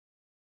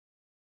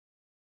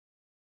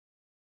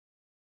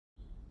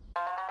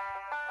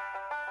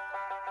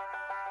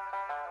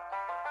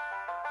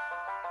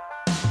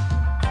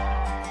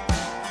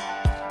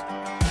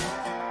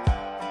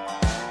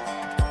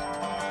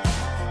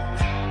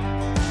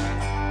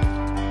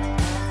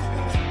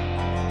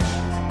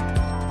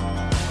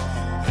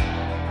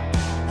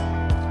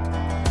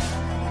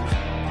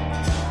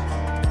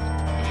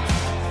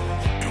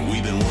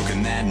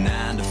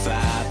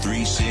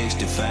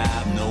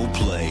65, no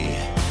play.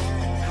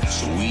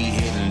 So we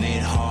hitting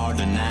it hard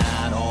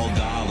tonight, all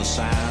dollar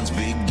signs,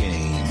 big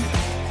game.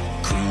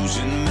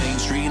 Cruising Main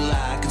Street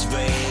like it's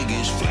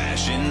Vegas,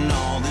 flashing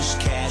all this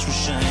cash, we're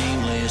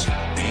shameless.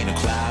 Ain't a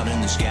cloud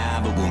in the sky,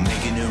 but we're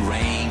making it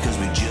rain, cause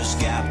we just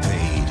got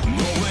paid.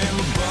 Rolling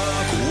the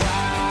buck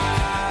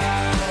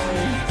wild,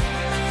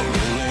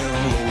 rolling,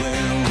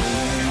 rolling,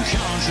 rolling,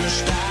 country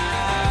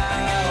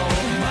style.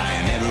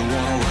 Buying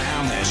everyone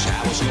around, that's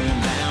how it's going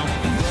down.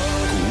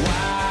 Buck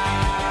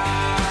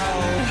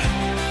wild,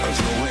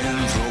 throwing,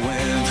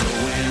 throwing,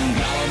 throwing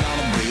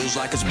dollar bills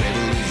like it's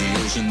Beverly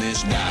Hills, in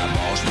this dive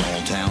bar,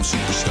 small town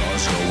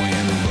superstars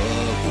going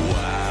buck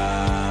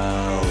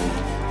wild.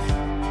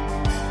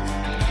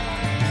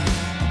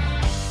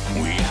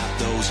 We got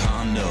those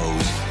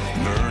hondos,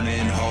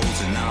 burning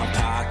holes in our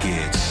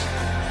pockets.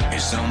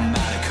 Is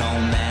somebody call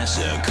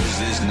NASA, cause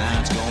this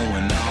night's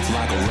going off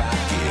like a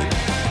rocket.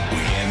 We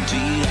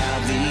emptied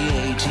out the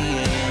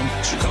ATM,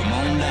 so come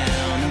on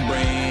down and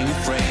bring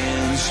your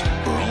friends.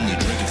 We're only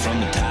drinking from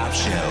the top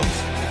shelf,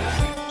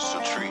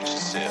 so treat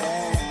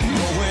yourself.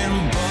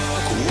 Rolling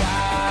buck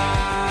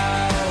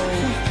wild,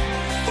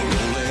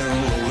 rolling,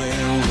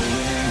 rolling,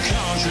 rolling,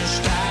 country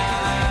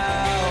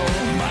style.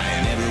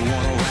 Buying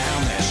everyone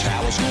around, that's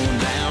how it's going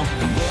down.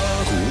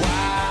 Buck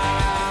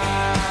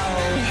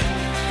wild,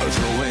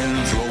 throwing,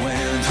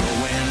 throwing,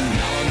 throwing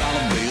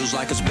dollar bills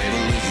like it's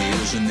Beverly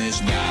Hills, in this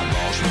dive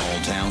bar, small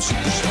town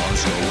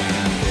superstars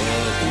going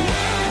buck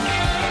wild.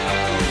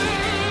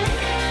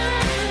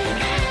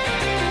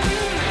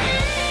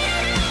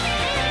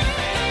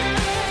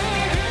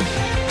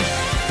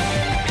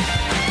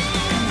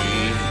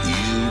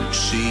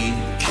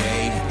 B-U-C-K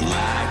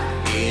like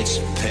it's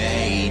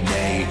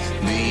payday.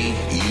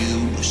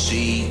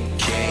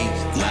 B-U-C-K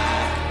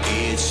like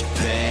it's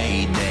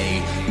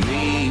payday.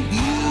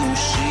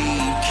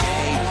 B-U-C-K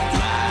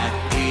like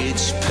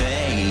it's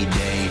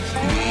payday.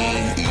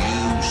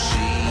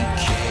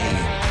 B-U-C-K.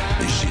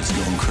 This shit's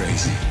going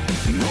crazy.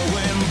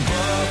 Going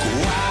buck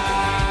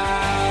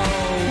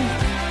wild,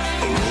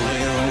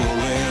 rolling,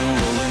 rolling,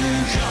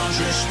 rolling,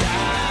 country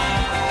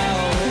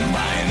style.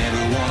 Buying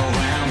everyone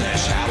around,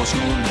 that's how it's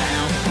going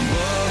down.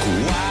 Buck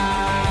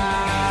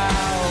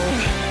wild,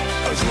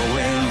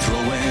 throwing,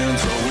 throwing,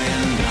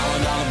 throwing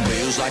dollar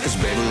bills like it's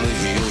Beverly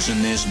Hills,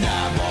 in this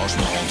dive bar,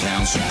 small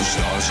town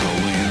superstars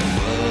going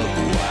buck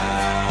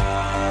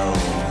wild.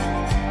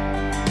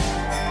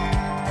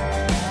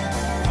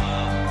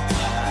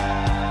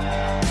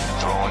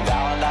 Throwing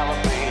dollar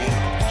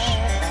bills.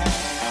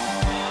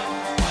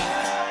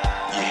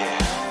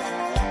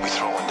 Yeah, we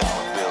throwing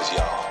dollar bills,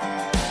 y'all.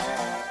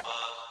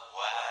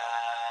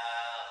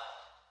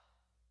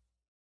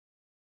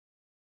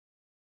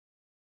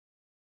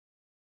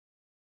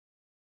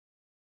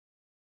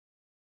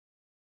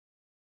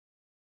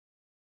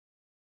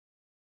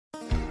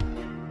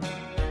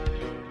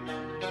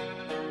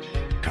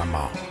 Come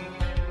on.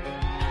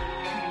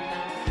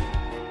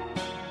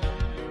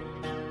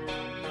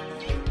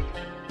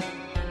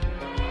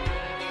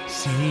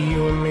 See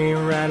you and me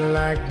riding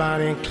like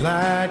Bonnie and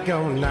Clyde,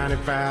 going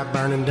 95,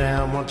 burning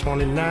down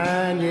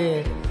 129,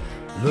 yeah.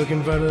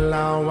 Looking for the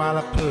law while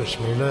I push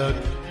me luck.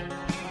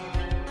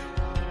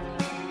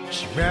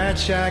 She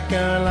rides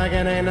shotgun like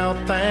it ain't no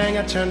thing.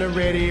 I turned the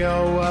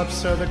radio up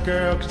so the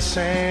girl could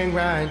sing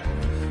right.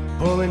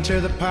 Pull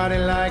into the party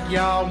like,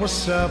 y'all,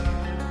 what's up?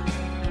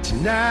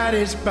 Tonight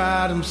is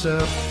bottoms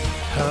up,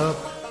 up.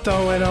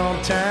 Throw it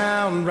on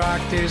town, rock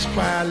this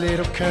quiet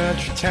little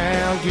country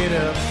town. Get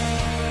up,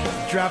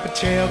 drop a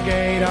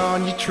tailgate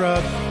on your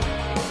truck.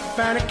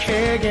 Find a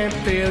keg and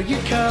fill your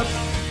cup,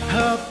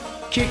 up.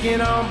 Kicking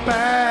on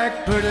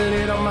back, pretty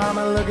little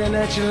mama looking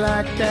at you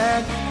like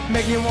that.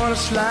 Make you wanna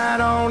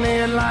slide on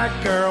in like,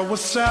 girl,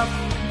 what's up?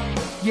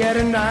 Yeah,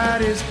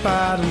 tonight is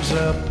bottoms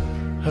up,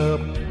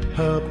 up,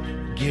 up.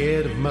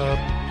 Get 'em up.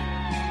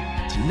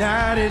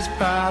 Tonight is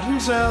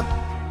bottoms up,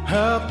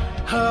 up,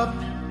 up.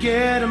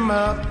 Get 'em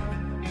up.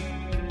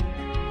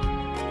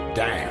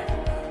 Damn,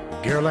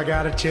 girl, I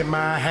gotta tip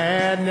my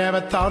hat.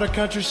 Never thought a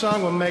country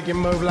song would make you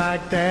move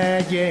like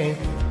that, yeah.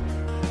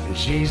 And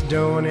she's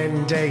doing it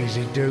in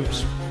Daisy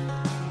Dukes.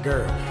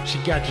 Girl, she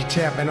got you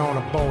tapping on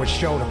a boy's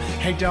shoulder.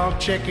 Hey dog,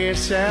 check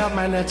this out,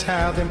 man, that's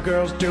how them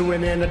girls do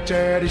it in the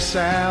dirty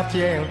South,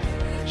 yeah.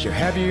 She'll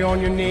have you on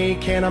your knee,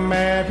 can I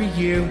marry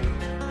you?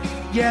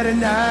 Yeah,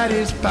 tonight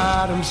is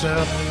bottoms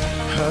up,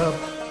 up.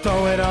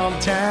 Throw it on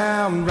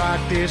town, rock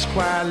this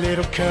quiet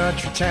little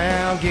country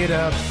town. Get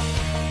up,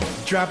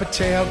 drop a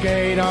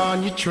tailgate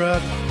on your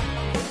truck.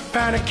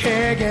 Find a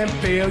keg and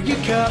fill your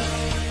cup,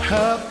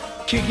 up.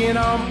 Kicking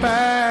on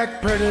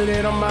back, pretty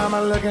little mama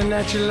looking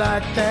at you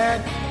like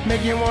that.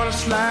 Make you wanna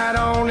slide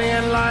on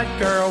in like,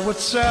 girl,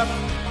 what's up?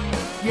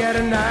 Yeah,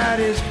 tonight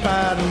is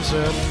bottoms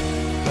up,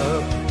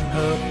 up,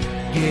 up.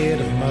 Get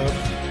 'em up.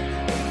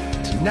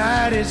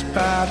 Tonight is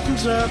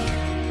bottoms up,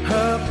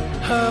 up,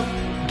 up.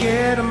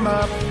 Get 'em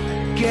up,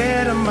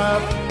 get 'em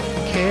up,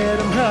 get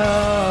 'em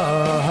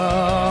up.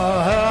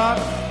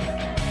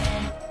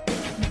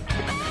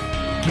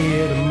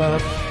 Get 'em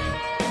up.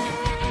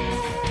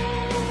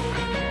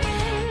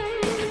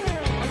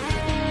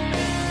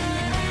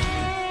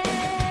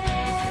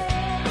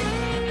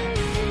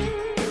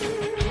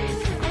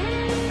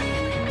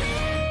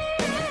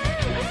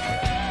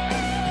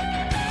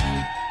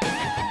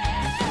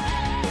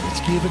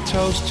 a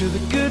toast to the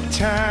good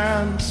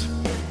times.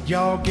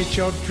 Y'all get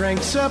your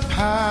drinks up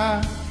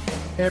high.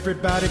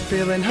 Everybody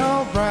feeling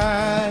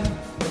alright.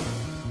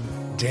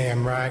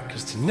 Damn right,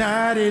 'cause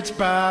tonight it's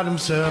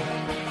bottoms up,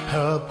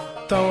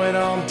 up. Throw it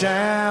on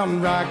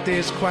down, rock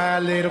this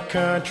quiet little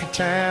country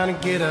town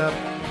and get up.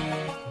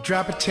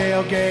 Drop a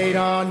tailgate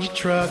on your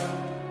truck.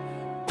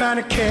 Find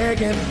a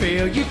keg and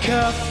fill your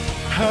cup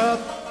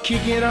up.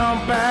 Kick it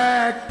on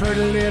back. Pretty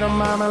little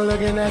mama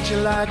looking at you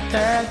like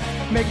that.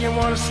 Make you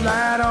wanna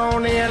slide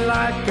on in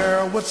like,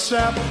 girl, what's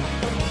up?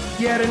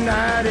 Yeah,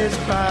 tonight is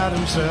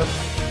bottoms up,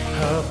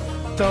 up.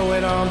 Throw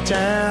it on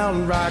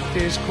down. Rock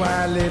this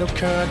quiet little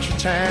country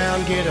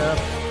town. Get up.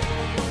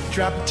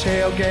 Drop a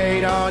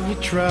tailgate on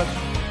your truck.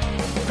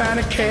 Find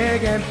a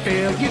keg and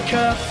fill your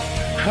cup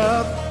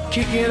up.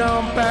 Kick it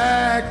on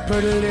back.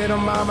 Pretty little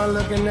mama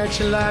looking at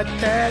you like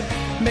that.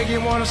 Make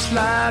you wanna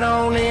slide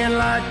on in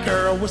like,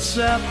 girl, what's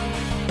up?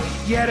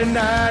 Yeah,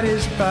 tonight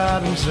is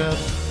bottoms up,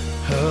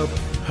 up,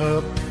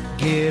 up,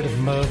 get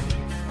 'em up.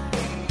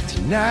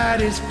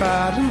 Tonight is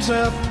bottoms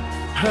up,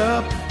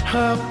 up,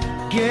 up,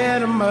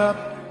 get 'em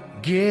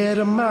up, get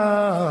 'em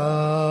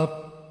up.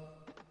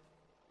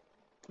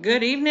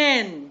 Good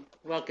evening.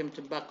 Welcome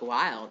to Buck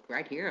Wild,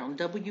 right here on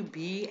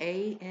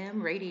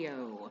WBAM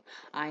Radio.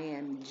 I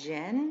am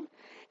Jen,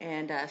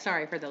 and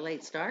sorry for the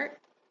late start,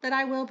 but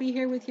I will be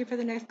here with you for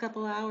the next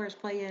couple hours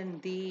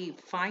playing the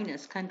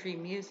finest country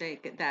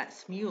music that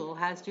Smule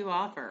has to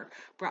offer,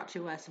 brought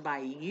to us by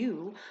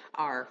you,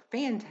 our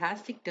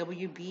fantastic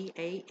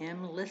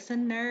WBAM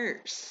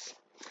listeners.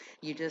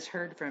 You just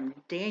heard from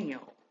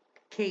Daniel,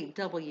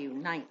 KW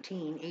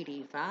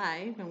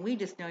 1985, and we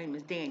just know him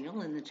as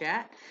Daniel in the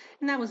chat,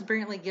 and that was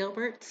Brantley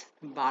Gilbert's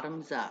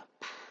Bottoms Up.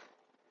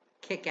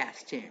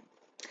 Kick-ass tune.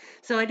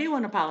 So I do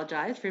want to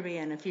apologize for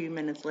being a few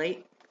minutes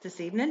late this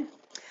evening.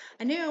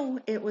 I knew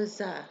it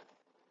was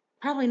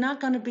probably not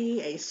going to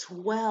be a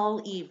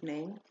swell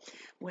evening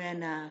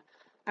when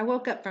I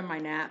woke up from my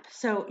nap.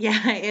 So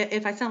yeah,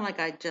 if I sound like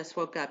I just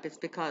woke up, it's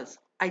because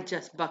I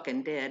just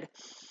bucking did.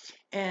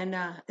 And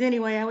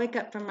anyway, I wake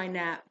up from my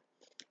nap,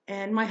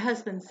 and my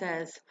husband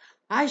says,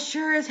 I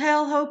sure as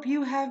hell hope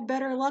you have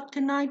better luck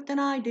tonight than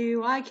I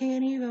do. I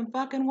can't even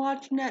fucking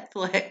watch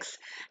Netflix.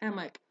 And I'm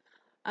like,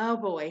 oh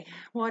boy,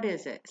 what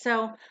is it?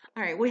 So, all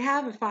right, we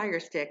have a Fire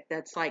Stick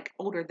that's like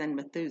older than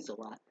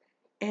Methuselah.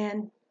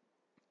 And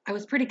I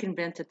was pretty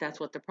convinced that that's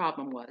what the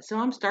problem was. So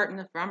I'm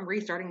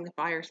restarting the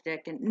Fire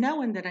Stick and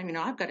knowing that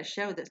I've got a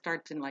show that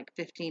starts in like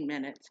 15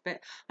 minutes, but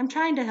I'm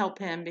trying to help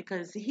him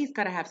because he's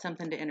got to have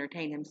something to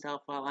entertain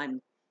himself while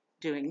I'm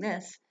doing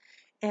this.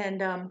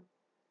 And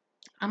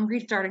I'm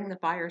restarting the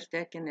Fire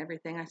Stick and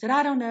everything. I said,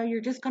 I don't know.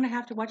 You're just going to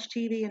have to watch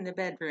TV in the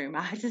bedroom.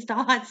 It's just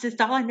all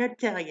I know to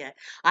tell you.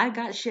 I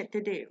got shit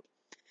to do.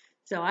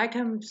 So I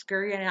come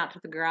scurrying out to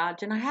the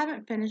garage, and I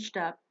haven't finished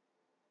up,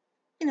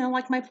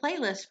 like my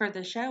playlist for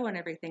the show and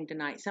everything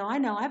tonight. So I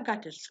know I've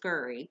got to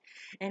scurry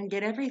and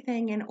get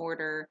everything in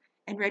order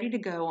and ready to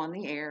go on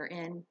the air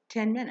in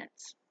 10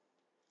 minutes.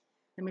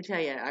 Let me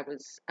tell you, I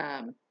was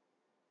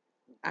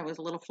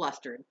a little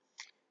flustered.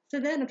 So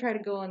then I try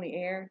to go on the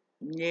air.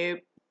 Nope.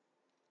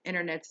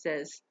 Internet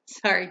says,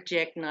 sorry,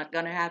 chick, not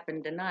going to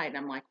happen tonight.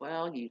 I'm like,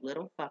 well, you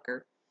little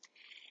fucker.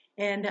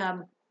 And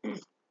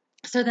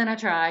so then I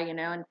try, and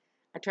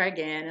I try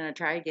again, and I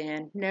try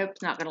again. Nope,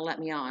 it's not going to let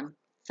me on.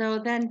 So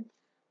then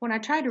when I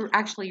try to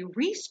actually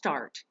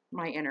restart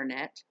my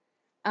internet,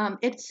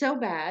 it's so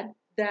bad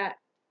that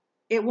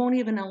it won't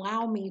even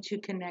allow me to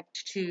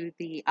connect to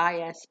the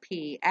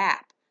ISP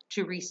app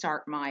to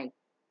restart my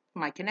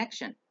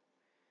connection.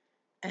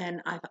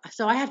 And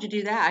so I have to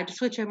do that. I just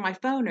switch my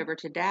phone over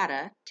to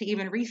data to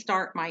even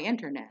restart my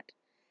internet.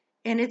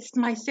 And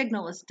my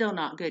signal is still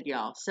not good,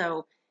 y'all.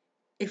 So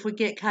if we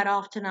get cut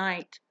off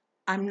tonight,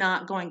 I'm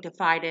not going to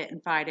fight it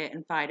and fight it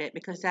and fight it,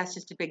 because that's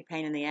just a big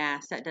pain in the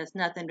ass. That does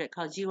nothing but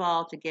cause you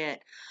all to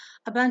get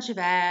a bunch of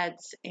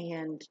ads,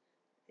 and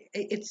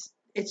it's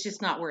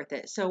just not worth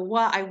it. So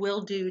what I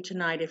will do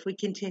tonight, if we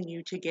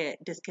continue to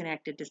get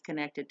disconnected,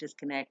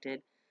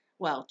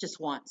 well, just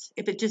once.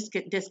 If it just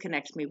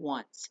disconnects me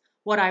once,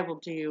 what I will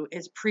do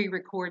is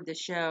pre-record the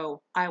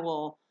show. I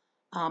will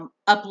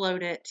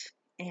upload it,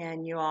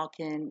 and you all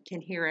can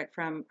hear it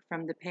from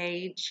the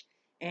page,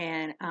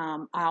 and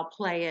I'll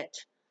play it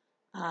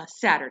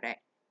Saturday.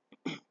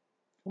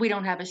 We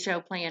don't have a show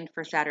planned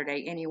for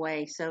Saturday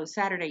anyway, so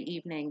Saturday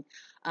evening,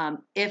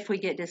 if we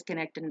get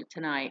disconnected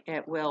tonight,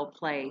 it will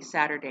play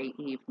Saturday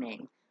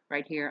evening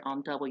right here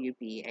on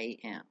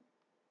WBAM.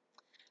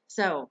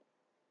 So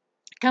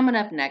coming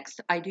up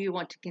next, I do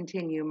want to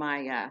continue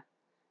my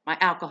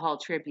alcohol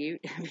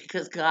tribute,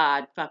 because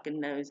God fucking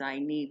knows I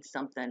need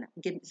something.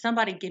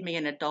 Somebody give me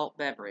an adult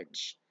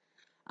beverage.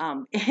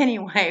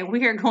 Anyway,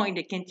 we are going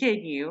to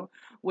continue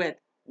with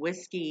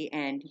Whiskey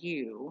and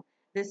You,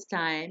 this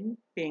time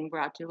being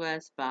brought to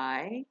us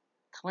by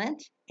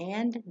Clint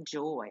and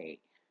Joy.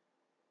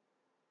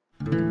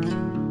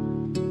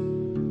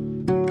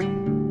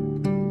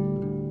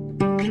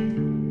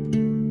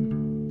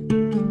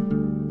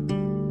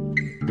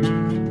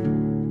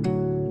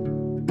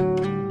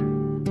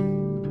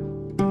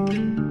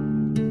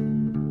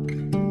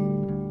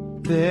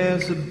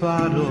 There's a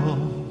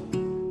bottle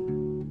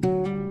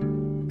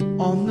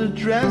on the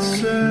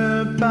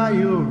dresser by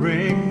your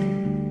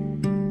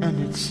ring, and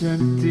it's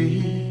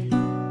empty.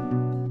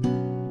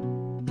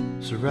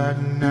 So right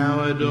now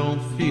I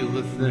don't feel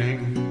a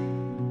thing.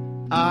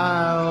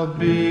 I'll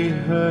be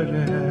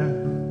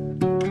hurting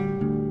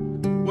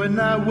when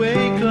I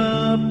wake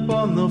up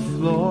on the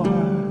floor,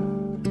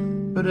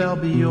 but I'll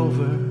be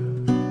over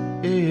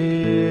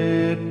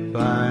it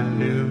by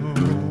noon.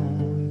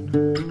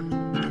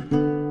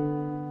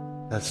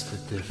 That's the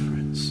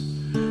difference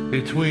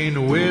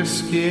between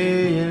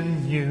whiskey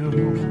and you.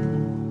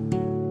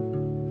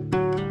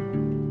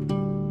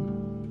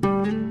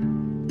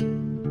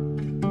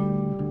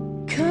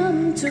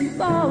 Come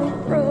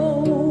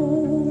tomorrow,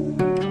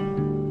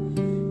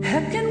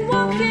 I can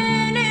walk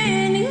in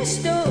any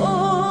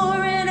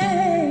store, it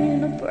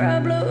ain't a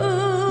problem.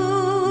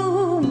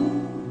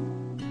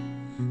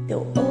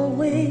 They'll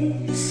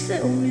always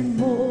sell me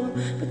more,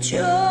 but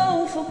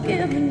your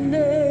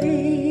forgiveness,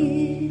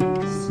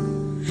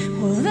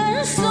 well,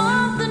 there's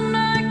something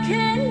I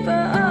can't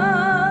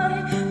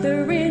buy.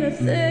 There ain't a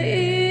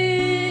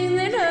thing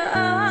that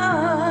I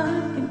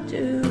can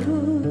do.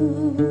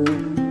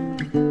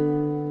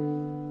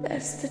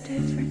 That's the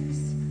difference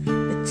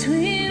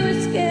between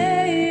whiskey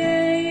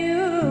and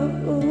you.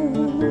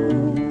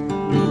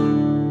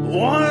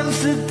 One's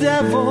the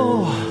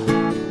devil,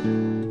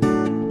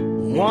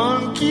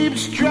 one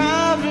keeps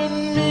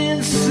driving me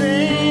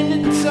insane.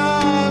 At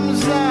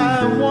times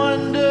I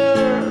wonder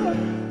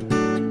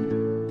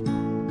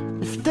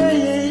if they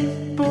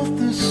ain't both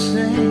the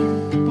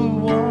same, but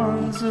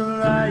one's a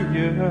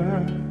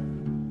liar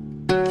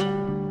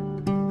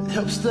that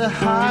helps to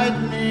hide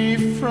me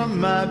from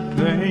my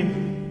pain,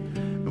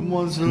 and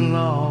one's a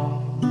long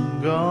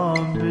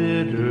gone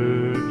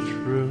bitter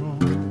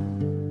truth.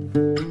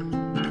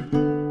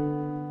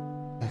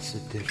 That's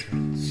the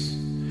difference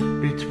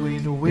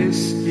between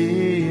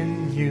whiskey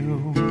and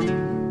you.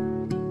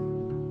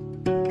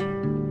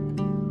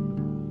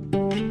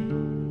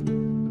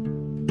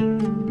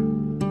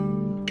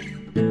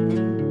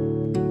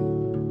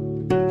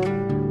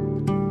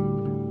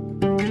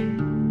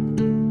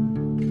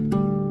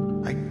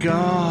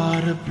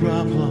 Got a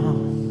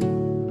problem,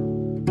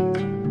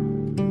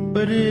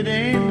 but it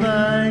ain't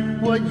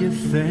like what you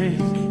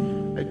think.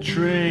 I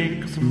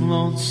drink 'cause I'm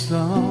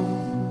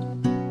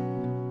lonesome,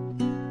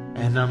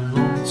 and I'm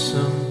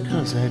lonesome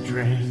 'cause I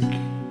drink.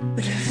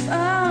 But if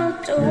I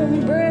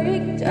don't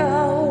break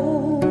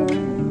down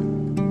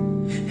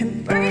and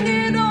bring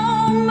it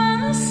on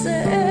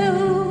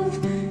myself,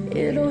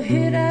 it'll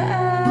hit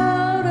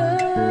out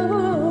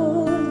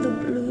of the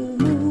blue.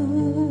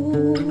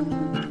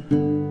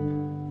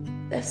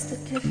 That's the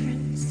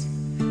difference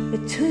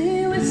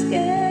between whiskey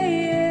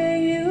and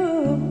you.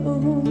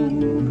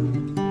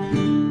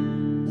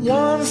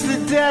 One's the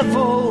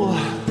devil,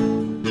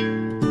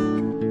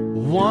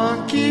 one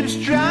keeps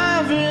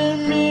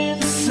driving me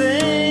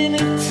insane.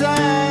 At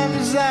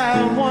times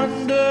I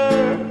wonder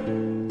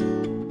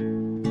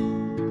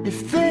if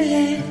they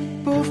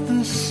ain't both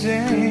the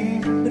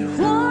same. But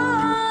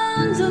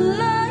one's a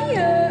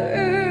liar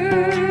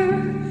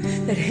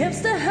that helps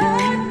to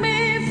hide me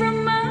from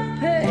my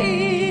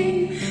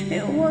pain.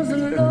 It was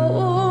a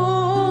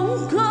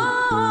long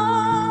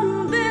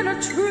gone bitter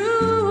truth.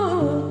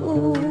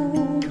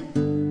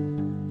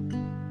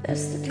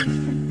 That's the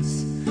difference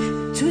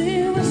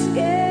between whiskey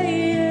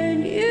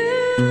and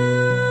you.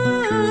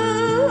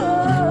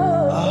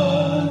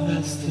 Oh,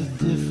 that's the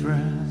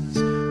difference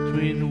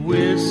between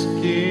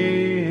whiskey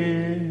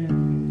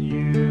and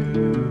you.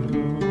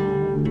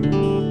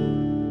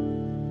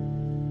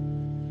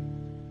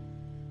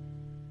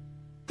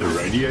 The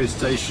radio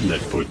station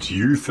that puts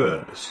you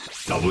first.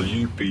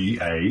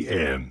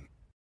 WBAM.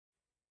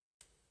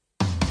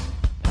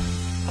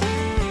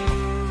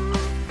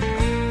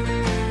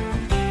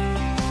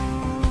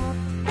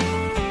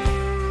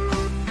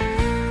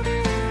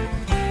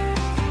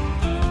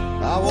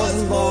 I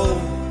wasn't born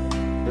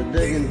for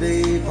digging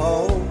deep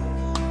hole.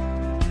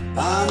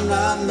 I'm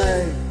not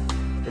made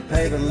for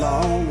paving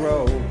long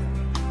road.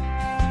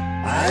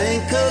 I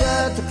ain't cut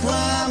out to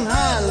climb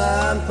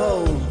high-line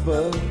poles,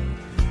 but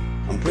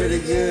I'm pretty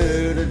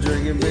good at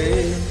drinking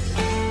beer.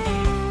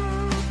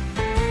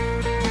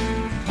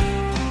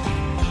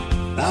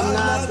 I'm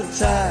not the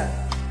type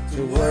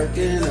to work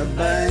in a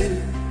bank.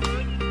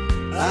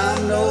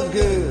 I'm no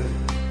good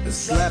at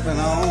slapping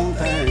on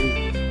paint.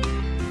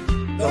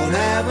 Don't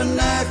have a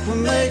knack for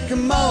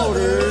making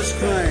motors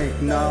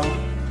crank, no,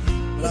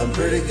 but I'm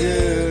pretty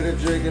good at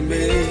drinking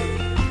beer.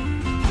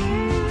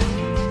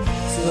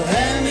 So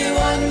hand me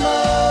one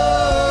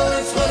more,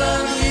 that's what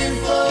I'm looking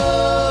for.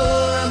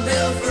 I'm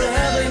built for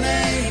having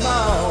a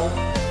ball.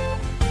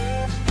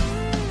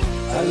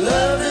 I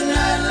love the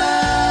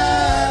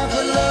nightlife,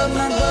 I love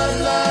my Bud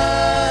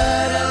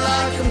Light. I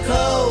like them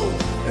cold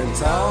and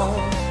tall.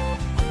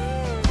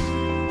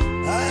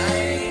 I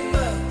ain't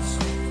much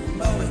for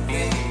mowing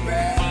game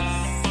grass.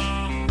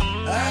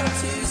 I'm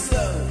too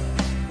slow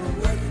for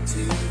working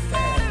too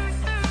fast.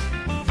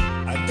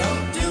 I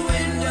don't do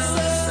windows,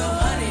 so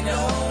honey, don't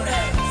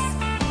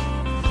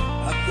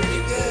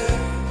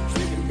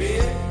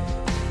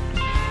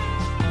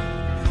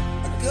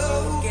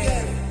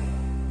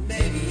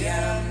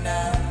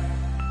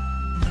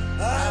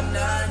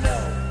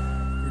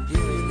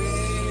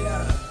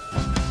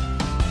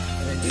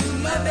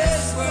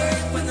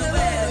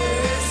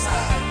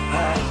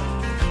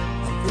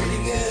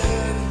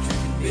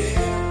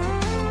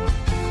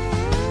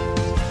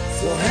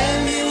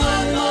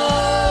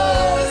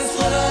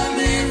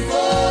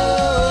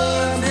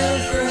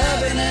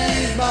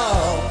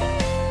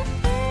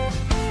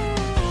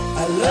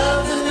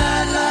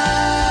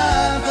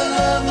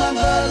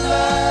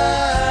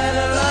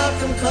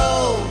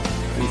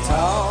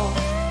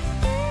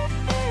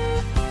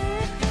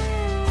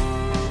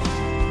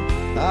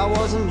I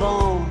wasn't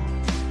born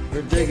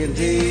for digging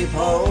deep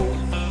holes.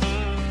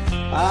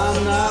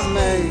 I'm not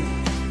made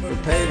for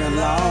paving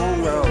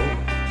long roads.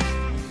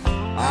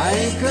 I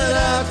ain't cut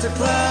out to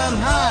climb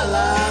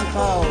highline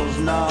poles,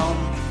 no,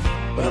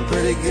 but I'm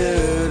pretty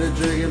good at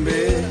drinking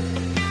beer.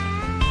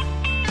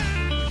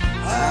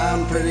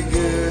 I'm pretty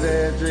good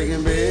at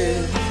drinking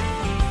beer.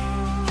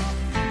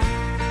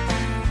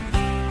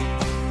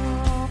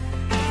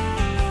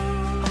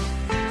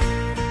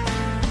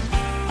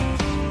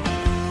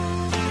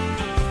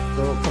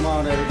 So come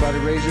on everybody,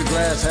 raise your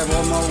glass, have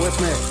one more with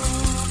me.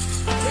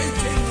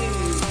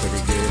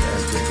 Pretty good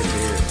at drinking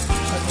beer.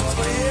 That's what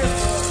we're here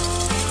for.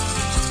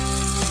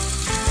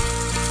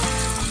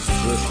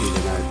 Whiskey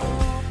tonight,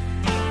 though.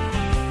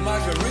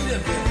 Margarita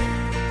beer.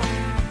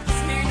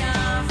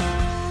 Smirnoff,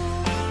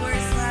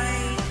 Coors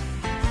Light.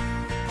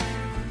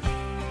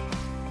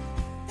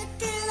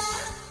 Tequila.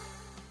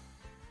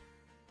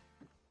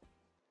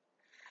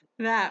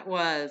 That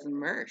was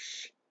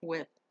Mersh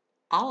with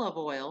Olive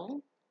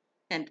Oil,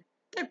 and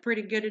they're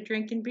pretty good at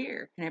drinking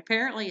beer, and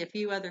apparently a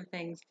few other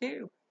things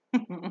too.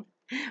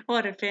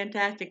 What a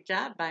fantastic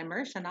job by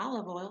Mersh and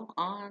Olive Oil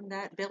on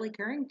that Billy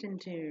Currington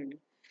tune.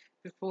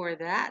 Before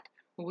that,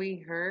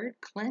 we heard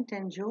Clint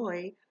and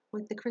Joy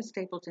with the Chris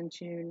Stapleton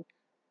tune,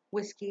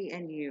 Whiskey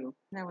and You.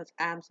 That was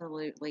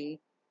absolutely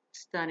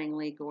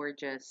stunningly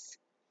gorgeous.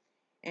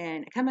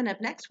 And coming up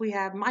next, we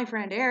have my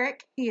friend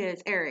Eric. He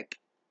is Eric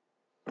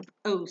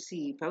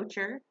O.C.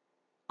 Poacher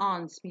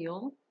on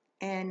Smule.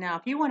 And now,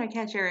 if you want to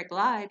catch Eric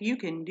live, you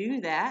can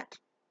do that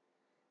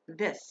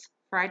this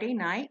Friday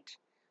night.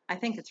 I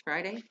think it's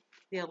Friday,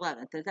 the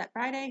 11th. Is that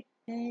Friday?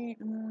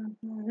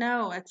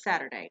 No, it's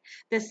Saturday.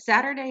 This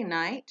Saturday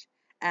night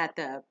at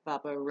the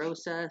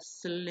Barbarossa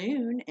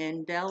Saloon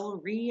in Del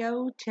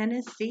Rio,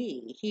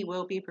 Tennessee. He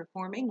will be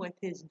performing with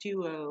his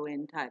duo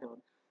entitled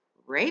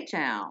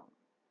Raytown.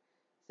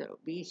 So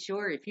be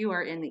sure, if you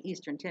are in the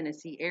Eastern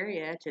Tennessee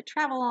area, to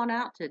travel on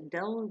out to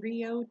Del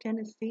Rio,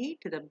 Tennessee,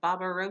 to the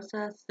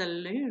Barbarossa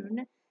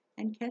Saloon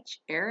and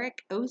catch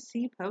Eric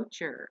O.C.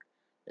 Poacher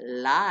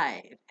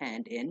live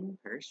and in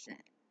person.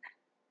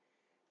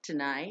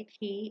 Tonight,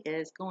 he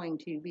is going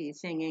to be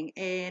singing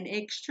an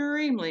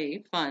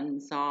extremely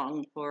fun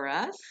song for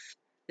us.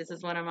 This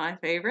is one of my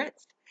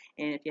favorites.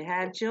 And if you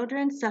have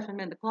children, stuff them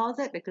in the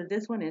closet because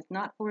this one is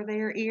not for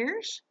their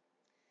ears.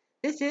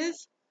 This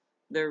is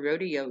the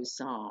Rodeo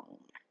Song.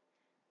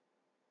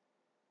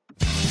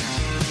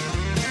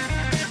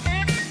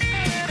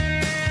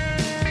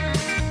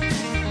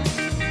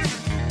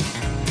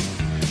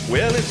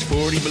 Well, it's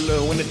 40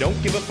 below and I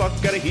don't give a fuck.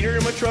 Got a heater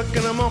in my truck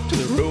and I'm off to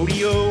the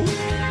rodeo.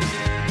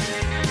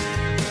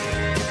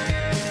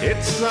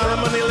 It's all the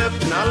money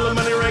left and all the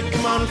money right.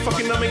 Come on,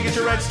 fucking dummy, get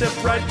your right step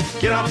right.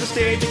 Get off the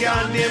stage, you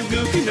goddamn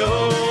goofy,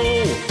 no.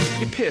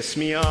 You piss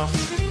me off,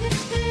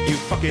 you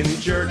fucking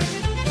jerk.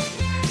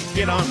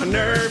 Get on my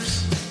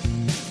nerves.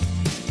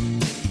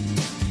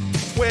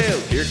 Well,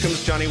 here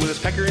comes Johnny with his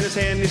pecker in his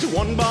hand. He's a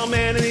one-ball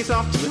man and he's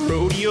off to the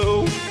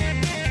rodeo.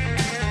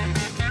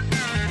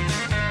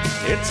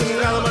 It's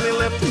all the money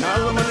left and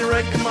all the money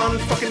right. Come on,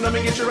 fucking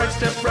dummy, get your right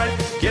step right.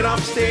 Get off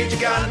the stage, you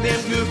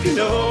goddamn goofy,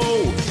 no.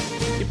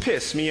 You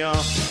piss me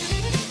off,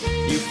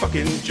 you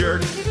fucking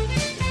jerk.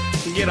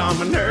 Get on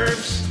my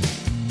nerves.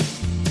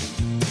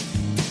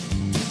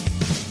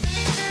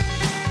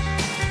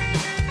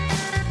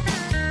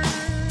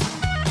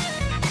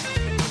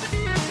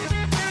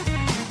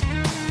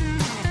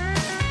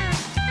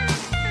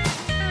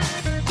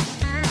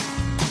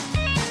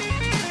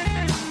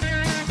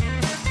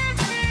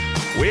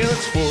 Well,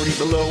 it's 40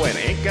 below and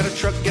I ain't got a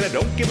truck and I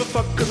don't give a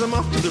fuck cause I'm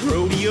off to the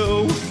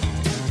rodeo.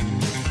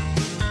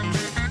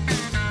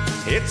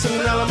 It's all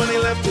the money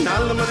left and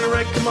all the money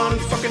right. Come on,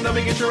 fucking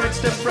dummy, get your right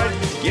step right.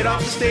 Get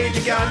off the stage,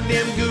 you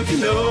goddamn goofy,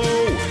 no.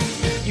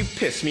 You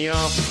piss me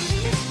off,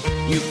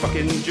 you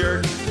fucking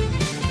jerk.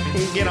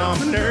 Get on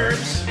my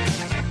nerves.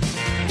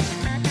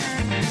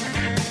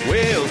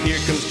 Well, here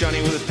comes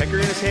Johnny with his pecker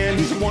in his hand.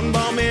 He's a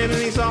one-ball man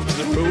and he's off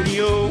to the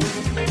rodeo.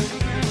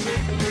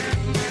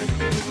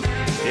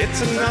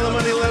 It's all the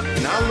money left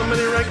and all the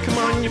money right. Come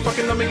on, you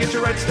fucking dummy, get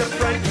your right step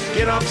right.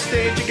 Get off the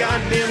stage, you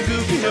goddamn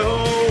goofy,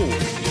 no.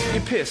 You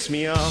piss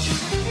me off,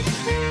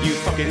 you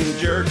fucking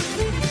jerk.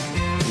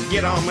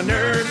 Get on my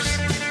nerves.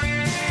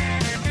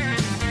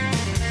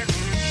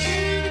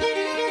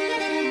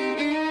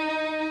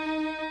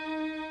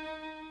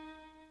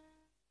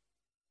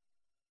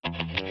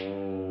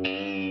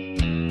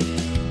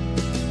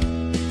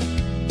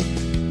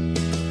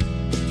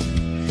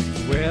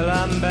 Well,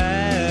 I'm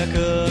back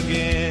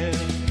again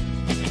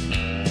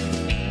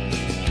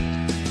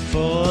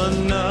for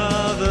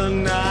another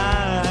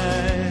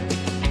night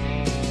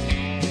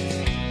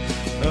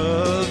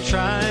of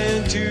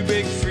trying to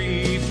break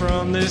free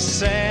from this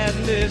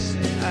sadness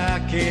I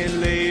can't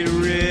lay to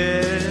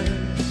rest.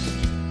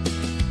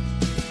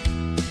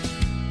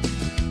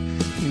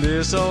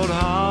 This old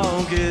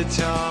honky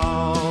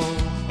tonk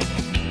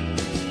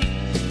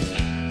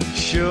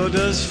sure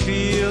does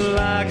feel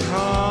like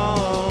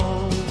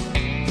home,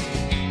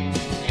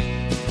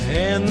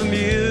 and the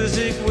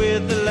music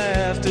with the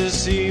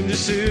seem to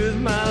soothe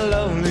my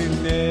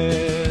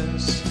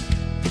loneliness.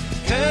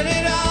 Turn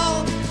it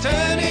on,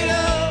 turn it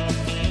up,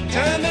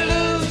 turn me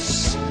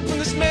loose from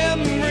this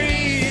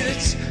memory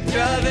that's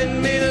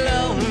driving me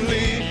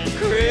lonely,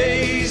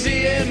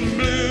 crazy and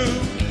blue.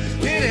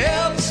 It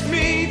helps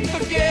me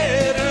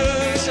forget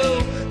her, so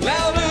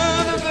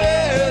louder the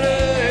better.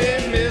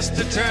 Hey,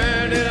 mister,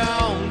 turn it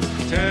on,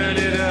 turn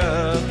it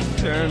up,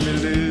 turn me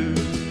loose.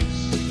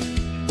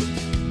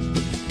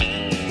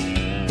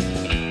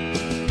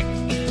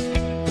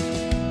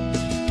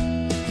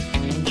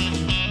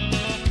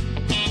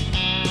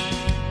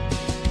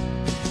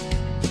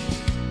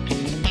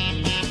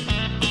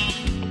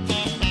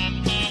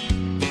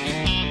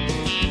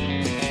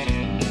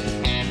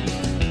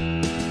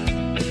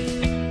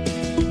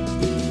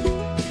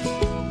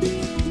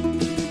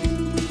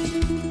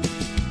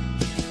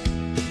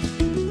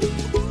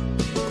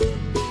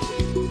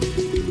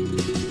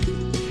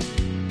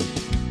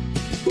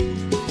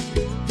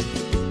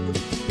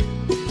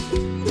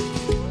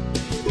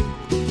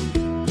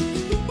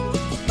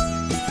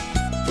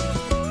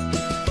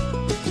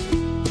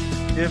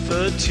 If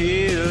a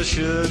tear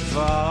should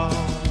fall,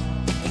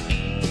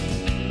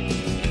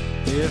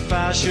 if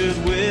I should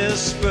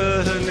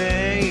whisper her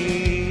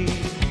name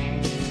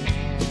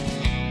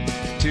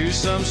to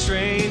some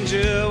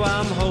stranger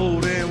I'm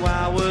holding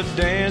while we're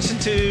dancing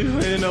to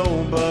an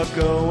old Buck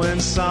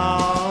Owens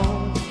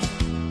song,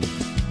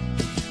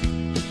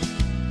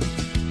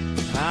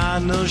 I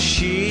know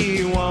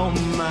she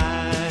won't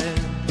mind.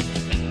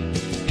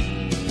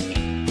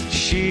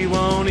 She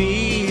won't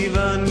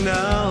even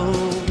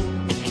know.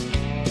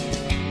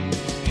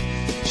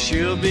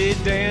 She'll be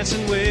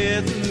dancing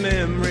with a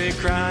memory,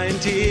 crying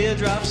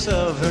teardrops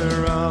of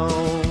her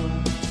own.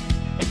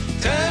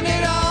 Turn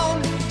it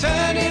on,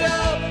 turn it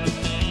up,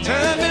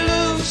 turn me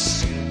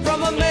loose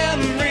from a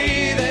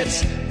memory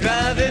that's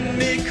driving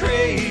me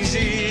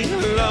crazy,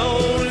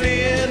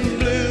 lonely and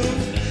blue.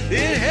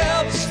 It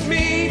helps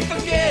me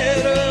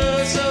forget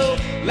her, so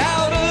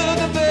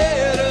louder the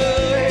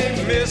better.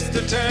 Hey,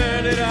 mister,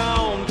 turn it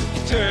on,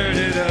 turn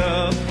it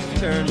up,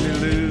 turn me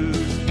loose.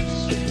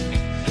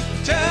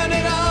 Turn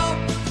it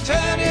on,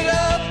 turn it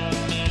up,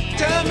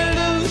 turn me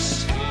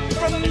loose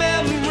from a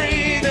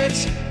memory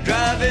that's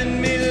driving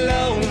me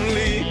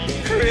lonely,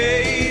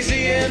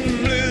 crazy and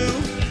blue.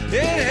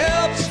 It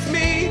helps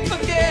me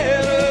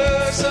forget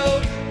her,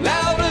 so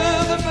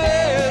louder the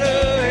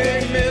better.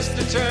 Hey,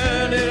 mister,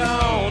 turn it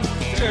on,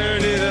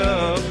 turn it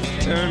up,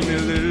 turn me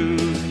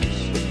loose.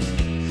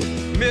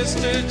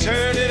 Mister,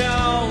 turn it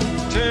on,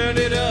 turn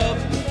it up,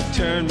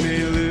 turn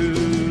me loose.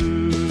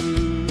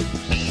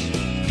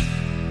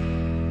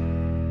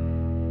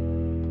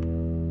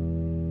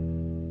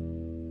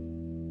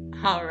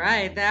 All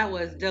right, that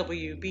was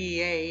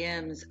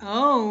WBAM's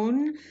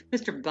own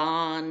Mr.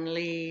 Bon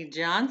Lee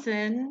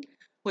Johnson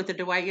with the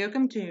Dwight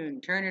Yoakam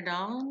tune, Turn It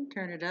On,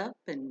 Turn It Up,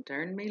 and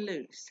Turn Me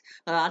Loose.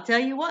 Well, I'll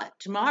tell you what,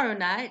 tomorrow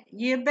night,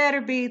 you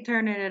better be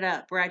turning it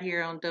up right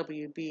here on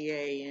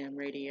WBAM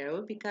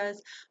Radio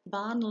because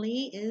Bon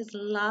Lee is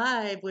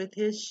live with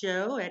his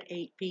show at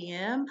 8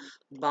 p.m.,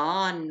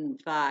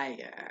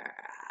 Bonfire.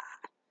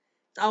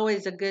 It's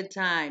always a good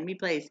time. He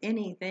plays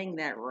anything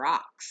that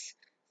rocks.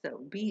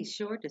 So be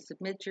sure to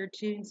submit your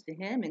tunes to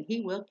him and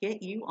he will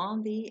get you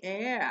on the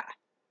air.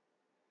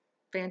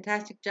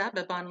 Fantastic job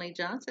by Bon Lee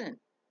Johnson.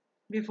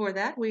 Before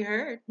that, we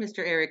heard Mr.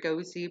 Eric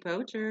O.C.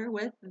 Poacher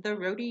with the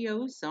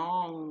Rodeo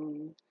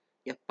Song.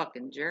 You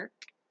fucking jerk.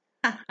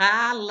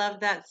 I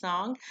love that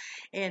song.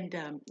 And,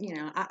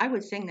 I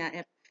would sing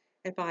that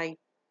if I'm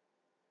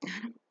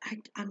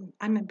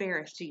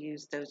embarrassed to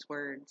use those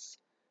words.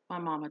 My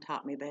mama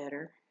taught me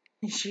better.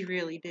 She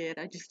really did.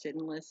 I just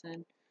didn't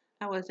listen.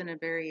 I wasn't a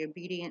very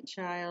obedient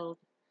child.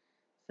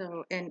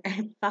 So, and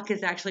fuck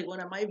is actually one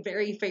of my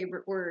very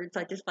favorite words.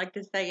 I just like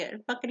to say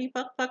it. Fuckity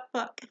fuck, fuck,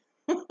 fuck.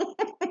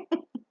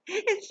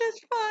 It's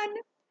just fun.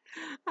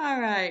 All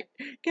right.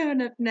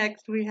 Coming up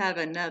next, we have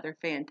another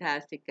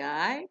fantastic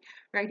guy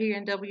right here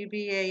in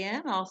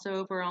WBAM, also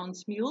over on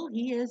Smule.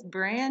 He is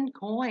Brand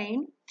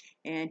Coin,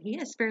 and he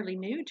is fairly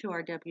new to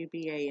our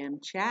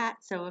WBAM chat.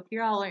 So if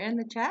you all are in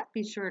the chat,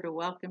 be sure to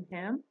welcome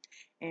him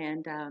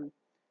and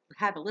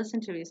have a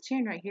listen to his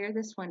tune right here.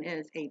 This one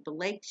is a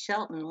Blake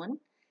Shelton one,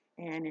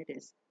 and it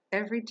is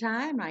Every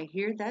Time I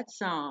Hear That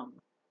Song.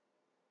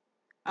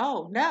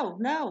 Oh,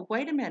 no,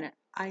 wait a minute.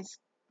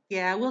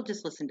 We'll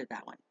just listen to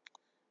that one.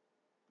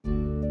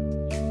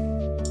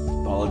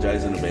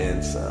 Apologize in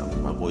advance.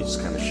 My voice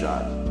is kind of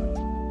shot.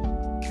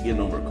 Getting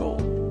over a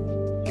cold.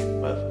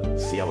 But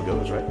see how it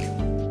goes, right?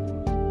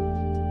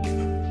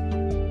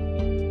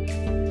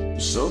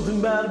 Something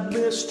about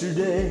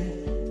yesterday,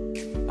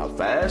 how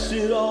fast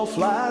it all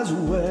flies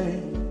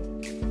away.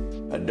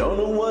 I don't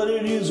know what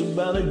it is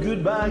about a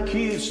goodbye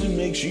kiss that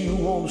makes you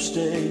want to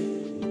stay.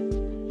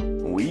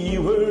 We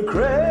were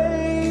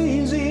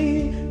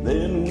crazy,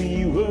 then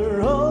we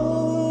were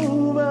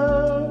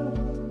over.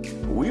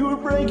 We were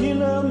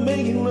breaking up,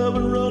 making love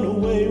a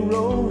runaway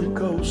roller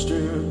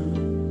coaster.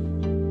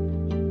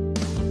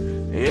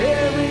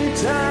 Every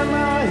time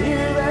I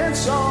hear that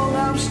song,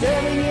 I I'm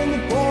standing in the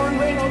pouring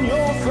rain on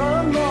your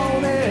front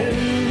lawn, and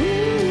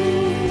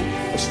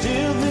ooh, I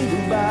still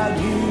think about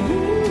you.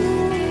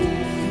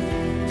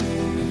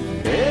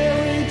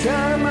 Every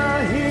time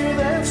I hear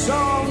that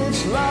song,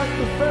 it's like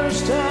the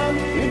first time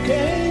it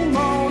came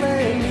on,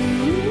 and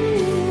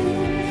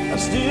ooh, I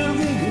still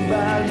think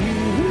about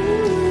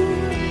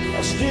you.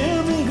 I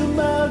still think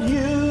about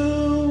you.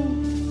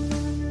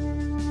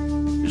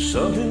 There's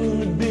something in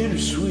the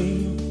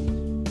bittersweet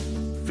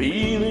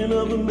feeling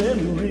of a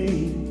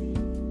memory.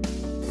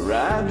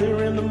 Right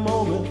there in the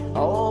moment,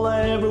 all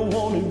I ever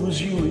wanted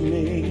was you and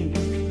me.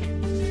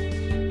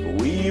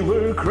 We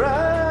were crying,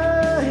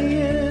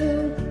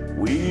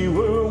 we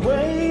were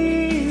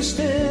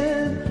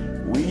wasted,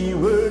 we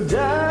were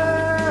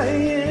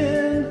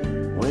dying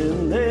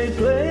when they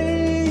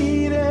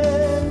played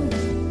it.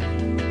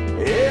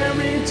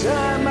 Every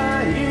time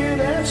I hear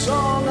that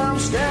song, I'm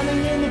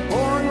standing in the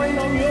pouring rain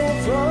on your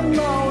front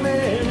lawn,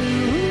 and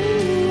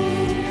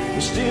ooh, I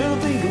still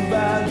think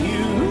about you.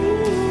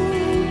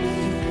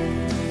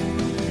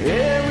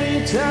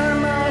 Every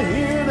time I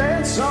hear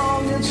that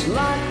song, it's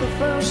like the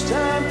first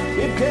time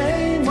it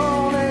came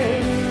on,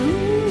 and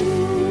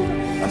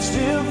ooh, I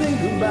still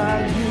think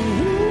about you.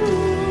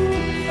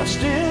 I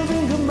still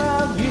think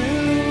about you.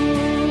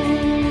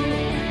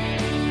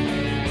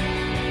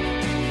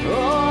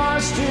 Oh, I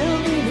still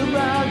think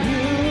about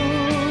you.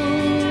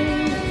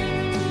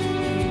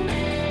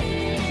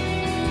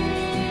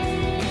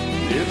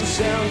 There's a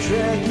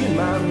soundtrack in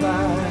my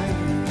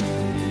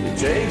mind. It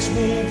takes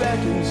me back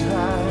in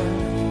time.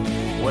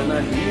 When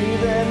I hear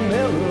that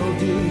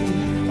melody,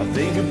 I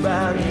think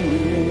about you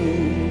and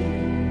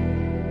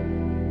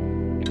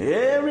me.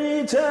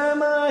 Every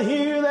time I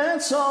hear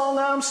that song,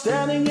 I'm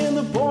standing in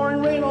the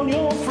pouring rain on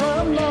your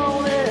front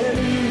lawn, and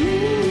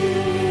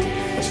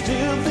ooh, I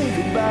still think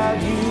about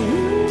you.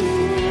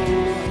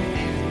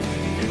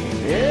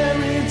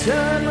 Every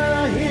time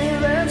I hear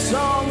that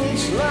song,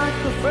 it's like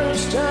the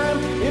first time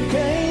it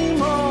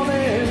came on,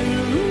 and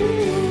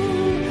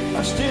ooh,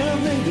 I still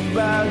think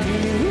about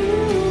you.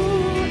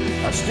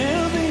 I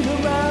still think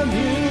about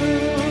you.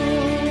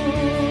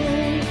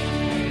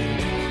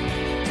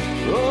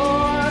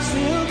 Oh, I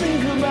still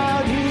think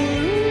about you.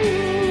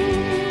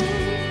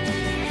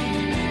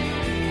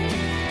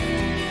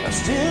 I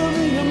still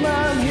think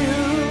about you.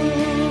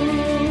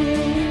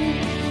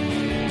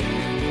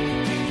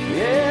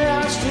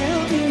 Yeah, I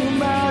still think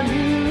about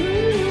you.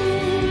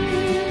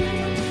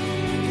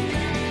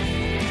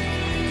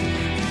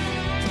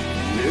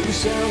 There's a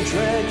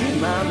soundtrack in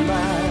my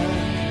mind.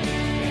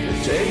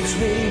 Takes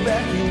me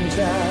back in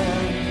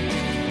time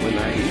when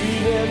I hear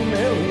that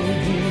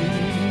melody.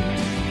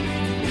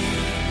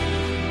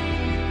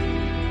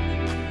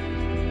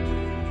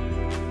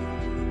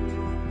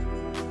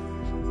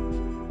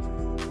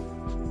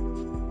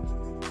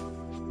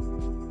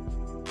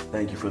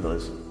 Thank you for the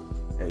listen.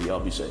 Hey, y'all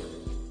be safe.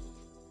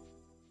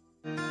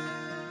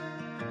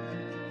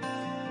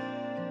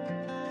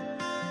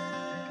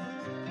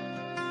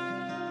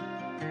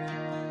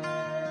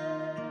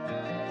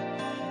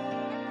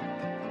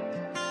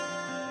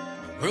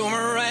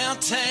 Rumor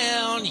around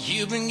town,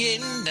 you've been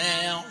getting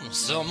down.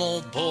 Some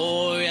old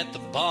boy at the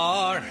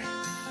bar.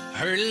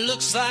 Heard it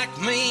looks like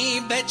me.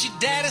 Bet your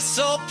daddy's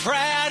so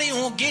proud he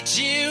won't get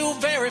you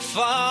very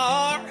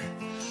far.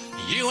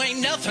 You ain't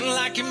nothing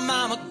like your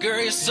mama,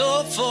 girl. You're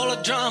so full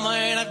of drama,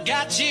 and I've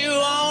got you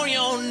on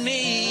your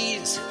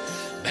knees,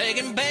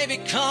 begging, baby,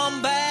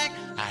 come back.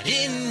 I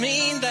didn't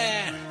mean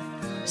that,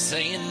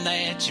 saying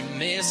that you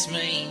miss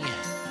me.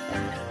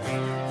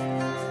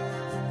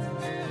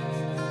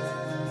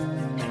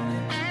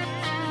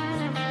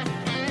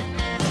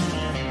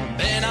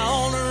 Been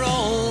on the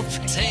road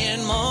for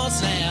 10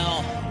 months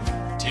now,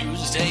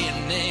 Tuesday of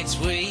next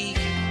week.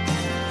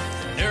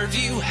 The nerve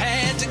you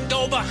had to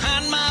go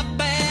behind my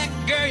back,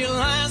 girl, you're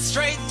lying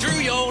straight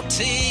through your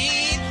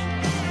teeth.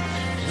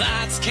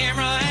 Lights,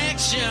 camera,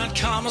 action,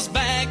 commas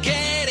back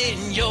at it,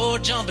 and you're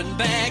jumping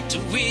back to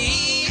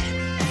we.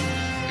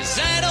 Cause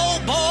that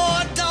old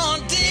boy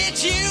done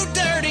did you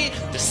dirty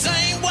the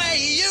same way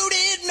you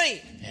did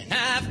me. And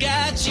I've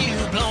got you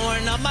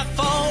blowing up my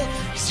phone,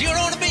 cause you don't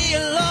wanna be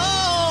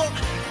alone.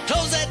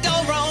 Close that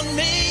door on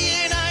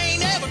me, and I ain't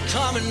never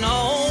coming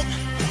home.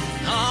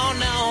 Oh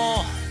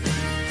no,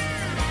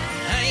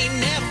 I ain't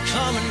never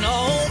coming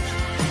home.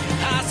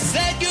 I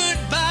said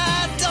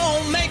goodbye,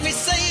 don't make me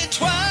say it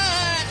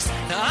twice.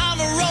 Now I'm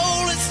a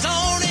rolling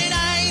stone, and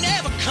I ain't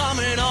ever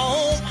coming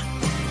home.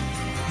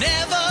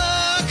 Never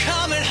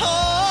coming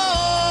home.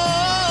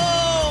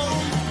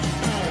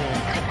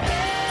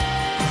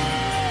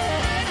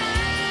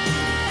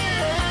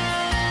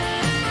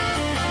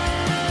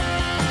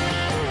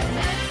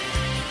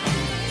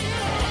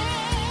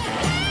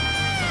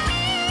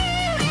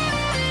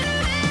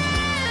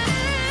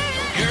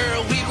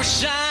 Girl, we were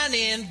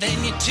shining,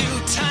 then you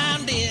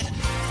two-timed it.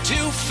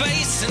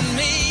 Two-facing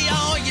me,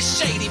 oh, you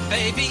shady,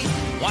 baby.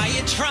 Why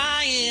you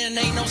trying?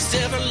 Ain't no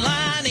silver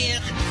lining.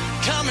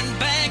 Coming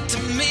back to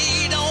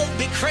me, don't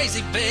be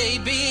crazy,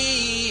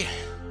 baby.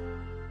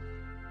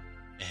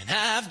 And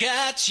I've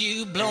got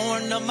you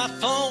blowing up my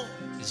phone,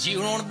 'cause you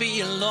don't wanna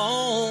be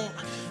alone.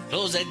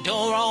 Close that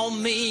door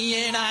on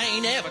me and I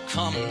ain't ever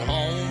coming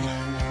home.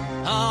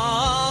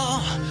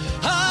 Oh,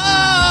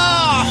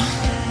 oh.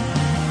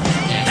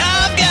 And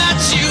I've got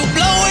you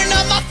blowing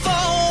up my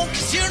phone,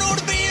 'cause you don't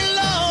wanna be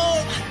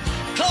alone.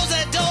 Close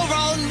that door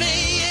on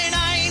me and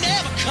I ain't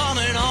ever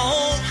coming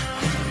home.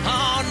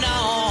 Oh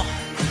no,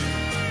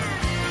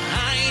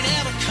 I ain't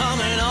ever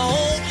coming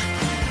home.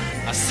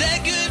 I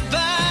said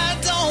goodbye,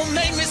 don't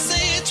make me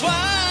say it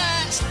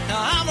twice.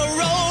 Now I'm a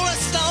rolling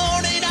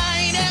stone and I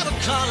ain't ever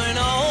coming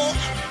home.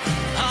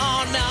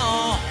 Oh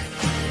no,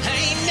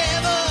 ain't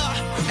never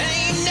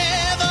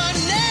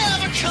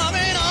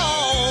coming home.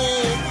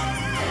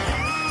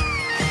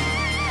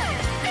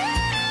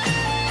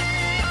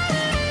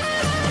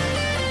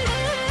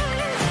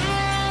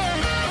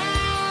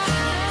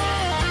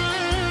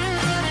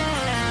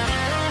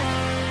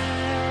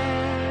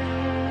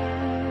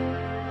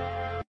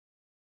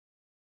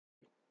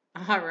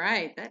 All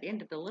right, that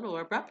ended a little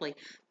abruptly.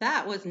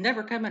 That was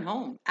Never Coming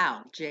Home,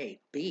 Al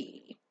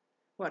JB.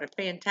 What a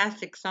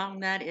fantastic song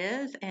that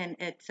is, and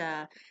it's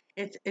a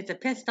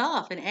pissed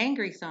off and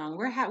angry song.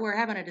 We're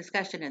having a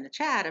discussion in the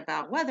chat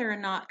about whether or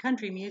not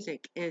country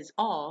music is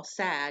all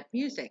sad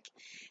music,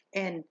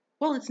 and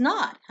well, it's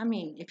not. I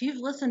mean, if you've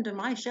listened to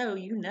my show,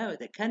 you know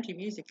that country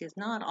music is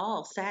not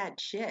all sad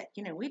shit.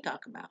 You know, we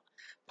talk about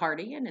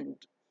partying and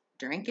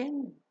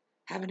drinking,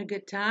 having a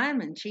good time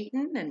and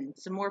cheating and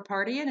some more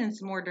partying and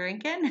some more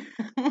drinking.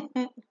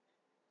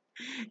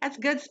 That's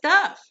good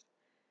stuff.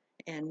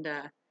 And,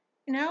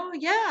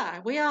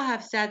 yeah, we all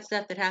have sad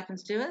stuff that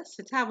happens to us.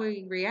 It's how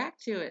we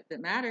react to it that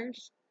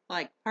matters,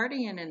 like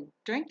partying and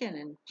drinking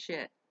and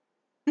shit.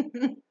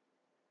 All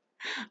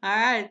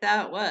right,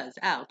 that was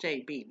Al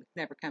JB with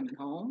Never Coming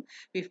Home.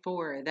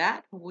 Before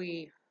that,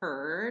 we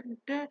heard,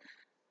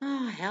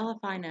 oh, hell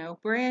if I know,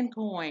 Brand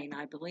Coin,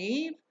 I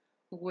believe,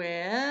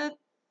 with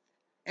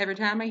Every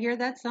Time I Hear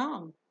That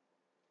Song.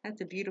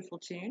 That's a beautiful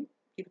tune,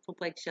 beautiful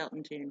Blake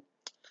Shelton tune.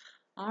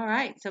 All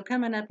right, so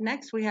coming up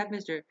next, we have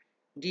Mr.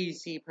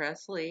 DC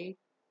Presley.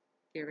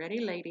 Get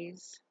ready,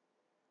 ladies.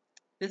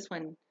 This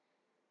one,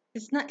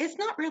 it's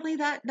not really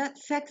that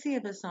sexy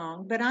of a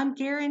song, but I'm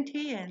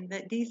guaranteeing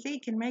that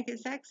DC can make it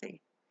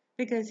sexy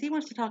because he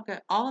wants to talk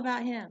all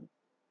about him,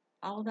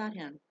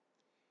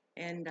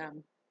 And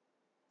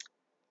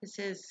this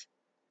is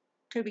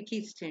Toby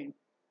Keith's tune.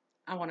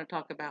 I want to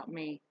talk about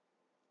me.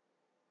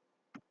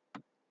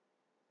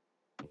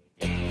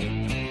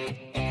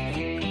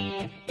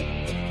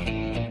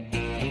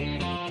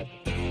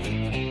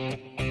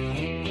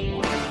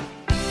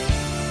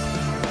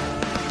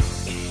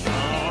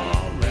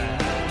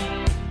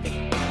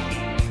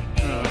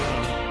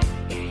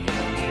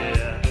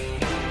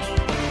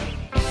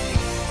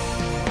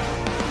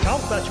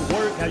 About your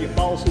work, how your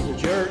boss is a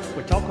jerk.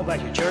 We talk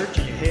about your church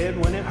and your head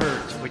when it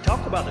hurts. We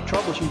talk about the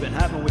troubles you've been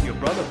having with your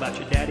brother, about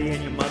your daddy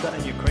and your mother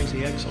and your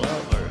crazy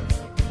ex-lover.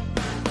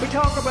 We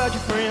talk about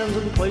your friends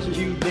and the places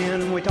you've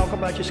been. We talk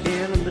about your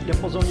skin and the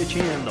dimples on your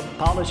chin, the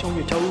polish on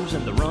your toes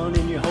and the run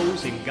in your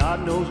hose. And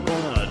God knows we're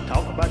gonna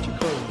talk about your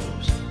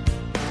clothes.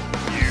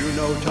 You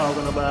know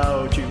talking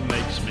about you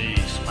makes me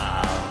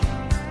smile.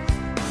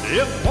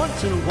 If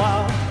once in a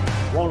while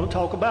wanna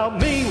talk about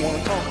me,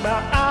 wanna talk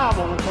about I,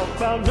 wanna talk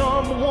about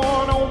number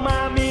one, oh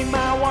my, me,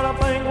 my, what I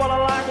think, what I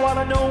like, what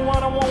I know,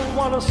 what I want,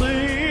 what I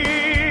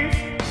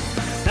see.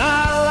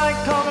 I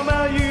like talking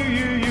about you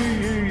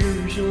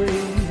usually,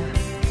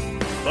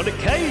 but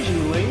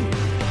occasionally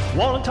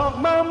wanna talk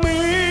about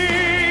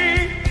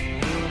me,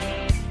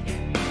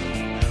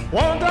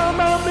 wanna talk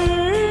about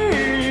me.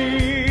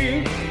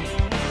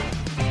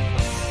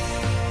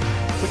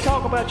 We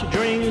talk about your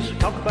dreams, we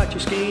talk about your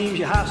schemes,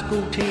 your high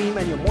school team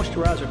and your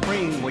moisturizer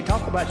cream. We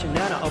talk about your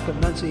nana up in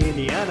Muncie,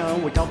 Indiana.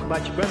 We talk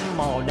about your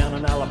grandma down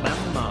in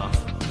Alabama.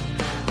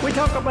 We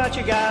talk about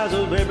your guys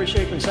of every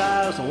shape and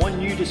size, the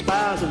one you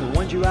despise and the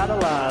ones you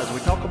idolize.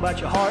 We talk about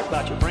your heart,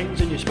 about your brains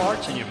and your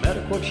smarts and your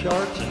medical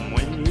charts and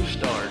when you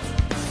start.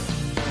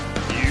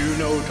 You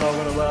know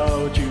talking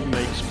about you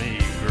makes me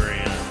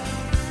grin.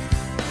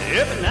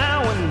 Every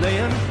now and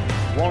then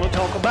wanna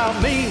talk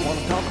about me,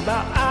 wanna talk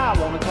about I,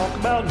 wanna talk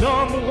about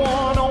number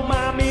one, oh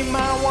my, me, my,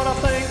 what I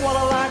think, what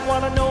I like,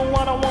 what I know,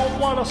 what I want,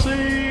 what I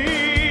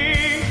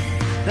see.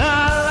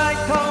 I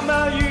like talking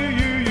about you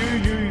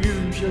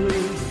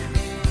usually,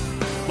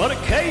 but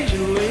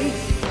occasionally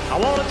I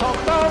wanna talk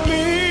about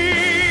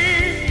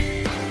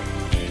me,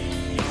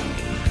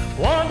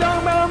 wanna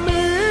talk about me,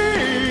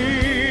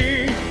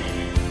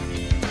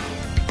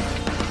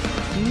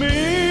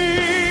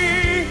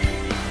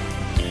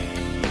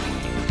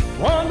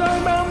 wanna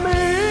talk about me.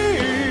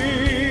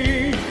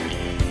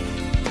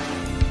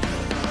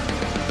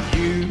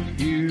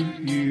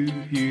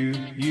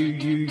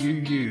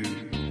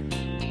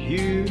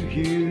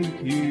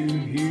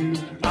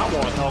 I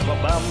wanna talk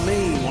about me,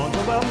 wanna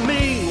talk about me,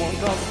 wanna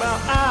talk about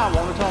I,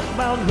 wanna talk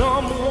about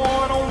number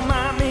one, oh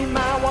my, me,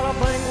 my, what I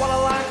think, what I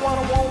like, what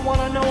I want, what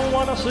I know,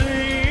 what I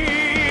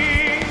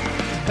see.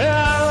 I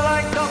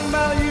like talking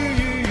about you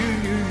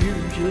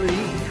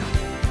usually,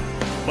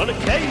 but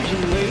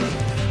occasionally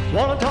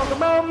wanna talk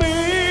about me.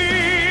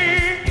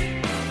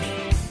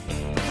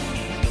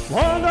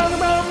 Wanna talk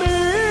about me.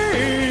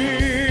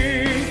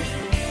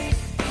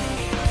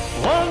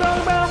 Wanna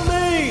talk about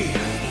me.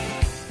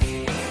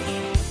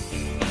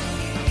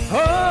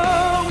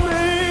 Oh,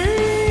 me.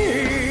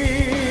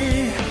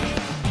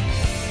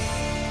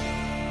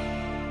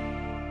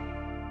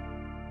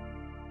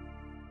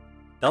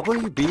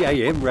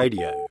 WBAM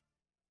Radio.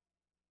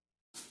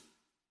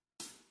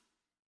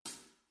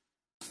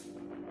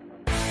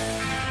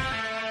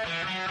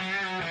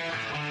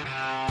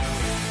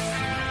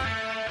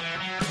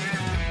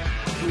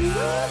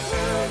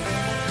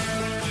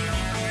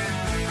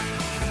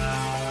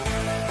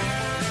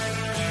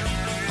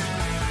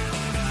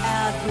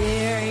 Out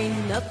there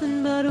ain't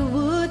nothing but a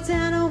woods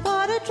and a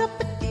water. Drop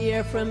a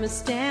deer from a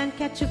stand,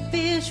 catch a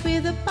fish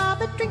with a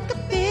bobber, drink a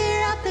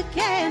beer out the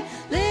can,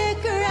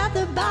 liquor out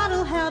the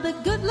bottle. How the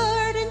good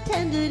Lord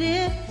intended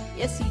it,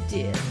 yes He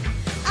did.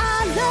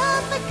 I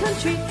love my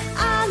country,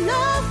 I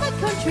love my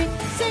country.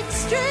 6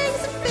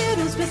 strings and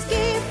fiddles,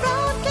 whiskey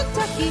from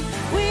Kentucky.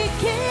 We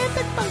keep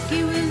it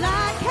funky, we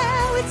like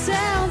how it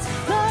sounds.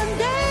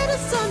 Monday to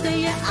Sunday,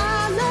 yeah,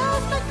 I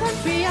love my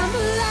country. I'm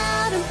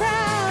loud and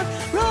proud,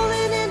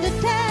 rolling into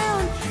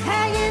town,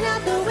 hanging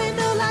out the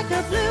window like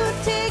a blue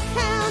tick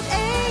hound.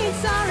 Ain't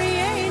sorry,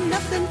 ain't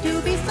nothing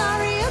to be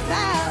sorry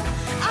about.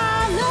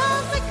 I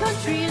love my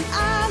country and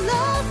I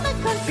love my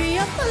country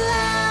up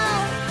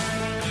loud.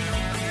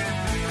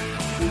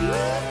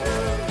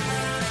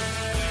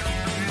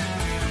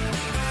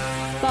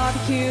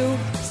 Barbecue,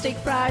 steak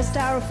fries,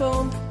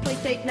 styrofoam,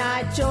 plate date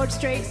night, George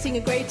Strait,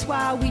 singing greats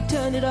while we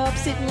turn it up,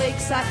 sitting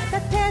lakeside.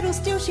 That pedal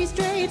still, she's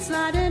straight,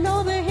 sliding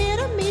over here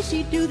to me.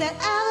 She do that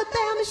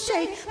Alabama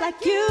shake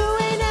like you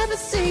ain't ever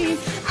seen.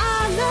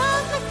 I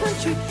love my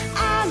country,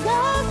 I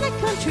love my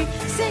country.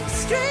 6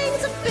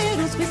 strings of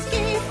fiddles,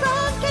 whiskey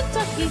from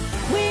Kentucky.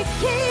 We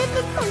keep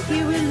it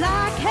funky, we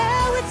like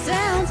how it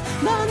sounds.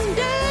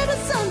 Monday to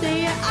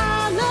Sunday, yeah,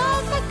 I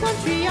love my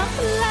country. I'm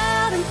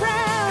loud and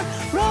proud,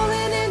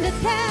 rolling into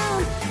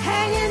town,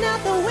 hanging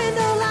out the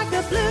window like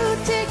a blue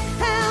tick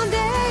hound.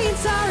 Ain't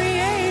sorry,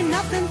 ain't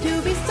nothing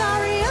to be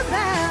sorry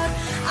about.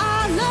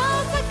 I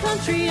love my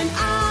country and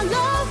I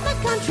love my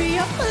country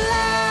up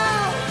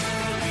loud.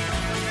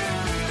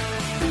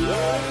 I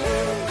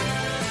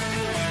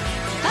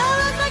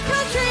love my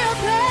country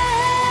up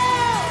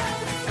loud.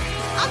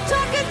 I'm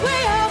talking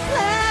way up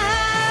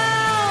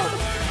loud.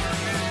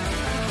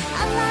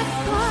 I like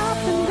pop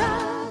and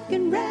rock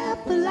and rap,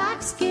 I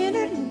like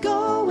Skinner and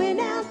going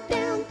out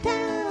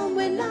downtown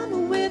when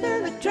I'm with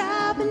her, like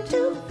driving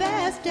too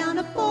fast down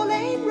a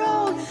 4-lane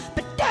road.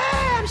 But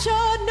damn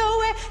sure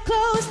nowhere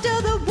close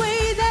to the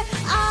way that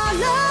I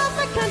love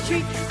my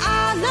country.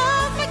 I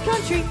love my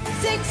country.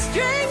 6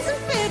 strings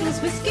and fiddles,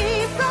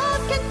 whiskey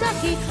from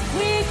Kentucky.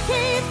 We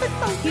keep it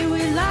funky,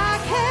 we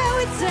like how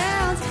it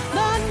sounds.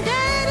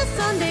 Monday to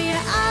Sunday,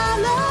 yeah, I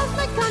love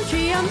my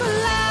country. I'm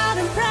loud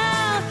and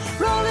proud,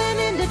 rolling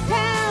into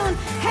town,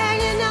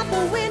 hanging out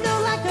the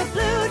window like a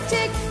blue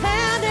tick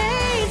hound.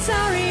 Ain't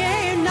sorry,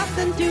 ain't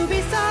nothing to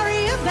be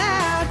sorry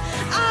about.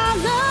 I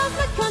love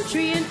my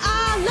country and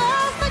I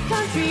love my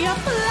country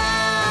up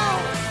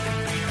loud.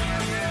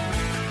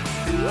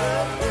 I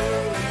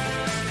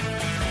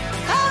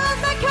love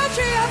my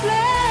country up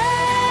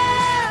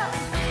loud.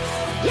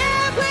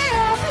 Yeah, way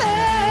up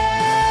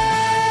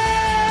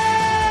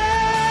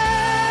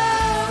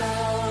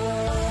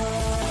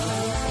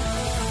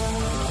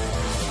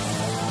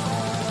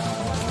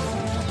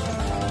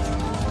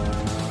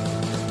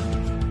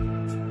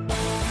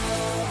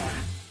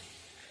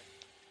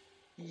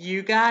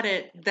You got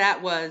it.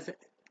 That was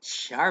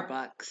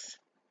Sharbucks.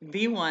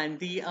 The one,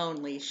 the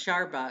only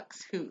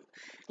Sharbucks, who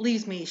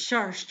leaves me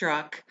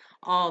starstruck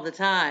all the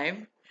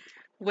time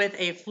with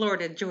a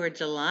Florida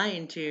Georgia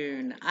Line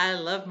tune. I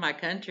love my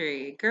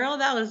country. Girl,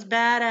 that was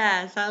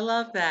badass. I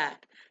love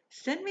that.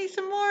 Send me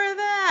some more of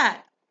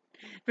that.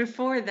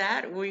 Before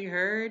that, we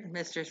heard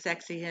Mr.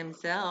 Sexy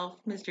himself,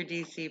 Mr.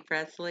 D.C.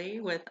 Presley,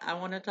 with I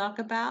Want to Talk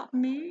About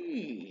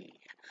Me.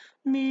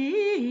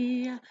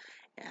 Me.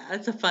 Yeah,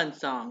 it's a fun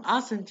song.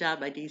 Awesome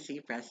job by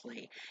D.C.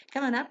 Presley.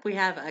 Coming up, we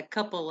have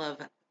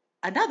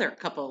another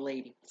couple of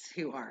ladies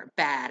who are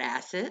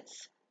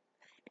badasses.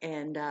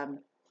 And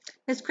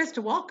Miss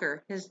Krista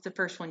Walker is the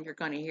first one you're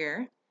going to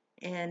hear.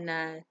 And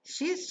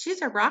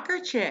she's a rocker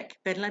chick.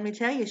 But let me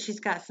tell you, she's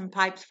got some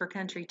pipes for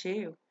country,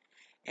 too.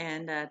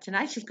 And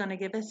tonight she's going to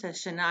give us a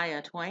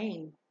Shania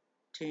Twain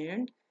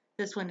tune.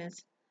 This one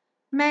is,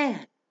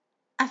 Man,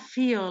 I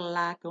Feel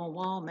Like a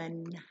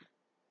Woman.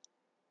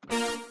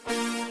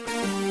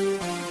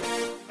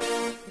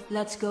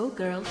 Let's go,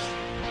 girls.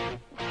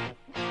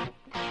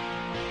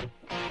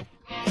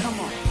 Come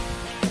on.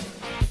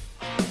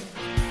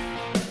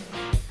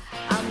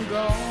 I'm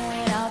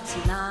going out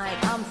tonight.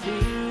 I'm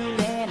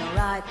feeling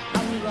alright.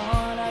 I'm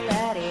gonna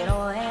let it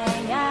all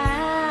hang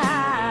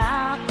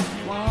out.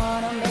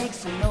 Wanna make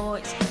some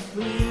noise,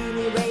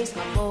 really raise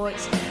my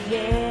voice.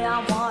 Yeah,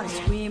 I wanna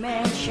scream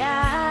and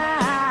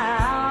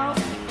shout.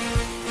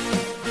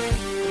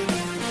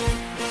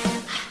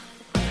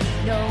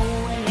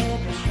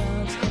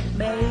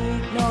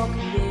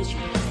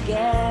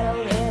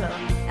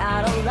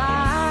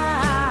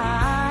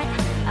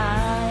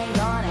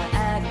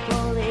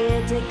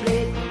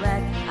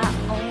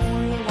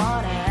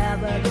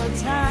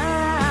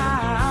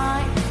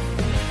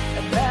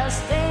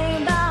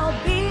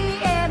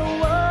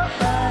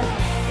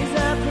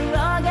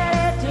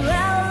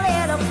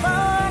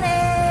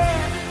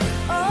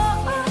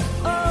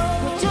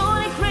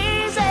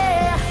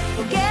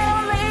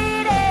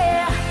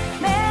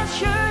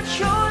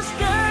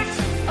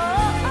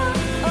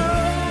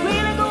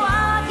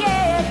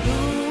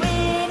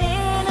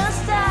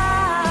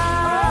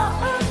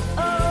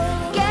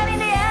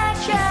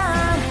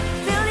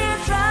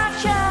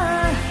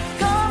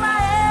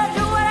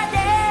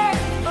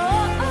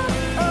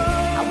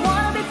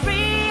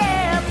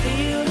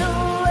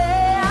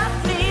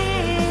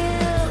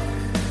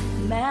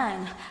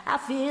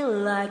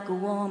 like a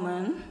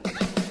woman.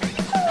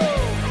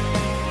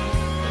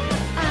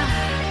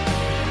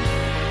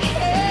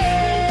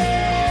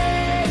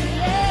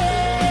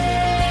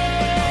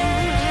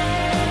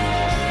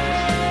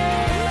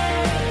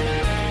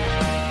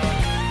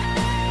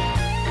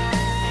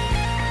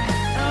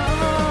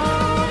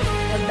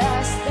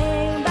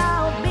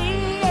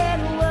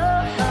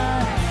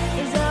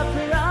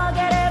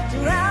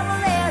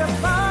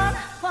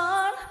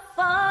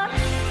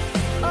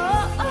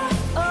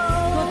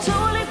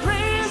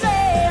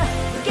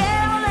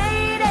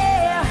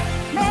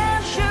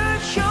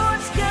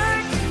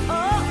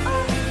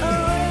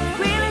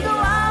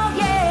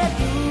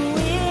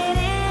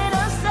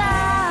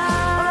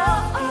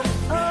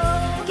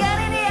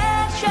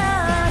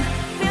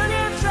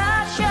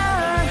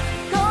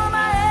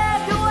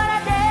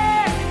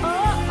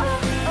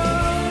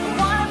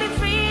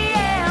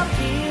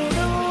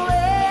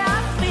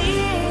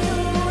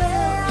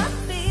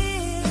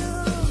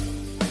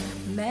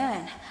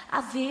 I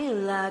feel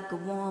like a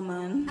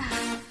woman. I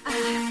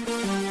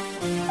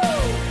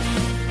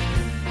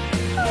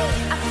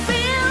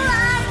feel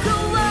like a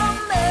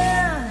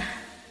woman.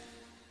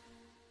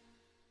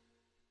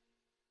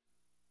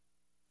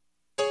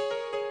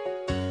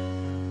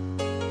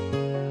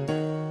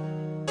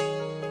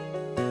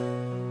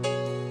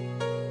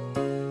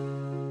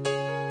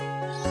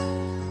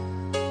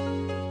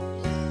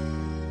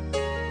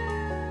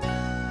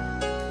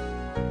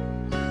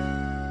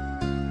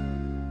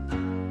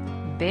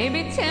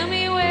 Baby, tell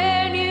me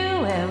when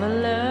you ever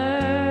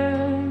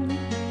learn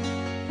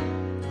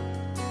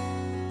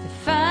to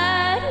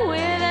fight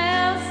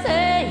without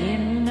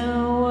saying a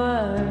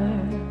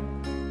word,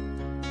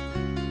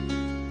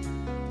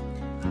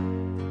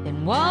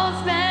 and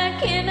waltz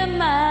back into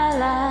my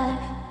life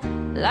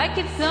like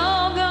it's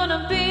all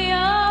gonna be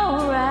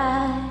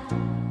alright.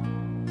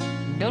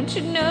 Don't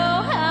you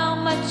know how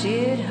much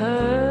it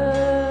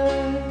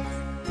hurts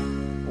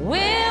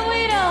when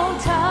we don't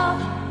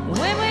talk,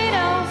 when we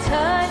don't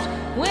touch,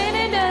 when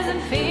it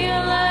doesn't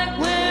feel like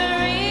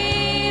we're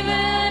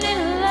even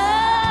in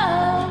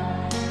love?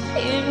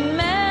 It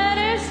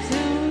matters to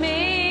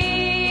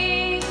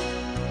me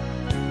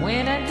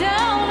when I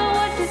don't know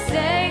what to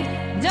say,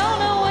 don't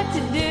know what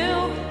to do,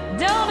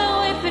 don't know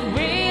if it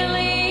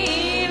really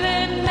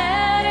even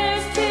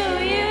matters to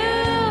you.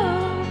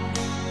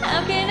 How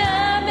can I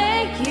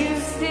make you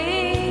see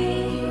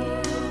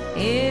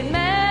it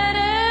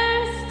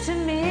matters to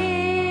me?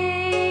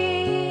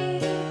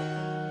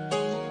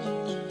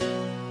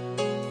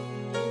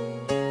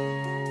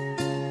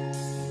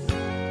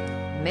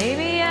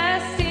 Maybe I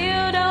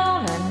still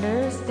don't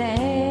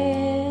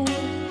understand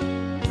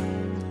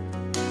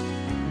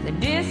the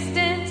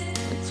distance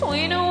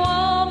between a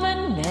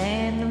woman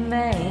and a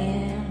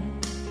man.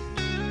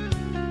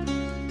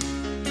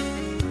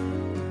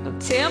 Oh,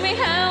 tell me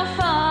how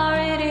far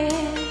it is,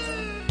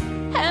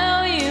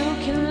 how you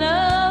can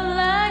love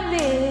like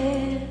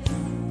this,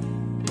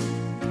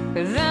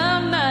 'cause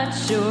I'm not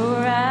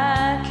sure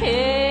I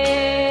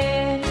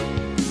can.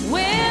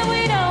 When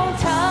we don't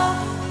talk,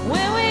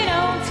 when we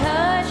don't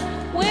touch,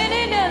 when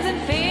it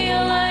doesn't feel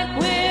like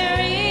we're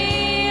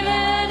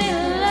even in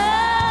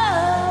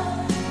love,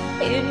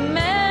 it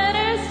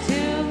matters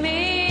to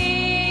me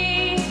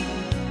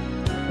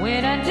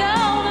when I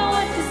don't know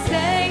what to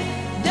say,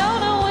 don't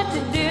know what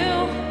to do,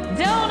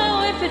 don't know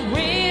if it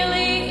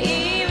really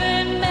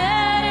even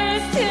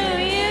matters to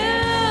you.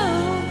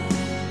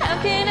 How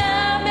can I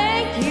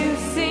make you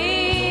see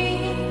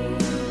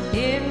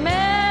it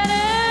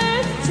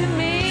matters to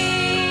me?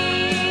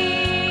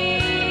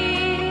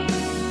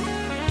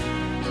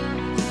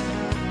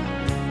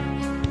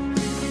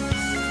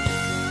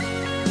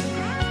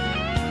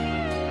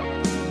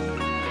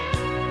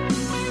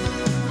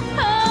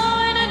 Oh,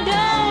 and I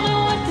don't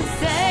know what to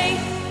say,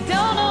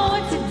 don't know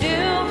what to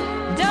do,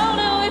 don't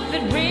know if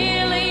it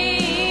really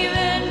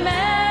even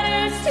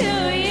matters to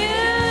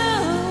you.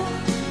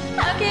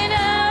 How can I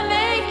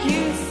make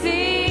you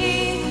see?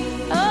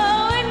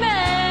 Oh, it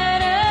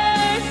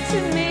matters to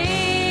me.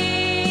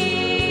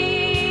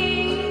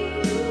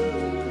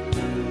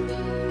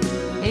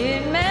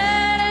 It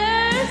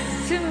matters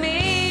to me.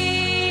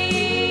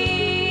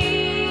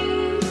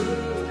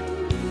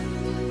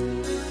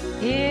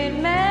 It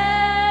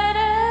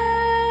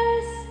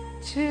matters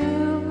to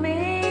me.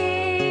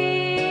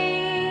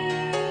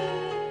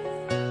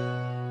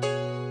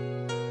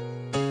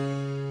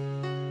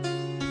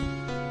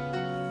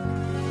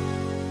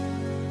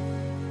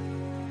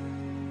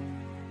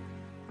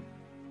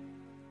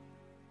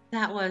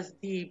 That was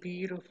the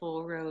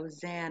beautiful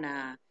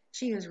Rosanna.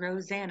 She is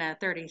Rosanna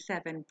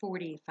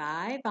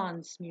 3745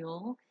 on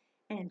Smule,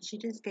 and she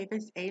just gave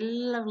us a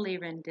lovely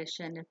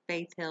rendition of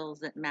Faith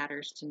Hill's It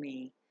Matters to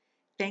Me.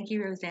 Thank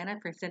you, Rosanna,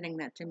 for sending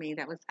that to me.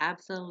 That was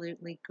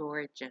absolutely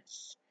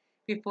gorgeous.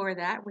 Before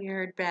that, we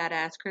heard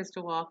Badass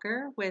Crystal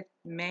Walker with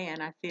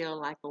Man, I Feel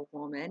Like a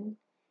Woman,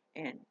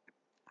 and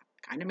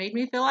kind of made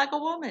me feel like a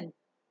woman.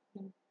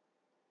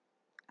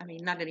 I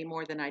mean, not any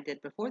more than I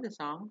did before the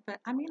song, but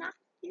I mean,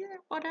 yeah,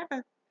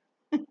 whatever.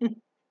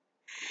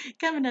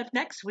 Coming up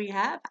next, we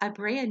have a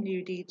brand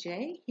new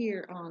DJ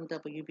here on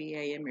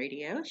WBAM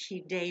Radio.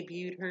 She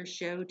debuted her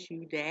show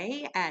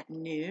today at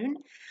noon.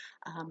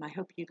 I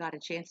hope you got a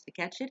chance to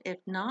catch it. If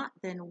not,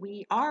 then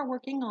we are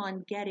working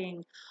on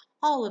getting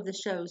all of the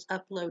shows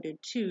uploaded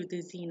to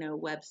the Zeno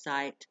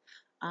website.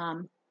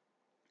 Um,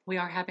 we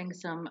are having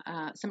some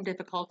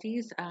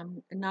difficulties.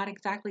 Not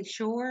exactly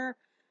sure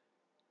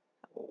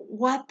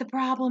what the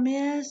problem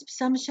is.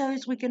 Some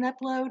shows we can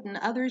upload and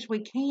others we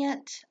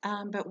can't,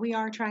 but we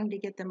are trying to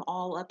get them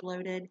all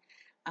uploaded,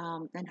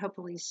 and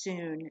hopefully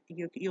soon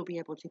you'll be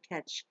able to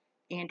catch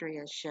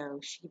Andrea's show.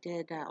 She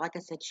did, like I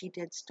said, she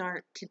did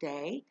start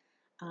today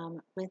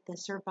with the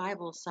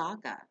Survival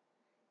Saga,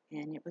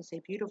 and it was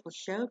a beautiful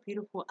show,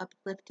 beautiful,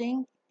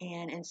 uplifting,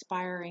 and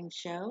inspiring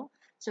show.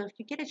 So if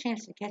you get a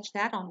chance to catch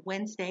that on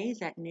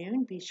Wednesdays at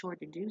noon, be sure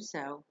to do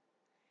so.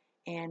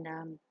 And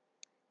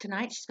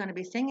tonight she's going to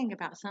be singing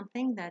about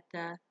something that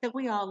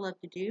we all love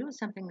to do,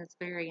 something that's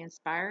very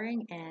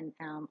inspiring and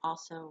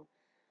also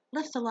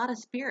lifts a lot of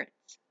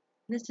spirits.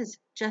 This is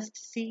Just to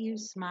See You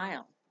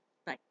Smile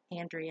by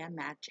Andrea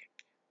Magic.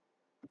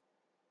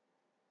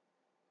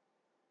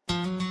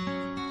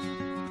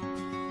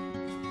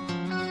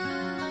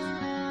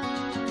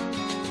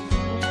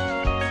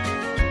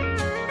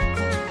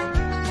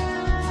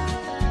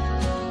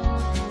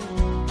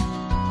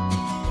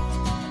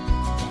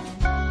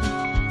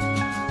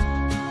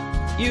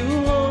 You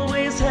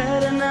always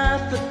had an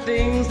eye for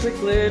things that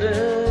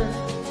glitter.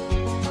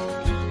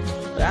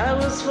 I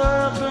was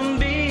far from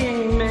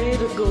being made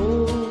of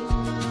gold.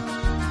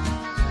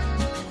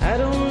 I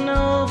don't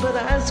know, but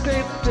I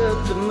scraped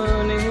up the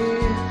money.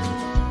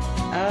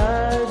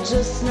 I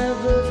just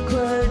never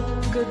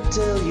quite could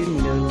tell you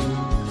no.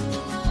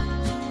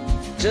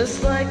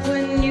 Just like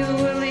when you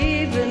were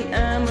leaving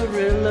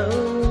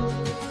Amarillo,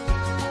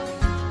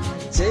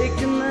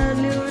 taking that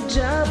new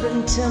job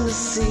in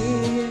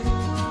Tennessee.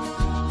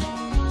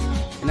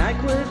 And I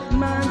quit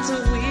mine so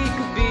we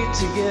could be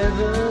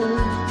together.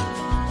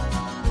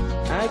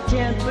 I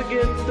can't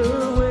forget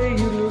the way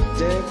you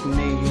looked at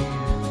me.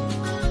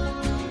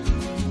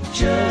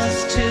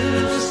 Just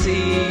to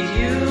see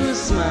you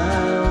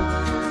smile,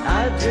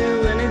 I'd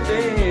do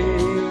anything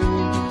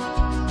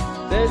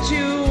that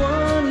you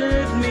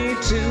wanted me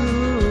to.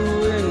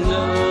 And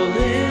all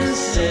is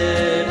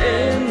said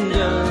and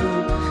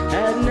done,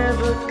 I'd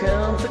never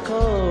count the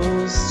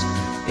cost.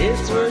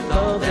 It's worth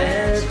all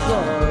that's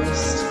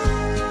lost,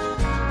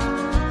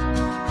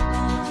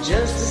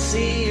 just to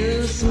see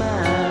you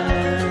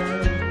smile.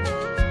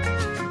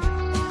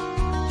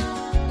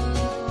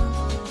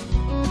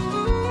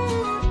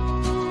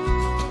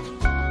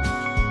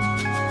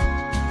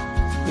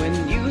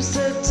 When you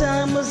said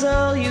time was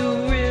all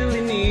you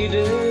really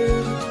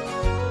needed,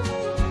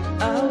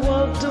 I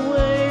walked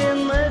away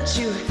and let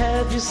you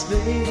have your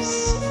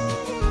space.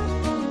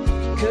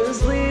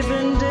 'Cause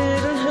leaving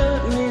didn't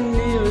hurt me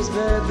near as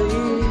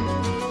badly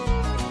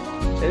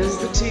as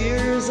the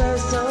tears I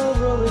saw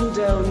rolling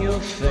down your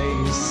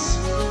face.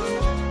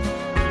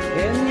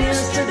 And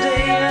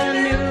yesterday I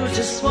knew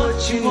just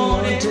what you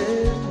wanted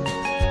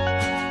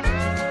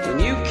when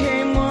you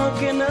came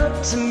walking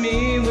up to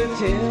me with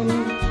him.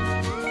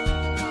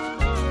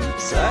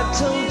 So I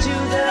told you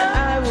that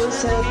I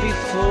was happy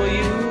for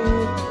you,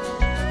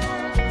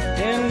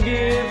 and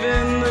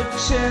given the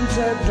chance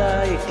I'd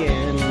lie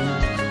again,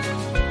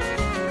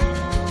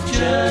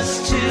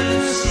 just to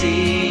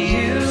see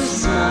you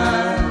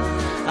smile.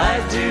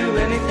 I'd do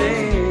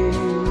anything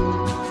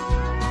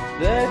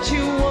that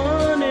you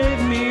wanted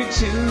me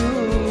to.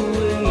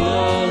 And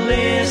all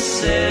is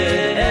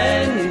said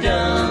and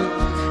done,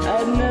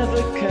 I'd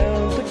never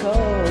count the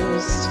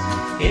cost.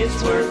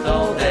 It's worth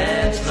all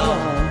that's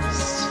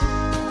lost,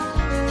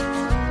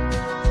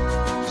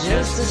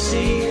 just to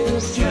see you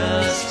smile.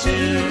 Just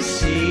to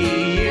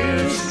see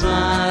you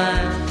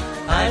smile,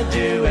 I'd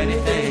do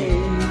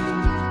anything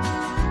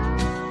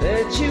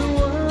that you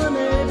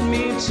wanted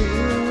me to.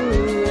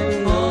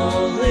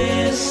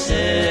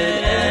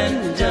 Said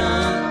and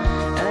done,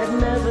 I'd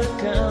never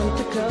count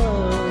the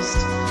cost.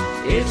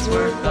 It's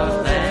worth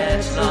all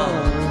that's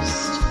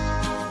lost,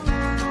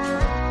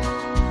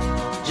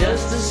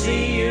 just to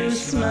see you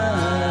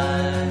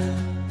smile.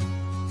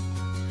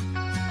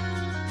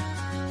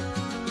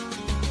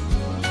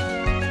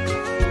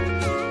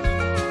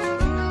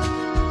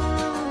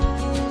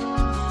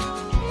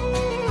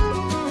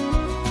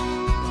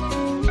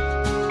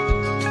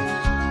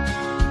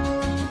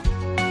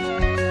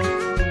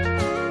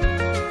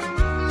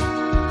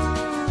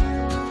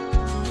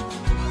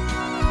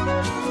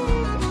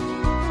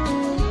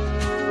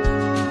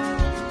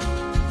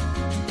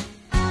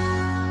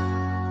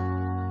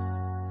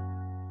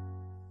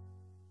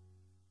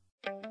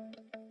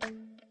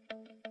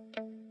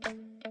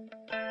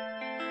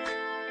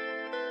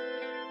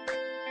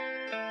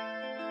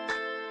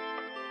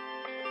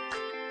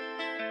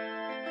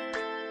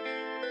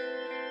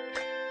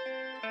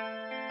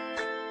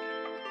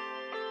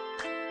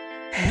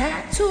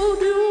 I told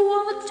you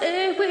all the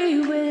day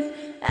we went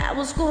I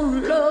was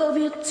gonna love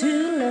you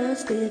till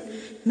last day.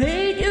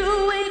 Made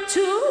you wait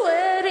to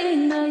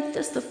wedding night.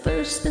 That's the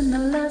first and the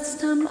last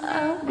time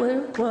I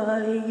wear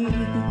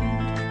white.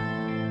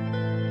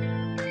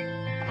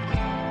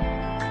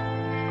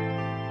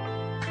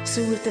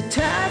 So if the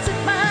ties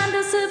that bind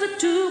us ever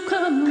do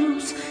come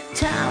loose,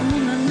 tie me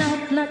in a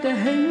knot like a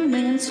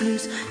hangman's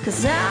noose.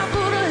 'Cause I'll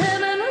go to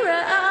heaven or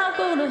I'll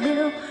go to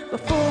hell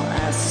before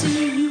I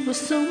see you with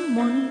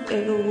someone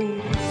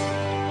else.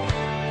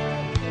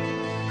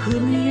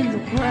 Put me in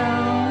the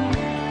ground,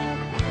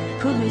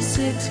 put me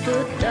 6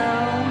 foot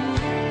down,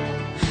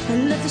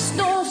 and let the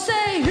snow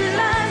say here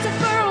lies a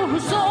girl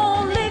whose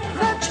only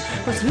crutch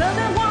was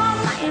loving one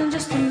man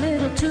just a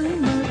little too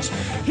much.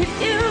 If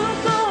you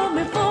go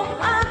before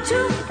I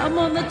do, I'm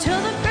gonna tell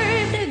the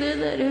grave digger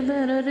that he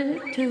better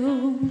dig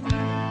too.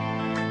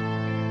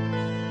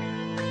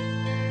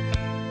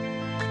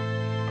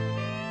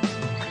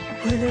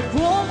 Well, it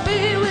won't be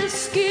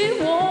whiskey,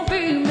 won't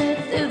be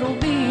meth, it'll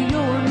be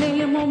your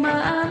name on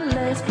my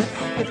last breath.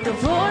 If the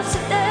voice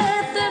of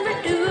death ever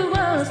do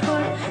us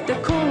part, the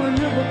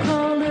coroner will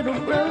call it a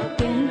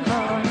broken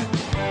heart.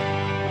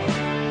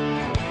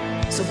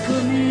 So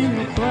put me in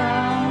the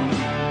ground,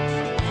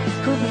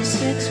 put me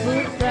 6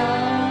 foot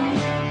down,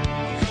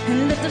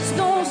 and let the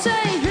snow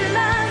say here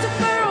lies a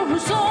girl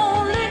whose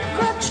only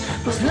crutch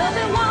was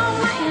loving one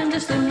man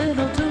just a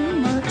little too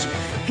much.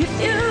 If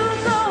you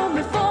go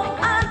before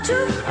I do,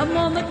 I'm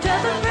gonna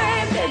tell the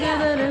grave digger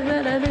that he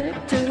better dig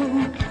too.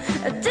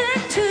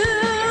 Dig too.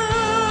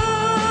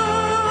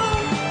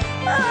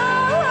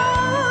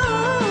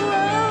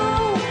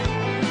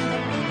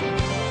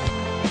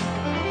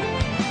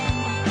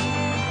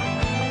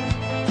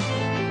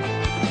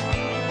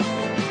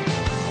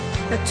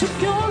 I took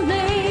your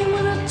name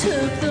when I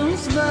took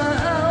those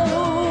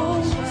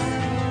vows.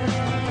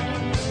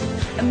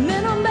 I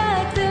meant them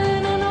back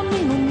then and I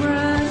mean them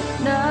right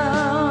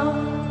now.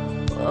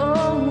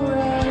 Oh,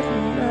 right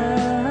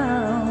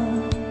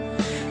now.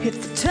 If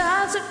the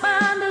ties that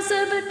bind us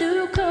ever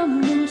do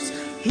come loose,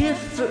 if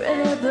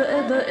forever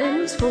ever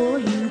ends for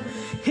you,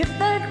 if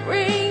that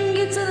ring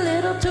gets a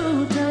little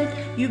too tight,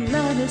 you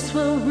might as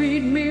well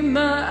read me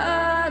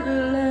my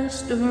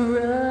last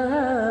rites.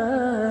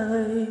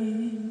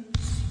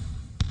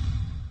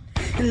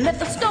 And let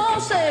the stone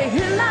say,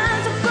 here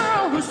lies a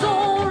girl whose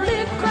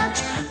only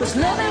crutch was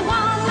loving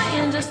one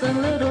man just a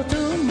little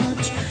too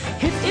much.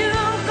 If you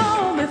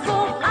go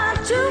before I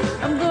do,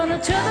 I'm gonna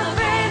tell the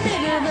grave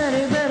digger that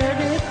he better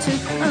dig too.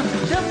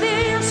 There'll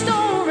be a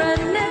stone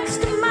right next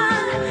to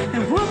mine,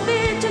 and we'll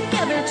be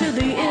together to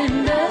the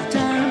end of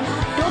time.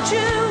 Don't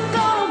you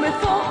go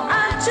before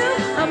I do,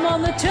 I'm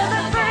gonna tell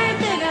the grave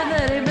digger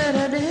that he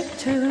better dig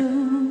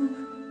too.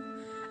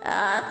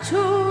 I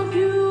told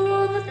you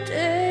on the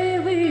day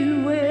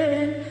we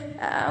wed,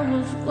 I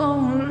was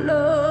gonna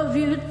love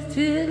you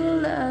till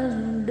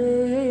last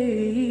day.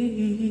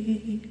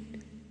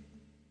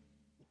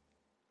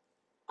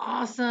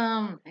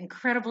 Awesome.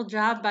 Incredible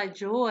job by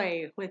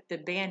Joy with the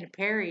Band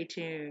Perry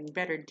tune,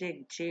 Better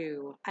Dig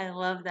Too. I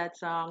love that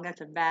song.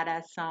 That's a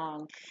badass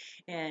song.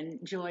 And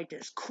Joy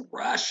just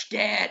crushed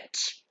it.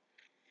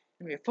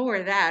 And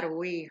before that,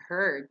 we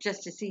heard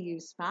Just to See You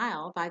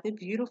Smile by the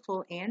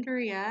beautiful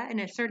Andrea. And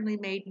it certainly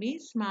made me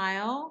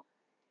smile.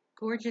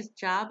 Gorgeous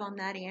job on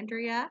that,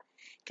 Andrea.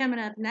 Coming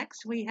up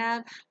next, we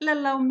have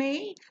Little Old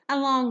Me,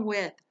 along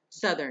with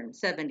Southern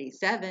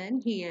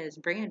 77. He is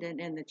Brandon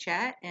in the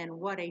chat, and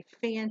what a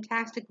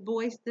fantastic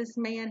voice this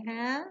man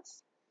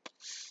has.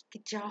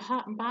 Get y'all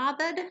hot and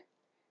bothered.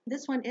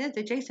 This one is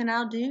a Jason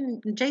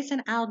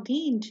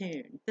Aldean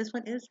tune. This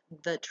one is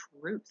The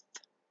Truth.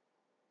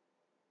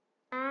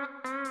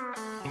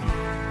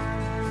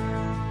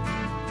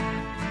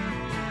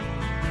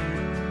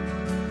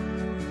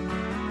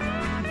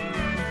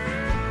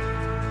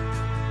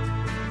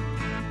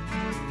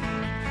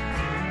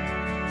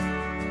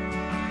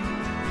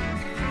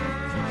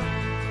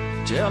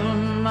 Tell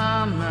them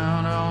I'm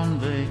out on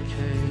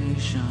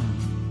vacation.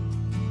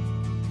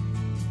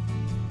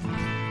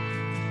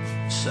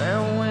 Say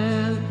I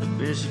went to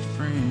visit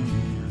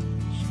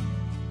friends.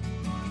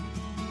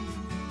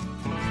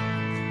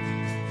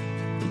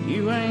 But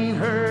you ain't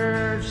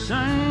heard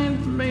sing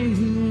from me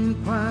in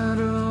quite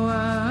a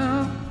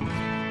while.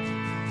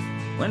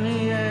 When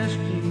they ask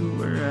you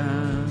where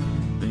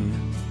I've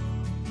been,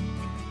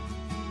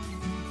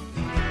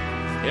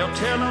 they'll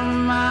tell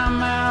them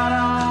I'm out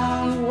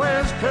on the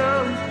West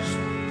Coast,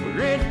 where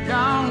it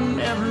don't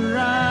ever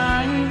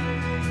rain,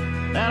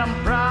 that I'm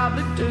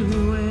probably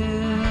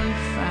doing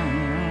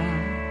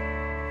fine.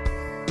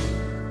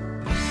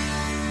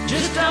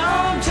 Just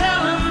don't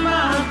tell them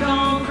I've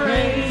gone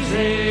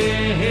crazy,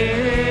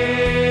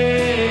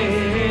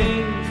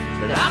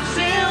 but I'm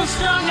still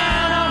strung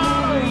out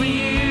over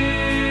you.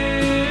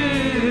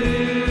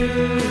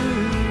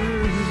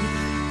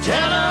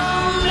 Tell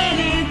them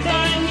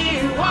anything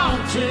you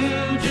want to,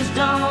 just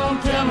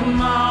don't tell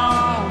them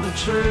all the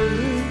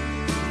truth.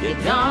 You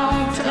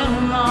don't tell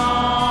them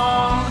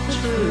all the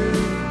truth.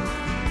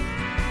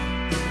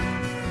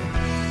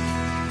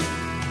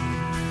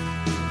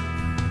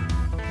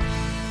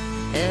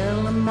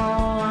 them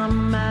all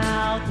I'm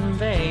out in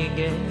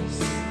Vegas,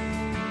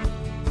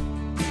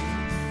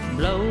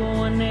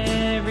 blowing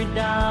every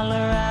dollar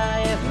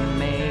I ever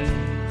made.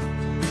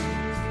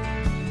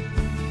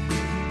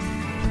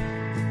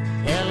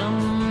 Tell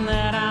them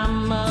that I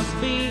must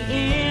be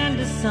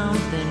into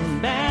something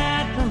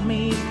bad for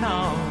me,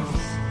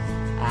 'cause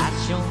I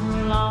sure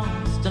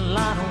lost a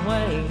lot of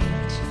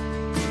weight.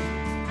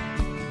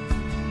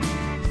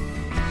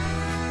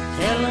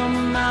 Tell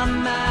them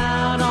I'm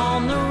out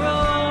on the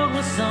road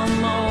with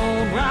some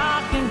old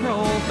rock and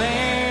roll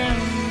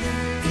band,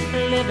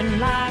 living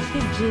like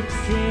a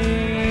gypsy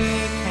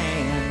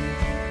can.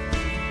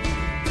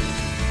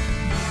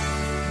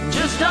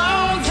 Just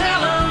don't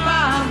tell them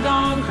I've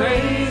gone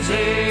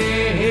crazy,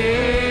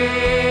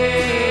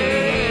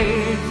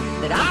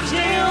 that I'm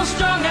still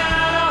strung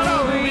out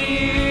over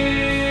you.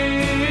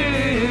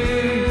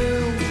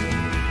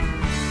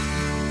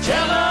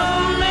 Tell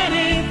them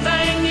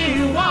anything you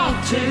want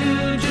to,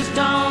 just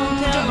don't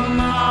tell them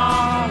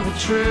all the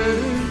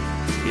truth.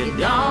 You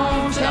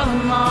don't tell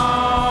them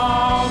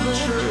all the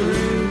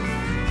truth.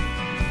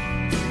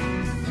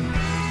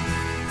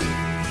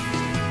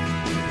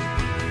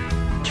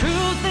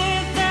 Truth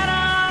is that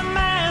I'm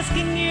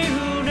asking you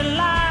to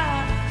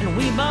lie, and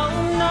we both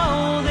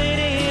know that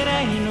it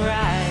ain't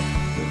right.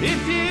 But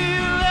if you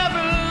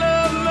ever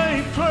love me,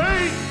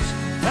 please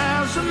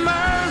have some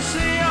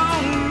mercy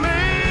on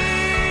me.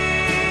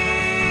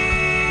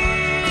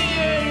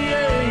 Yeah,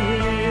 yeah,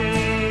 yeah.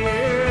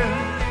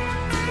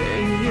 Yeah,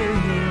 yeah,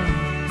 yeah.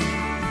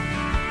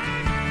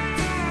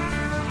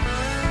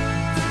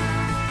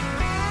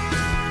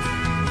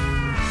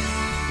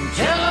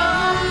 Tell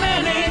them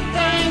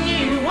anything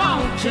you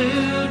want to,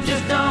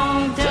 just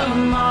don't tell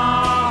them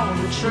all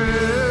the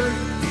truth.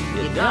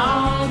 You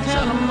don't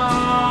tell them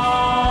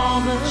all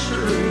the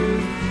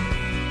truth.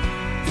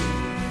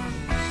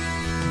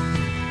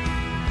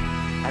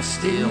 I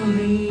still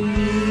need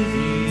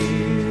you.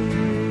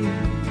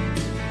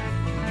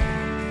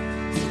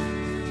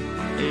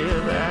 Yeah,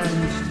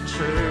 that's the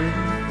truth.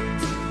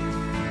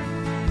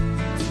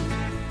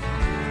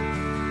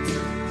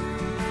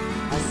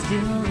 I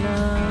still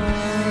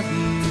love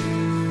you.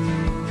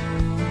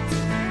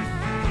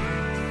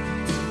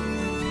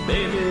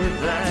 Baby,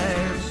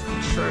 that's the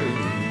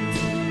truth.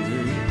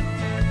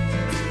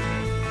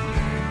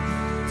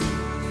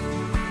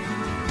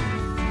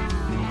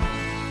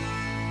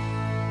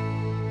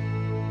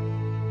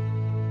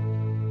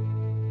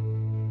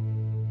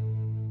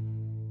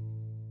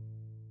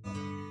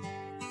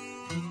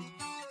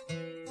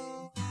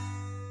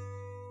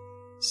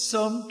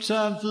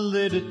 Sometimes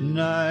late at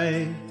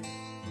night,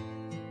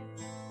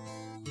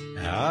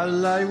 I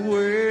lie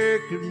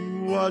awake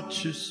and watch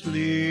you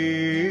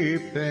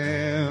sleeping.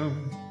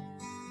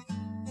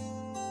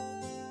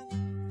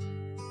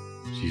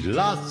 She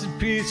lost in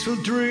peaceful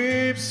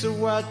dreams, so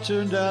I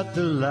turned out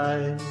the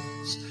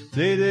lights,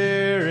 lay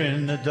there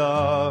in the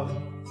dark,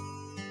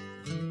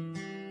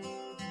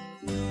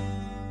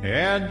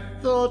 and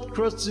thought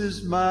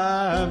crosses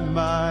my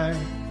mind.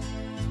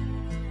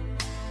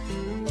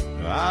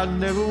 I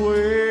never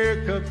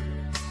wake up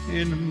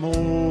in the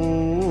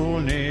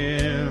morning.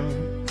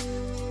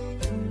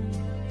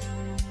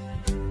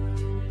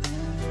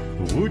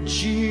 Would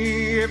she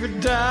ever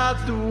doubt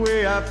the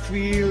way I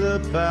feel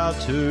about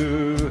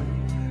her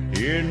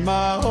in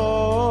my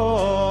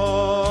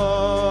heart?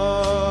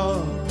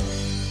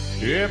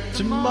 If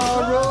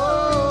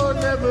tomorrow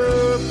never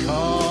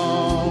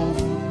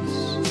comes,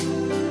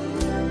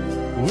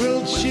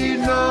 will she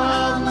know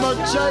how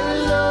much I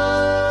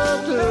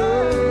loved her?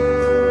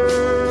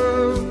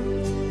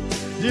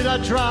 Did I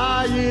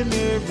try in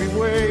every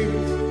way,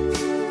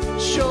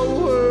 show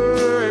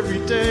her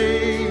every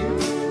day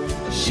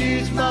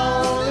she's my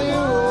only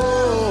hope?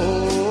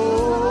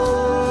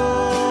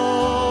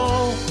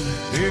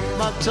 If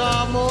my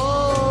time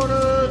on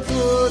earth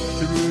were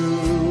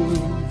through,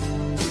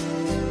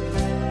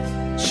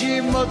 she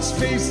must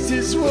face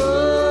this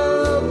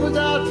world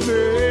without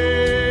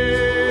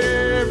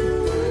fear.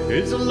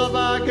 It's the love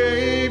I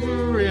gave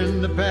her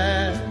in the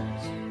past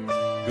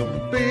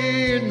gonna be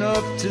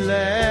enough to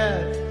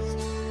last?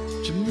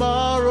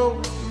 Tomorrow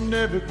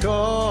never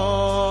comes.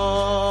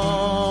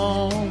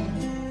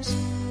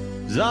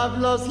 'Cause I've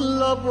lost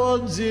loved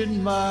ones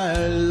in my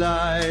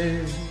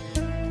life,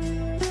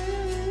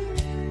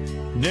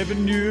 never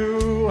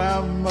knew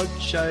how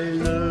much I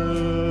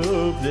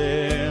loved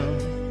them.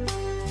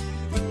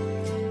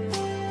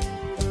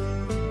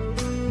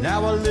 Now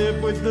I live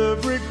with the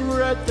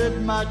regret that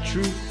my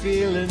true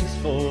feelings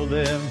for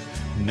them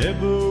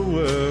never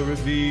were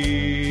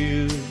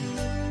revealed.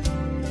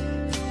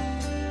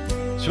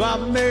 So I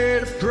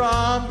made a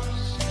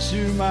promise to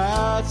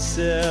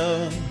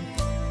myself,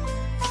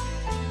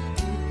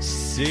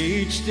 say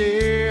each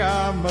day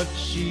how much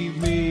she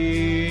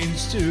means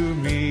to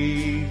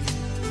me,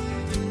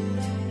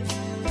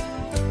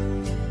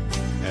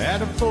 and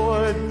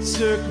avoid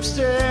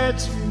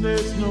circumstance when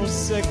there's no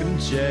second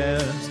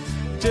chance.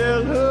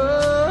 Tell her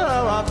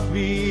how I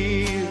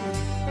feel.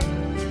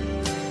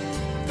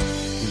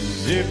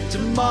 'Cause if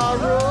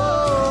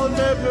tomorrow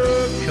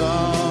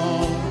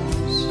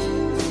comes.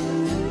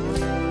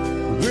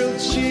 Will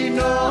she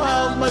know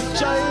how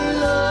much I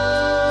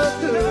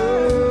love her?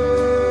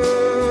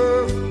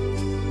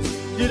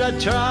 Did I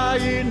try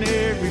in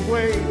every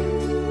way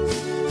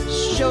to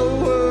show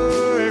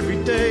her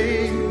every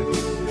day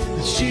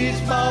that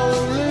she's my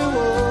only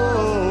one?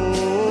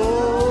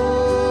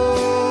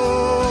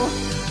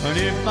 And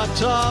if my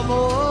time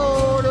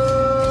on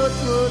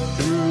earth were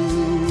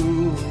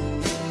through,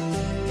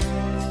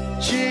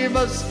 she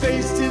must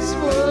face this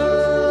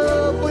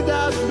world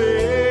without me.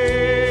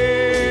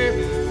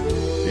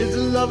 Is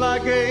the love I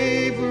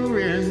gave her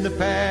in the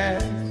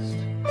past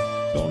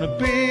gonna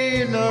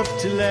be enough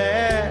to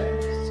last?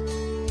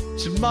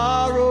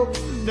 Tomorrow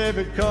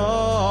never comes.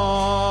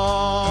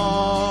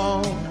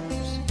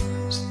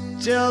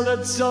 Tell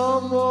that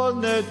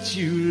someone that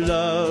you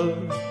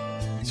love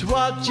it's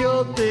what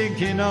you're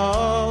thinking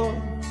of.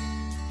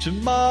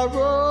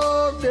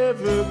 Tomorrow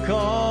never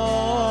comes.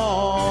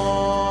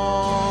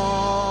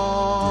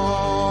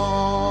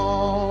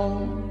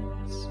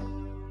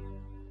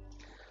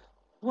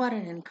 What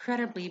an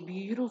incredibly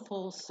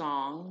beautiful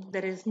song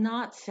that is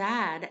not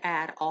sad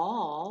at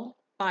all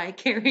by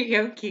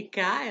Karaoke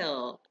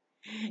Kyle.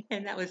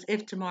 And that was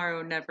If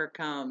Tomorrow Never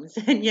Comes.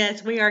 And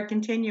yes, we are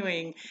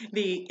continuing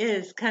the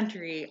Is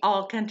Country,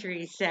 All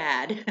Country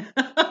Sad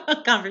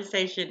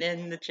conversation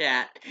in the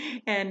chat.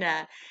 And,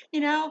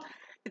 you know,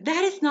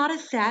 that is not a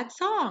sad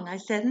song. I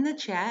said in the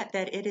chat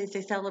that it is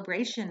a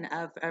celebration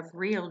of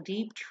real,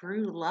 deep,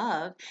 true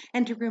love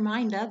and to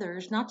remind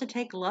others not to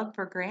take love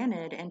for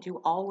granted and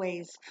to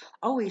always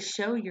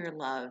show your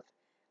love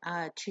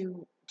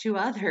to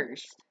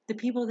others, the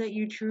people that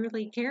you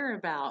truly care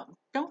about.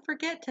 Don't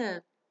forget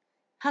to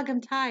hug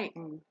them tight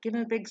and give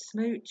them a big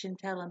smooch and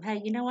tell them,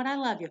 hey, you know what? I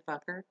love you,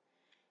 fucker.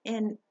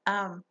 And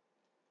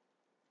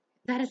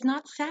that is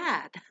not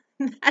sad.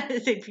 That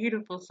is a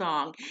beautiful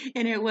song,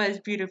 and it was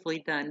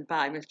beautifully done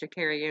by Mr.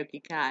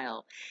 Karaoke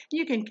Kyle.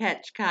 You can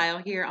catch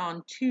Kyle here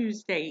on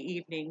Tuesday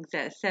evenings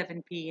at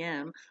 7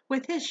 p.m.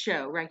 with his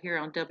show right here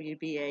on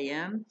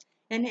WBAM,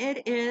 and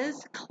it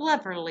is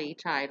cleverly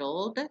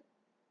titled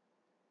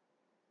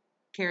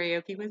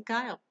Karaoke with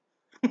Kyle.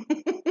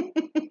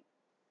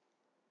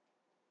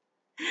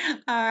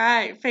 All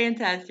right,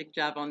 fantastic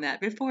job on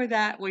that. Before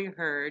that, we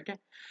heard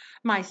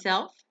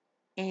myself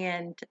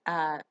and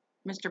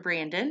Mr.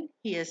 Brandon.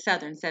 He is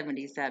Southern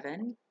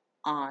 77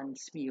 on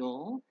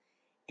Smule,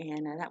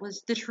 and that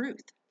was The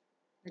Truth,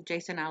 the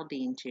Jason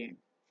Aldean tune.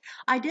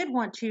 I did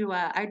want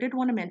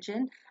to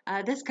mention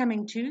this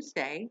coming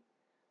Tuesday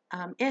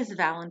is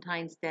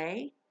Valentine's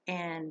Day,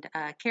 and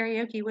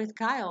Karaoke with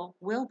Kyle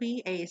will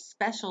be a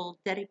special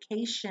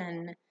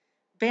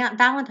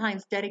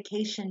Valentine's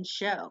dedication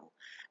show.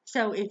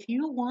 So if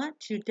you want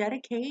to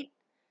dedicate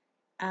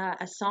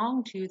a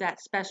song to that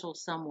special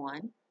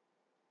someone,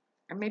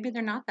 or maybe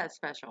they're not that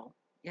special,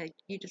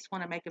 you just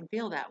want to make them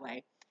feel that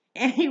way.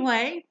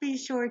 Anyway, be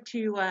sure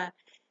to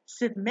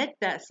submit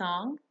that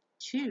song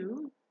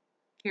to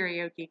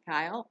Karaoke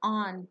Kyle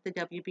on the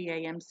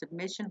WBAM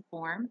submission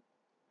form,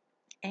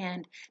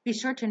 and be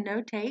sure to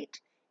notate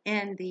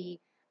in the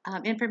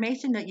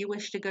information that you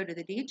wish to go to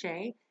the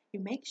DJ. You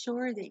make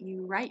sure that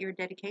you write your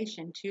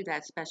dedication to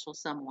that special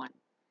someone.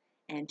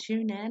 And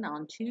tune in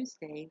on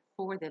Tuesday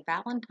for the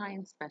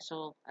Valentine's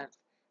special of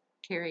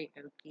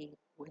Karaoke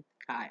with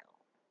Kyle.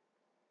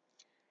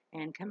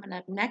 And coming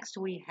up next,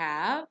 we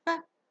have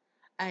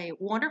a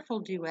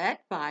wonderful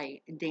duet by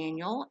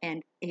Daniel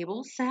and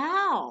Abel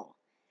Sal.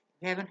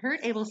 We haven't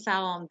heard Abel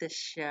Sal on this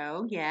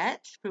show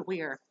yet, but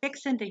we are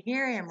fixing to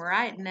hear him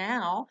right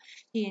now.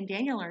 He and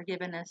Daniel are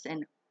giving us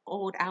an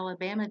old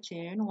Alabama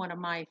tune, one of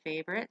my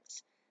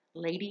favorites,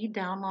 Lady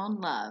Down on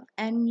Love.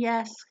 And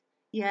yes,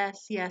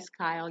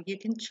 Kyle, you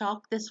can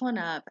chalk this one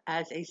up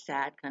as a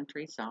sad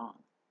country song.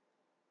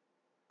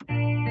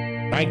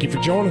 Thank you for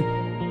joining.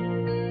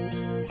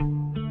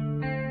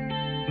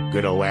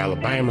 Good old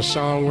Alabama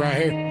song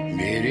right here.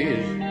 It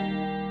is.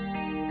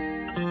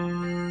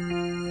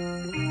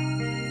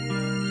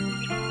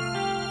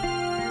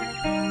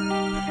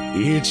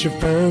 It's your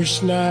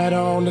first night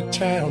on the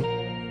town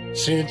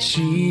since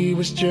she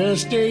was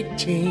just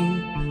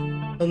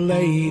 18. A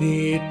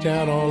lady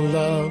down on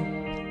love,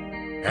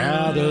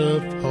 out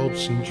of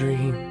hopes and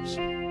dreams.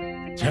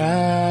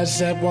 Ties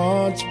that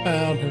once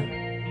bound her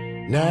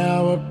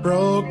now are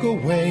broke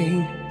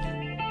away,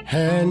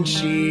 and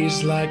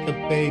she's like a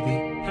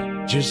baby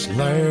just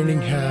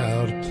learning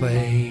how to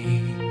play.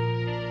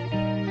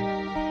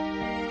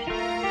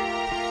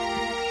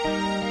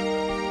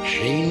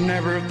 She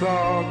never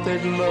thought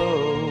that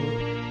love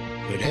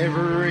could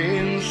ever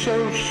end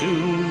so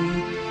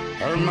soon.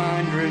 Her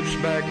mind drifts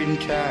back in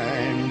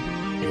time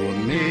to a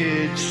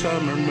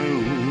midsummer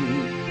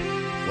moon.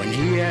 When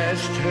he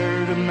asked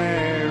her to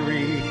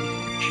marry,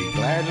 she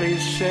gladly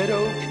said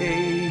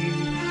okay,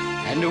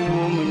 and a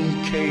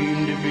woman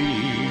came to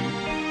be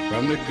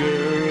from the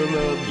girl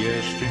of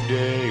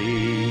yesterday.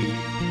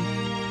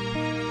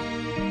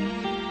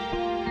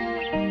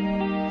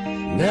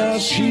 Now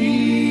she's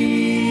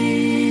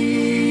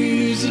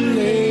a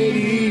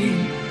lady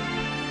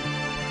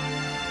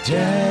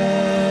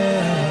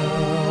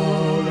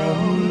down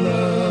on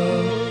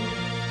love.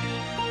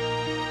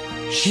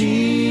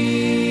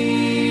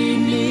 She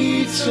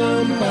needs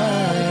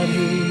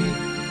somebody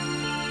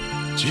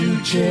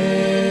to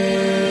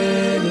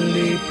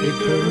gently pick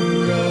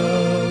her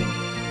up.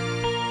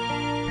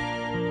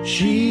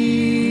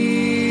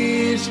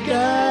 She's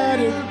got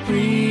her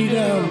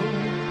freedom,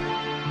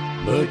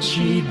 but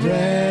she'd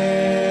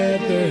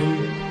rather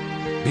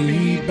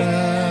be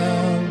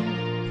bound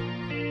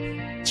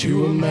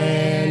to a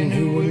man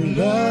who would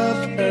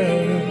love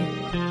her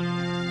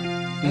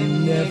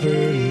and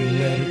never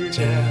let her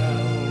down.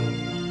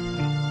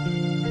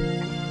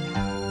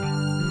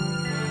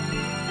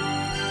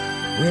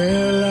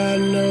 Well, I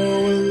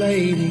know a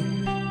lady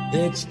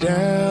that's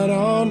down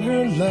on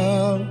her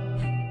love,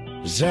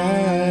 'cause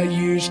I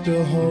used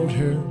to hold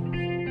her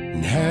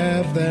and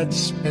have that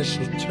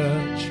special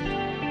touch.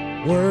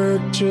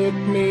 Work took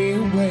me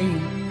away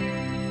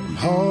from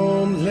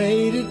home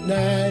late at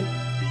night,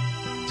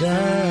 and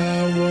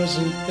I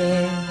wasn't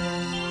there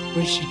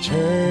when she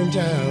turned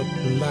out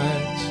the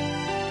lights.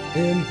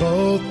 And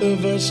both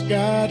of us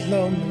got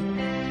lonely,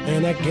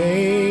 and I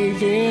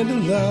gave in to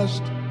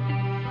lust.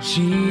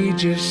 She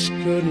just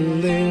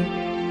couldn't live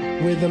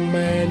with a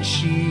man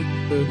she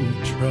couldn't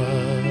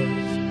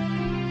trust.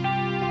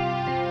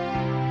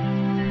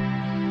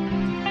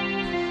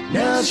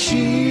 Now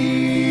she's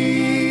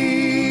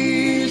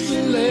a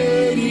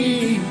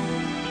lady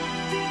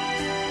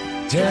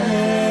down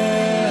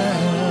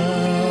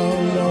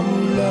on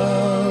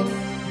love.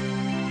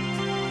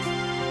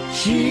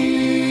 She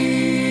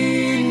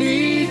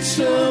needs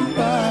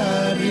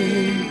somebody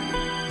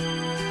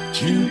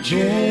to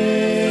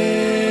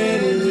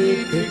gently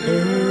pick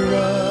her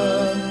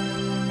up.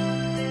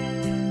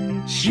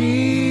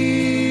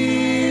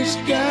 She's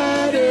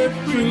got her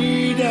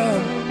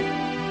freedom,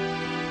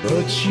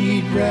 but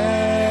she'd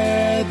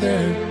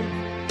rather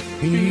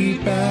be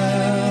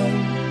bound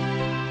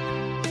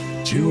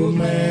to a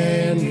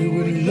man who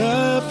would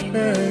love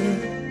her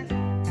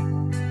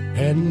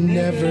and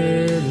never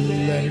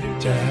let her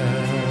down.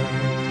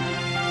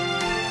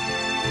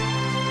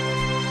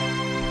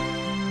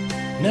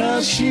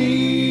 Now she's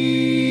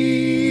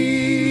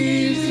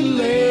a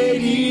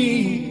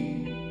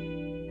lady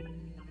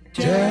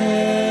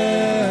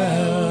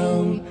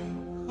down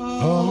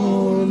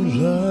on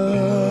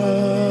love.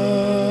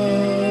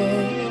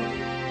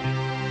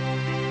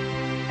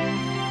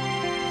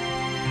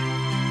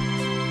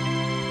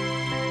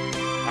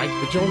 Ike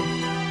the joint.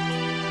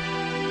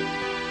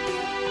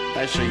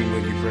 Nice singing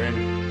with you, friend.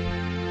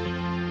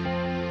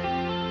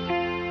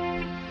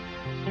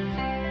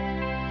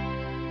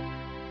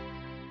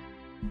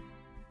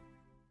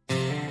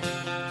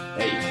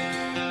 Hey,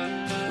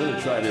 I'm gonna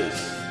try this.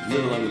 A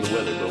little under the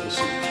weather, but we'll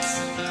see.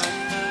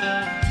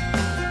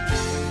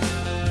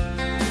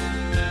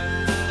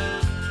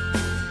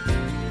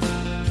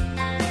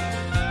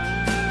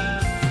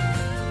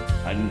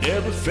 I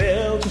never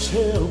felt as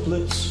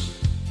helpless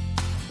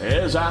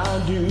as I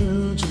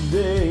do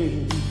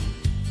today.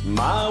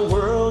 My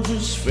world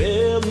just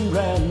fell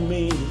around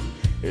me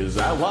as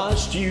I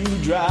watched you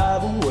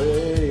drive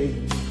away.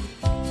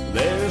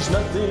 There's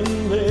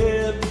nothing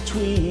left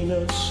between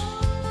us,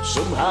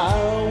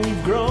 somehow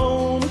we've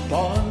grown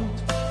apart.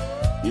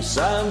 Yes,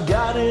 I've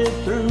got it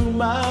through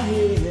my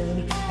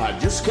head, I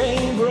just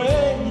can't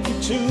break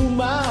it to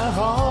my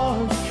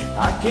heart.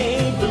 I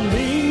can't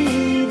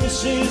believe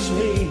this is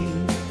me,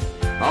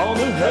 on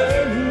the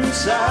hurt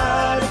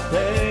inside of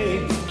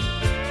pain,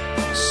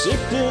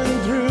 sifting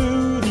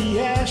through the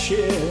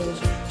ashes,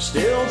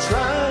 still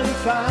trying to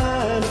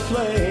find a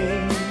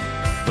flame.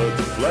 But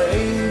the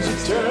flames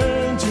have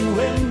turned to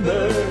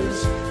embers,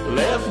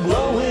 left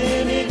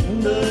glowing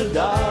in the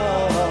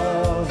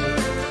dark.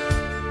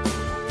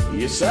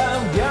 Yes,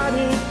 I've got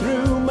it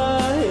through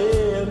my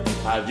head,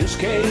 I just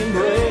can't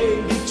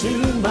break it to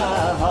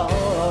my heart.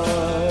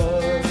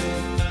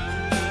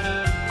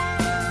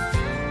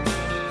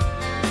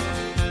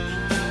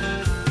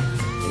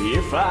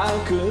 If I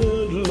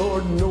could,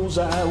 Lord knows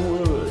I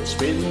would,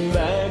 spin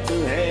back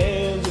the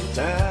hands of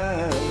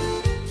time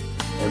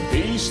and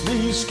piece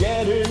these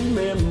scattered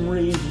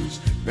memories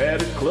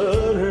that are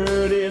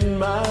cluttered in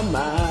my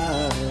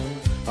mind.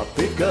 I'll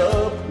pick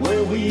up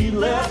where we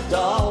left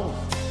off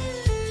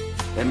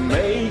and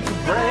make a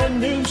brand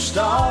new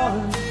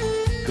start,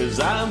 'cause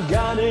I've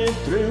got it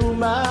through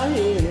my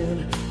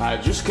head, I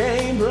just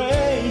can't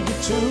break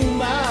it to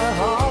my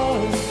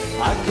heart.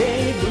 I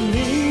can't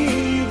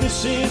believe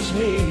this is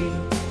me,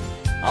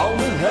 on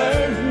the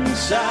hurt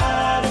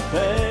inside of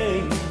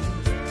pain,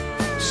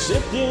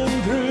 sifting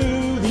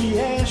through the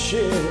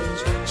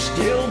ashes,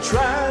 still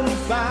trying to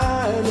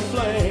find a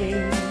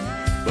flame.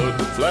 But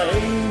the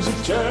flames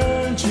have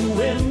turned to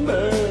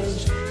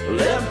embers,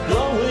 left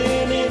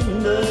glowing in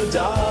the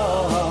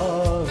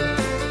dark.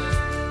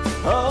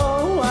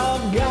 Oh,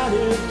 I've got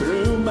it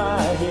through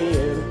my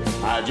head,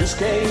 I just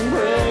can't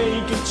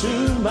break it to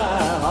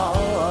my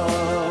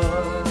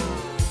heart.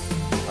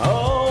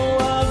 Oh,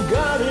 I've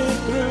got it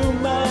through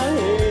my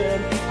head,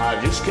 I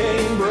just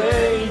can't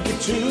break it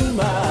to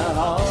my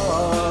heart.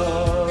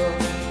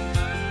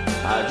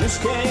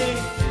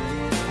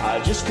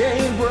 just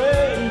can't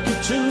break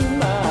it to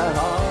my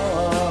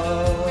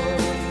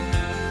heart.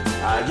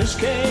 I just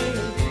can't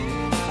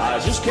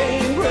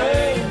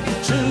break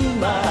it to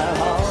my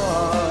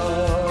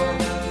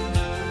heart.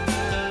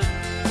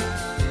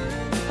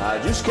 I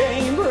just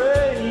can't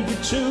break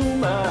it to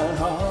my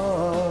heart.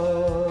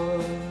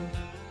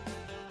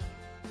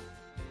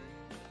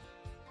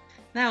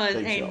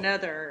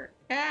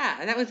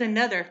 That was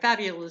another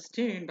fabulous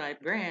tune by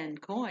Brand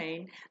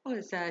Coyne. That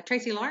was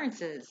Tracy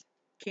Lawrence's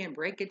 "Can't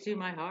Break It to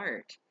My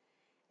Heart."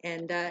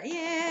 And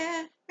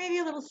maybe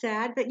a little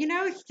sad, but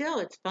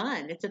it's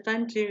fun. It's a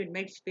fun tune.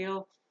 Makes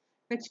you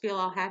feel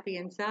all happy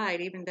inside,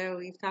 even though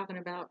he's talking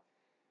about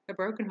a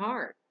broken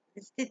heart.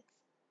 It's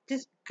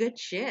just good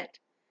shit.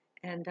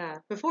 And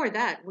before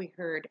that, we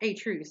heard "A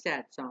True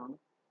Sad Song"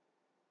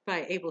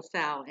 by Abel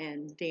Sal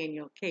and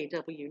Daniel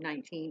K.W.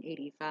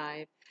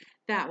 1985.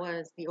 That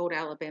was the old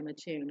Alabama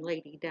tune,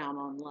 "Lady Down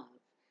on Love."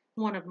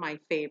 One of my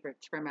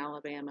favorites from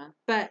Alabama.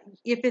 But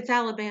if it's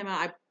Alabama,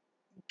 I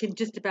can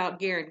just about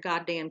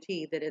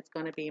guarantee that it's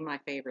going to be my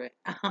favorite.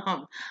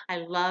 I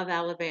love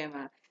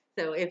Alabama.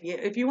 So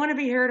if you want to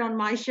be heard on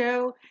my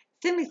show,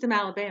 send me some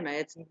Alabama.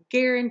 It's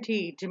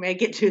guaranteed to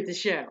make it to the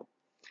show.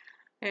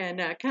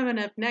 And coming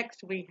up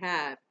next, we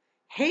have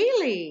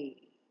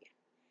Haley.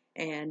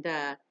 And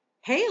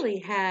Haley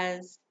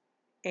has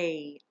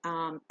a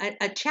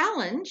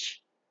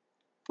challenge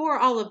for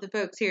all of the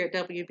folks here at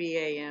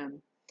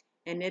WBAM.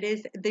 And it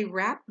is the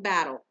rap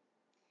battle.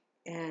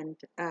 And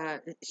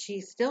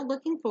she's still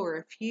looking for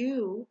a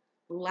few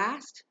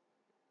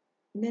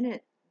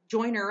last-minute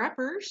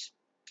joiner-uppers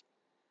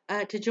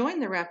to join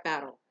the rap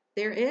battle.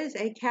 There is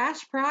a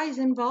cash prize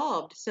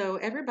involved, so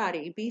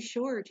everybody be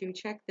sure to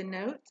check the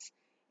notes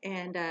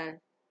and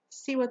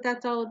see what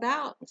that's all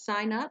about.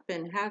 Sign up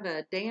and have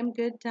a damn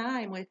good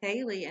time with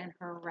Haley and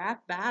her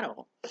rap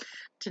battle.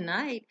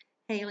 Tonight,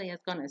 Haley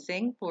is going to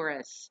sing for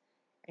us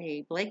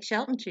a Blake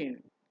Shelton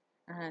tune.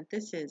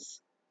 This is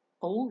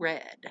Old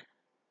Red.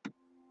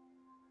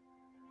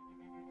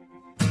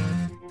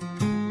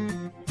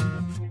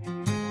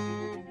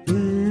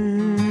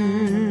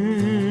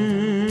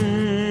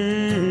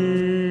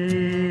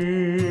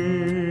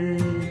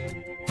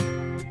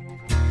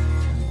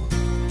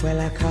 Well,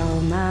 I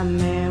called my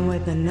man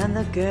with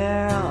another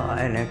girl,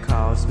 and it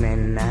cost me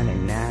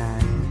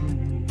 $99.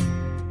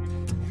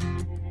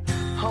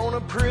 On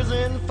a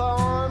prison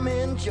farm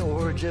in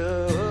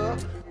Georgia,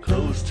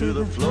 close to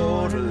the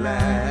Florida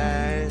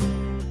line.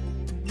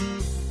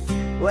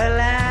 Well,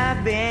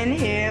 I've been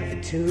here for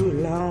 2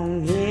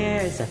 long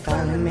years. I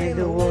finally made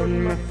the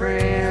warden my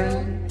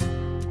friend.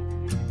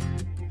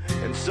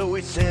 And so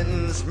he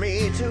sentenced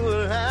me to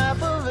a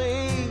life of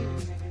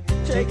ease,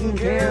 taking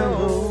care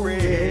of old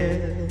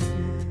Red.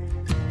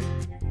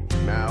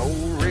 Now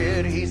old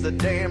Red, he's the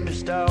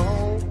damnedest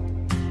dog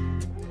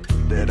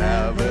that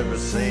I've ever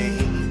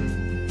seen.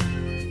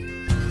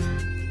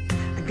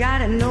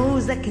 Got a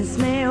nose that can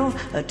smell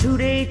a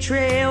 2-day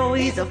trail.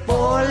 He's a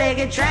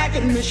 4-legged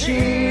tracking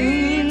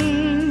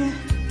machine.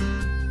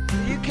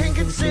 You can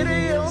consider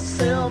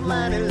yourself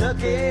mighty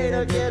lucky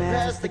to get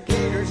past the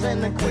gators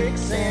and the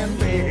quicksand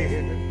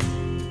bed.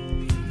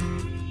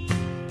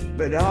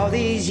 But all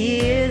these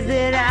years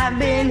that I've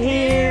been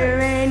here,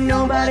 ain't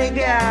nobody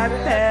got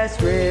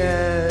past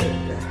Red.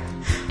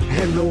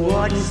 And the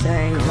warden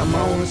sang, "Come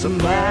on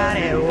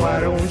somebody,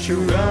 why don't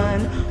you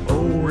run?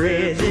 Old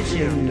Red's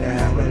itching to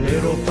have a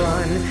little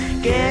fun.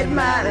 Get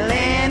my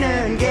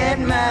lantern, get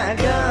my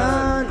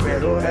gun.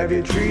 Red'll have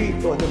your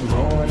treat for the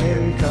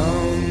morning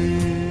come."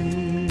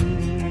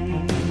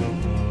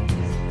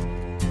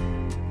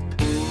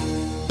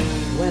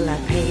 Well, I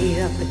paid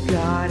up the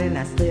guard and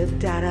I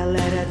slipped out a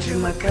letter to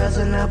my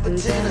cousin up in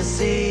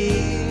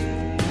Tennessee.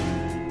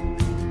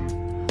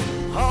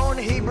 Oh, and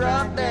he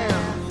brought down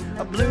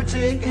a blue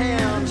tick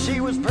hound. She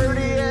was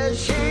pretty as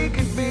she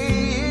could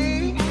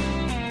be.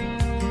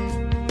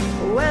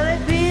 Well,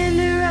 it pinned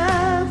her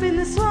up in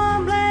the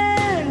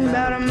swampland,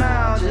 about a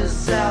mile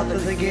just south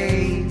of the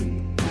gate.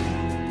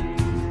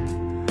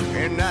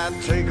 And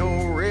I'd take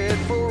old Red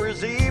for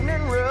his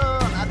evening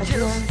run. I'd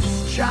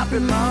just chop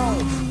him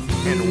off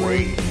and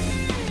wait.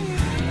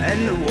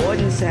 And the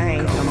warden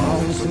sang, "Come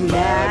on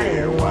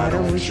somebody, why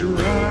don't you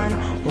run?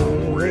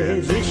 Old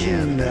Red's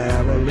itching to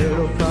have a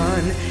little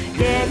fun.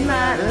 Get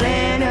my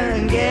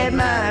lantern, get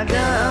my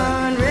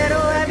gun.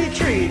 Red'll have your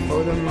treat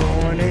for the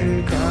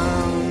morning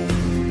come."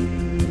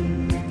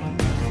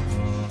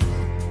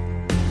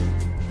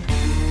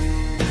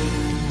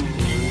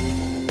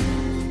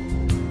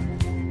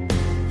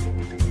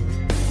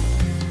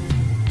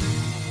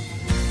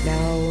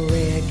 Now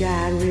Red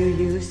got real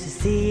used to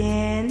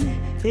seeing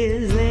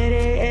his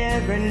lady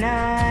every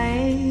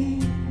night.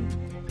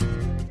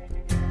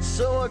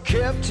 So I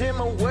kept him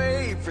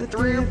away for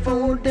 3 or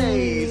 4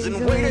 days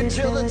and waited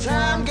till the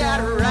time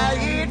got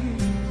right.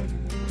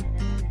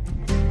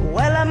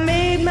 Well, I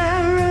made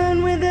my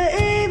run with the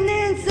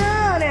evening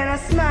sun, and I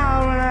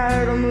smiled when I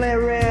heard him let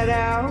Red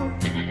out.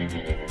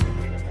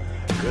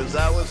 'Cause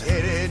I was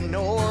headed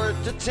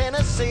north to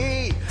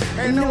Tennessee,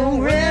 and no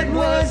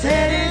redwoods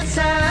headed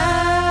south.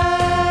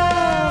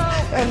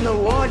 And the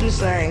warden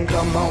sang,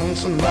 come on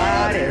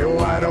somebody,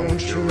 why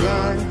don't you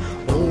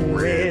run? Old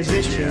Red's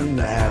itching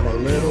to have a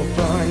little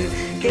fun.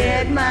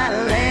 Get my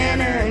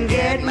lantern,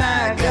 get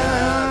my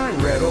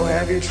gun. Red will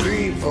have your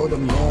tree before the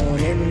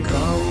morning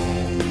comes.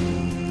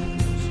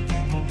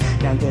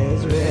 Now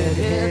there's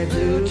red-haired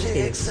blue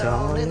chicks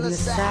all in the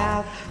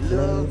south.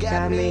 Love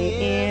got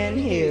me in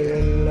here,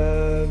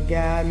 love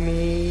got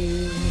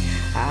me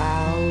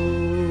out.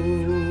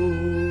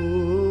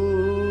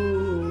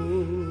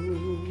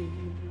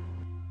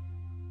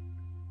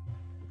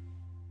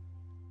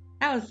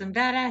 That was some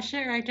badass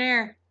shit right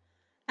there.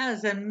 That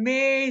was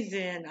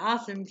amazing.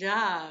 Awesome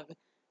job.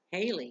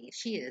 Haley,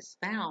 she is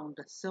found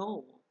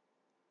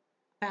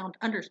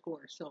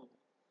underscore soul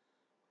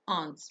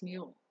on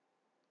Smule.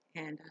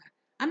 And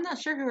I'm not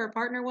sure who her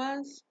partner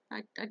was.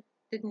 I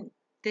didn't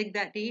dig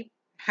that deep.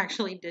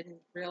 Actually didn't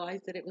realize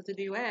that it was a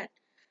duet.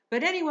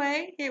 But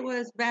anyway, it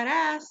was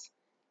badass.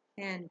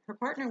 And her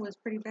partner was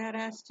pretty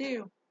badass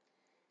too.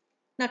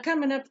 Now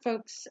coming up,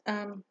 folks,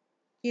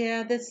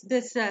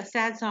 this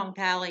sad song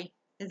tally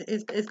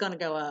is going to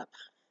go up.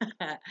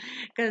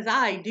 Because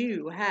I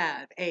do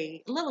have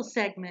a little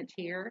segment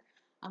here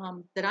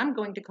that I'm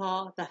going to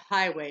call the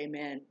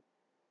Highwaymen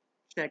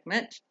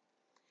segment.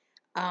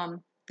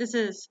 This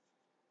is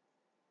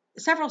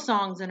several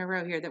songs in a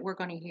row here that we're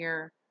going to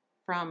hear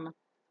from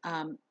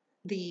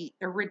the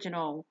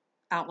original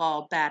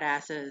outlaw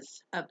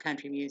badasses of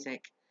country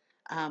music,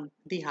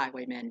 the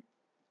Highwaymen.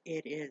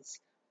 It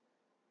is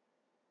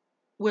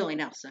Willie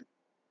Nelson,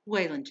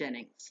 Waylon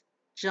Jennings,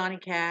 Johnny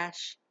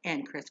Cash,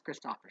 and Chris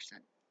Christopherson.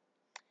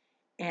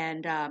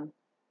 And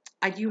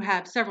I do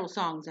have several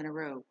songs in a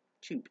row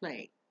to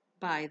play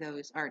by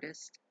those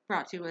artists,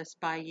 brought to us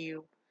by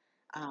you,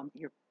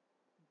 your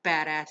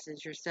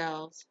badasses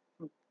yourselves,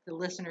 the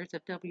listeners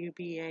of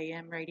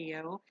WBAM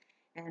Radio.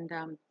 And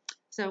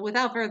so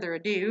without further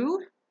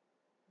ado,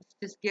 let's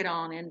just get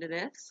on into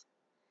this.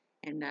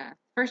 And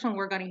first one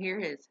we're going to hear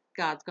is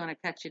God's Gonna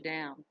Cut You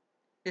Down.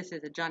 This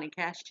is a Johnny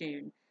Cash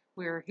tune.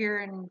 We're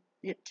hearing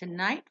it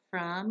tonight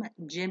from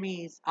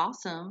Jimmy's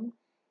Awesome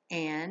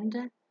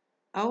and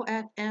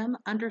OFM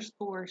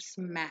underscore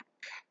smack.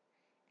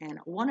 And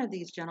one of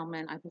these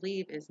gentlemen, I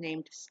believe, is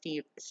named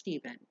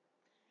Steven.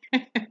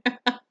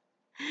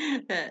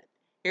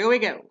 Here we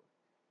go.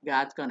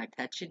 God's Gonna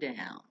Cut You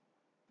Down.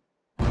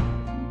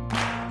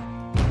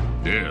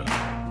 Yeah.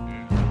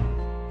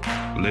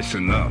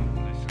 Listen up.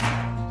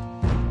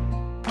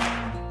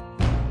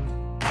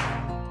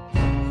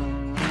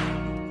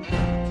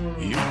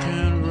 You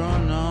can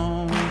run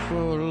on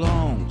for a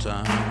long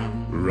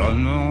time.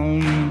 Run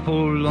on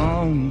for a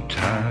long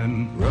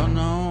time. Run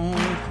on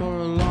for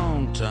a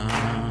long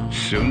time.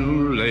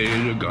 Sooner or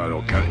later,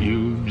 God'll cut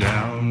you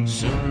down.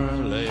 Sooner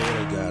or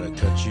later, gotta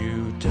cut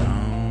you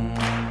down.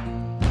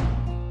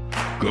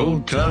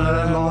 Go tell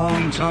that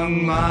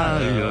long-tongued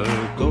liar.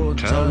 Go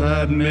tell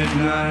that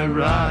midnight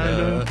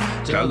rider.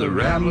 Tell the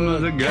rambler,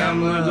 the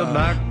gambler, the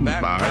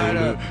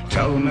backbiter.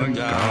 Tell him that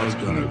God's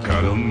gonna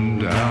cut him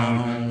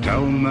down.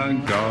 Tell him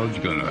that God's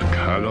gonna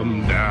cut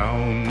him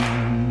down.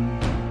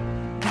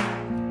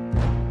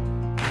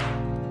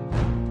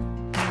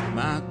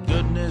 My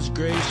goodness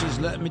gracious,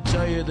 let me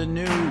tell you the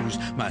news.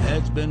 My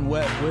head's been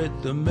wet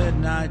with the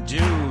midnight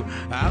dew.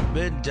 I've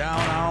been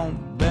down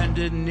on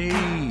bended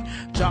knee,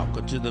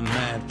 talking to the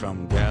man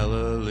from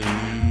Galilee.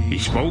 He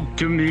spoke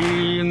to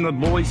me in the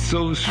voice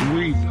so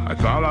sweet, I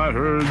thought I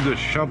heard the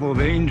shuffle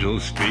of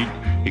angels' feet.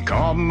 He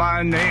called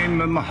my name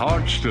and my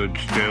heart stood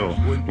still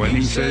when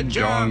he said,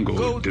 John,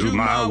 go do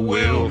my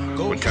will.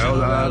 Go tell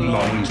that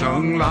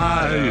long-tongued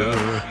liar.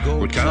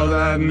 Go tell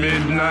that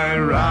midnight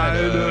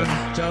rider.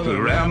 Tell the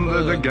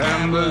rambler, the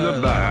gambler,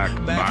 the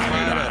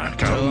backbiter.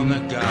 Tell him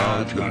that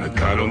God's gonna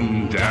cut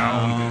him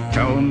down.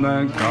 Tell him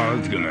that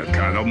God's gonna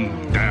cut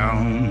him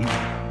down.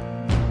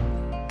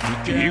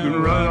 You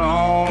can run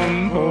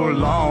on for a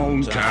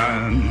long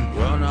time.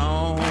 Run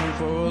on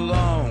for a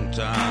long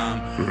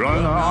time.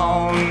 Run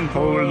on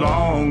for a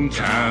long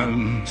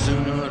time.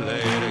 Sooner or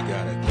later,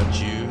 gotta cut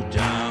you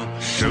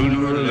down.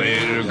 Sooner or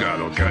later,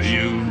 God'll cut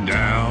you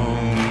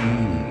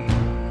down.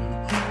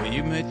 Well,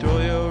 you may throw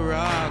your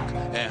rock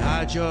and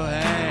hide your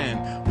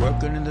hand,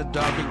 working in the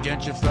dark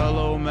against your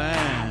fellow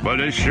man. But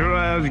as sure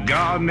as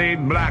God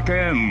made black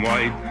and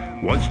white,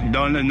 what's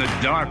done in the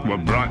dark were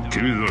brought to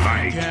the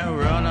light. You can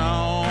run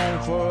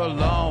on for a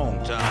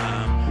long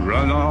time.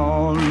 Run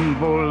on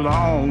for a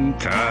long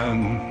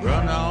time.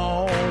 Run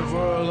on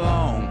for a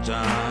long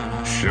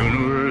time.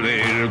 Sooner or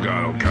later,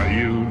 God'll cut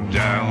you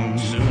down.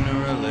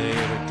 Sooner or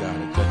later,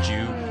 gotta cut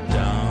you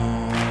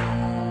down.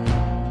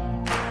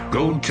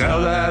 Go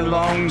tell that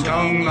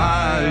long-tongued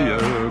liar.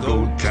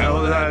 Go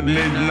tell that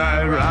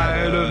midnight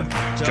rider.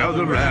 Tell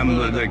the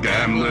rambler, the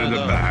gambler,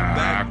 the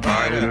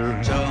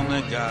backbiter. Tell him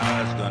that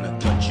God's gonna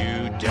cut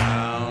you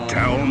down.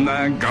 Tell him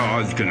that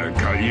God's gonna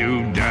cut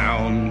you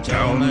down.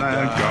 Tell him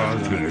that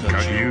God's gonna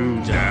cut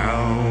you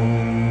down.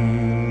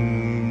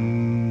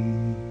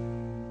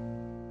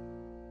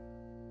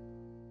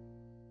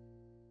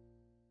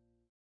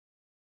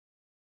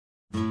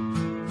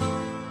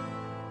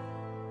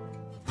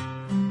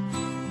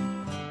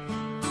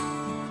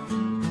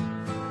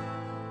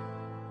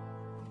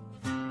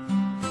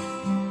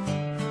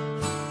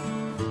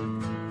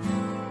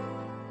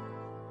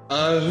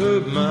 I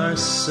hurt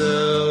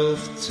myself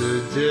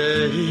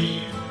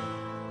today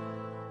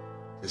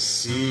to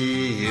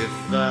see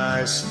if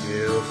I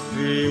still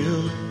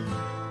feel.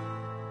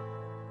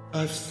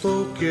 I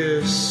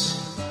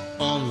focus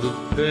on the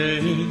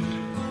pain,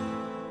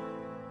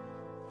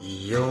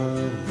 the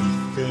only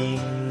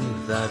thing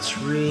that's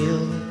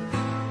real.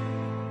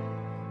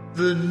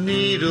 The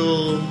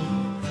needle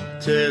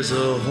tears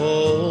a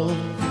hole,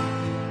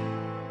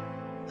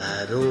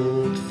 that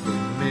old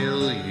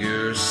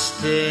familiar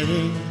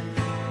sting.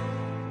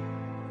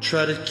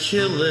 Try to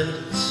kill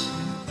it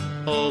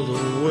all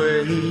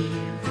away,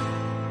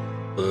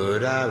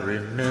 but I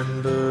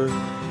remember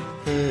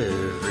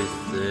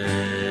everything.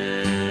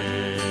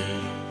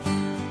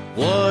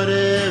 What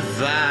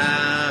have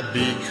I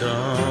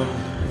become?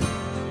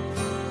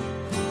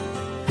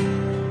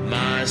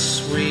 My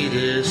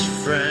sweetest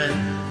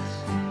friend.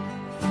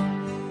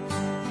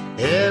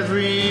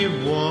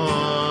 Everyone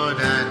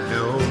I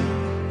know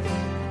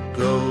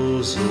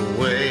goes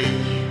away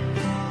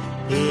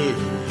in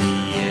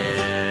the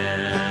end,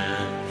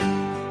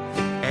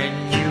 and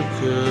you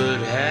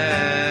could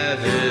have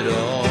it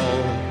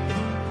all.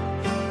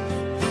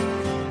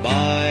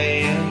 My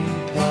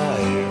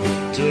empire of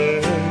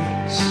dirt,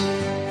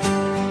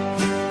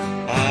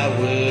 I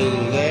will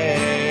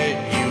let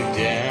you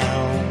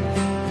down.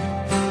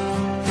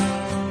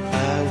 I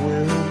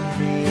will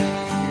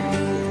make you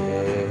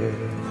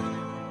hurt.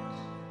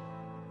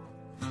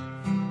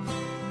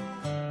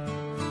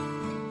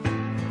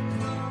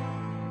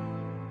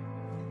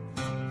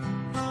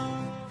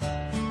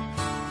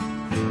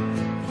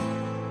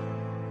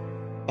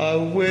 I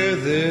wear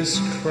this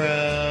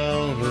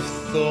crown of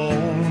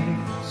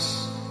thorns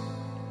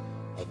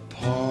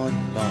upon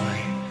my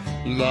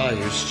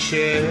liar's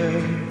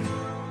chair,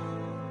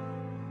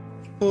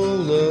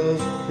 full of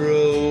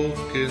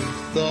broken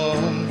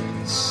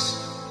thoughts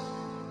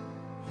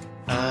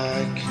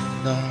I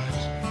cannot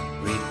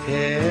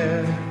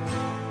repair.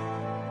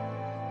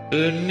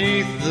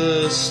 Beneath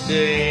the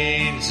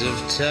stains of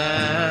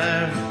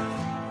time,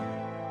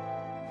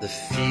 the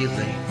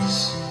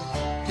feelings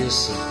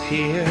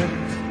disappear.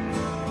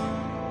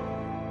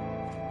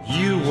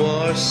 You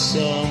are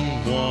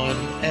someone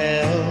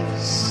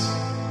else.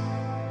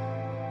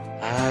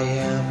 I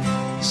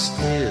am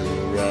still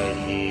right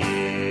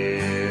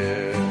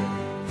here.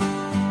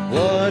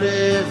 What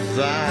have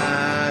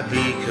I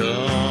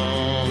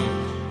become?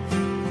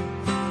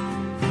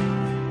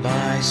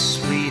 My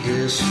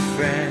sweetest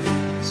friend.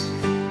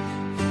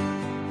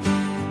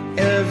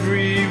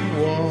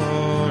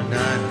 Everyone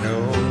I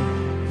know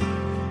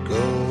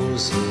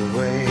goes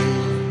away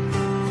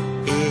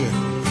in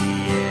the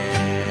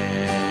end,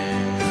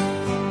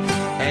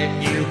 and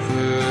you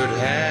could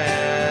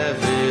have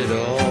it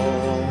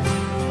all.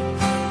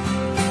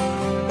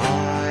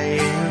 My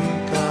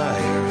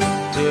empire of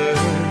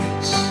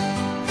dirt,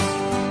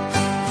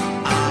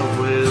 I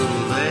will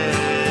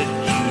let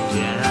you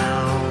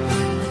down.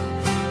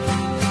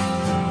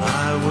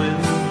 I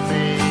will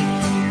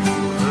make you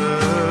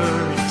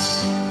hurt.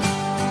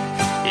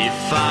 If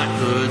I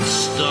could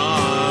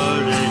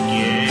start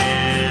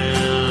again,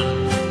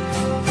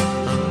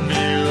 a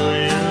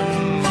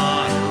million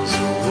miles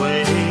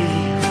away,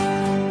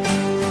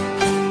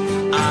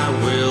 I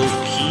will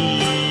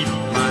keep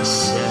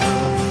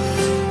myself.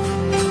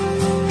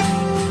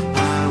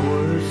 I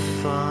would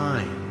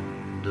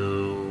find a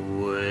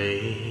way.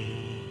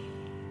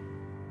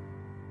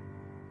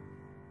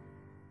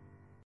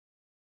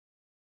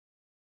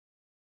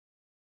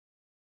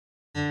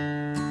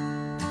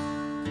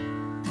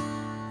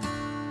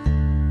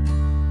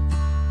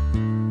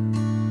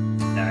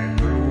 I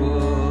grew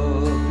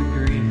up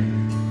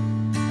dreaming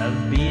of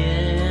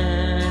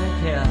being a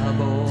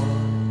cowboy,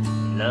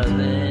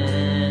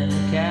 loving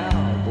the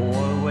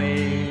cowboy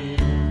way,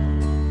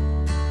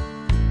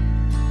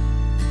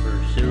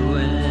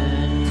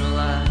 pursuing the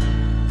life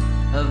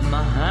of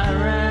my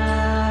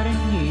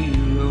high-riding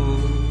hero.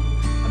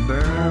 I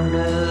burned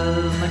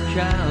up my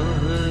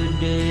childhood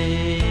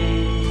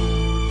days.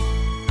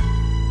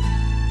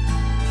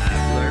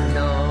 I've learned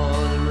all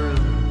the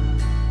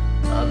rules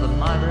of a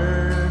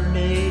modern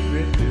day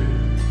drifter.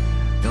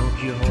 Don't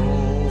you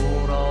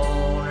hold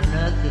on to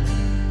nothing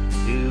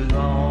too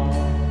long.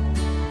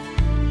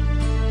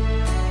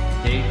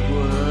 Take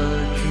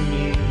what you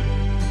need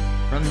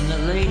from the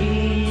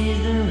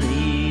ladies and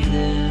leave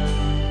them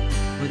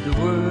with the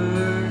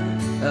word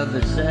of a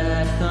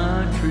sad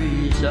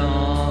country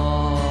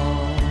song.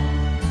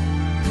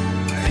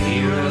 Our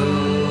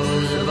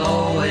heroes have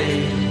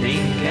always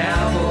been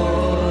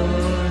cowboys.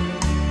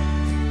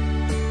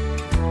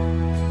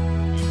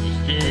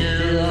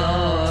 Still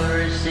are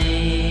a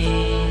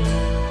scene.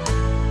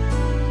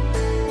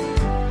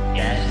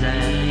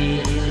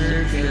 Gaslight in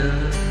search of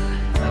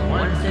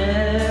one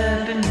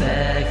stepping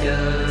back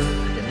up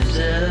to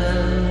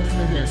themselves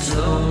and that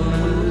slow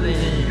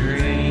moving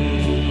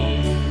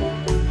dream.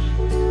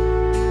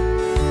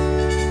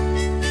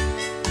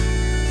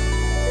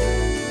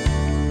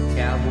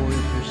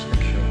 Cowboys are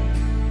special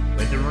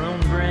with their own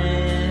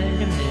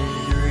brand of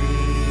misery,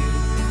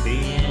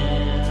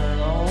 being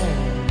alone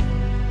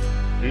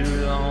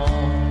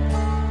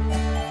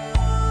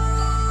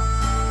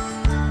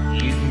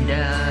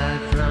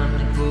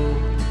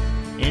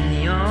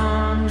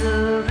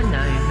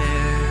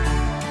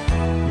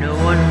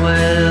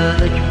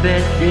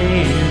best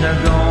days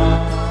are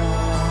gone.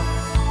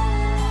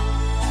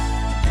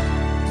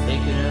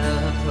 Thinking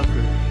of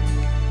hookers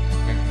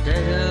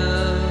instead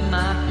of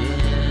my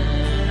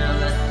pen. I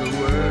let the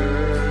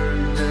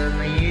words of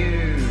my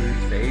years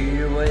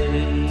fade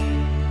away.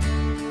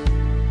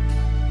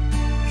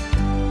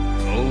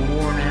 Old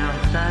worn out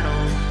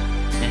saddles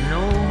and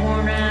no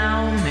worn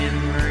out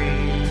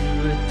memories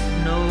with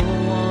no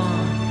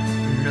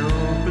one, no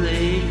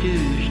place to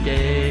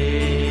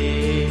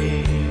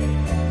stay.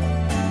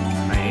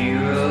 My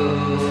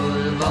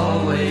heroes have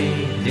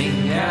always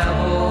been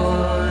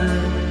cowboys,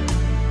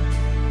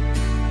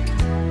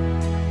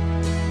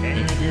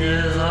 and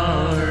still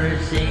are the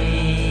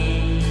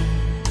same.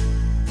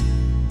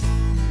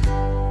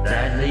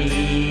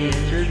 Sadly,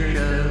 it's true.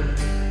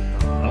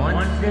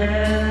 One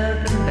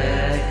step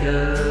back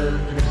of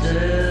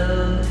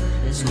themselves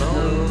and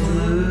slow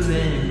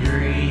moving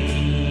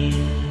dreams.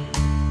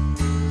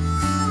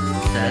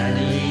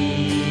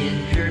 Sadly,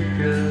 it's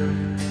true.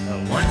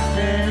 One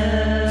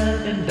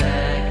step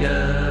back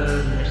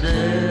of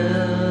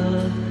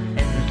themselves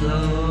and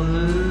slow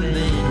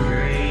moving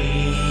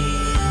dreams.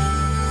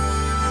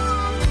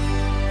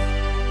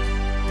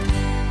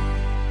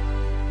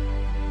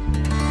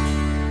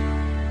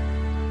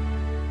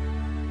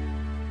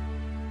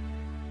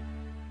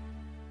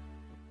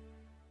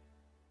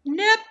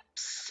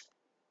 Nips!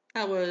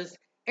 That was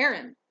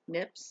Aaron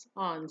Nips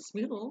on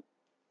Smule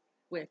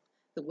with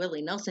the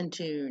Willie Nelson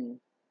tune.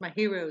 My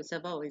heroes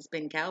have always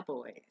been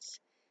cowboys.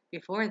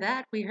 Before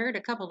that, we heard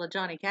a couple of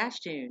Johnny Cash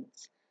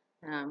tunes.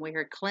 We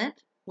heard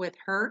Clint with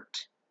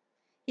Hurt.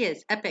 He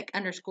is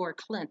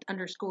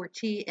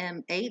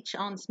epic_Clint_TMH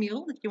on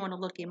Smule if you want to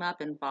look him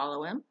up and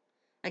follow him.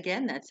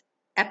 Again, that's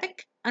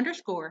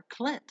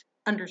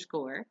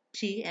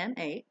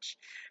epic_Clint_TMH.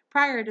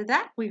 Prior to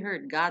that, we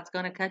heard God's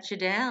Gonna Cut You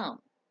Down.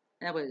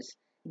 That was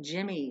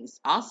Jimmy's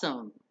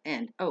Awesome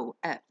and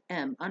OFM_Smack.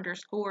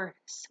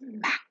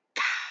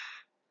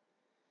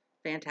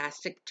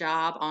 Fantastic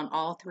job on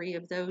all three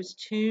of those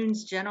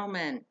tunes,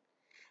 gentlemen.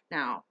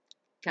 Now,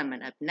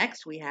 coming up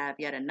next, we have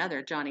yet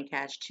another Johnny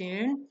Cash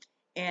tune.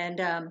 And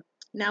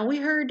now we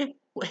heard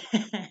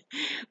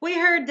we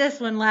heard this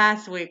one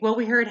last week. Well,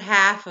 we heard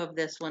half of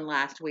this one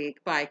last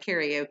week by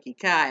Karaoke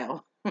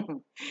Kyle.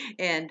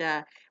 And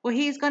well,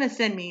 he's going to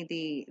send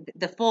me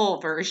the full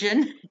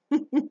version.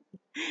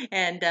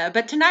 And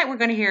but tonight we're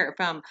going to hear it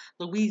from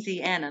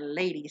Louisiana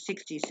Lady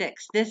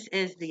 66. This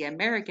is the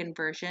American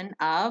version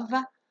of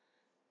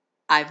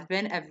I've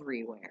Been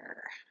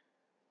Everywhere.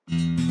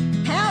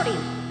 Howdy,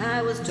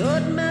 I was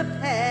toting my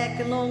pack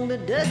along the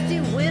dusty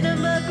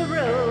Winnemucca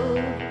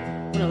Road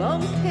when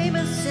along came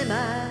a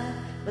semi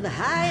with a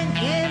high and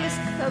canvas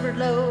covered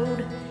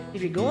load.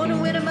 If you're going to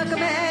Winnemucca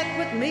Mac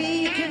with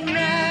me, you can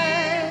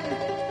ride.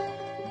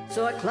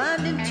 So I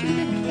climbed into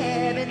the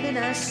cab and then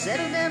I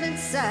settled down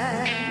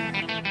inside.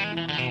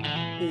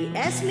 He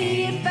asked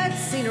me if I'd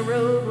seen a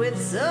road with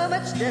so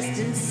much dust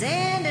and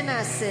sand, and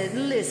I said,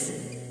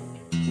 listen,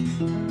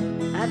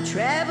 I've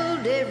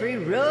traveled every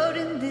road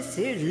in this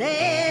here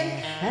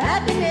land.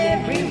 I've been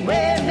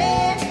everywhere,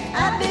 man.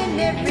 I've been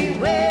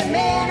everywhere,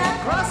 man. I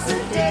crossed the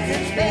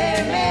deserts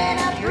bare, man.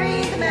 I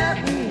breathed the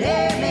mountain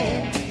air,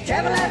 man.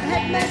 Travel, I've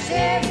had my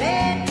share,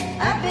 man.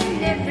 I've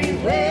been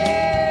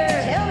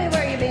everywhere. Tell me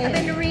where you been. I've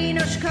been to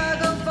Reno,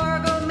 Chicago,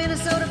 Fargo,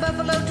 Minnesota,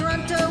 Buffalo,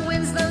 Toronto,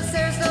 Winslow,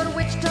 Sarasota,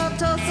 Wichita,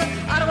 Tulsa,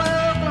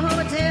 Ottawa,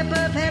 Oklahoma,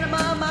 Tampa,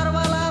 Panama,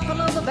 Ottawa,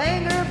 Paloma,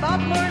 Bangor,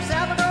 Baltimore,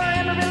 Salvador,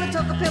 Amarillo,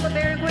 Tocopilla,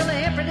 Barranquilla,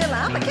 Amperdilla.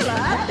 I'm a killer.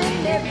 I've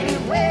been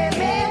everywhere,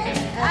 man.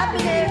 I've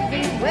been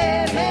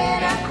everywhere,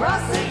 man. I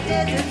crossed the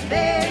deserts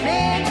bare,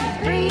 man.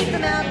 Breathe the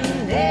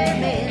mountain air,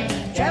 man.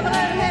 Travel,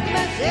 I've had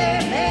my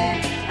share,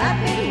 man. I've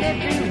been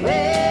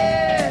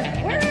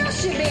everywhere. Where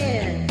else you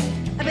been?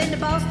 I've been to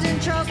Boston,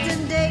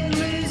 Charleston, Dayton,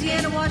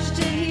 Louisiana,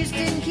 Washington,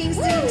 Houston,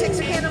 Kingston,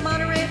 Texarkana,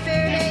 Monterey,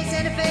 Faraday,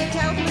 Santa Fe,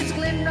 Tallahassee,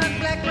 Glen Rock,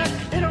 Black Rock,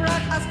 Little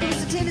Rock,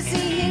 Oskaloosa,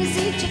 Tennessee,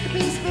 Hennessy,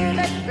 Chicopee, Spirit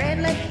Lake,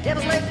 Grand Lake,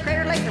 Devil's Lake,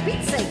 Crater Lake, for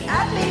Pete's sake.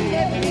 I've been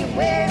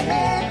everywhere,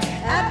 man.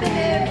 I've been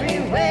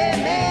everywhere,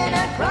 man.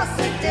 I crossed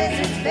the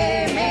deserts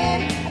bare,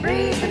 man.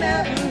 Breathe the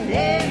mountain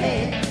air,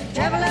 man.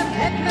 Travel, I've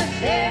had my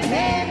share,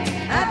 man.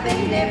 I've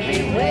been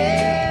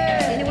everywhere.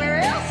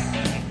 Anywhere else?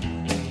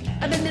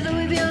 I've been to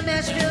Louisville,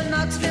 Nashville,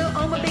 Knoxville,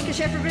 Omaha,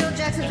 Shefferville,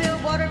 Jacksonville,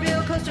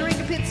 Waterville, Costa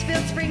Rica,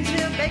 Pittsfield,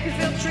 Springfield,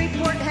 Bakersfield,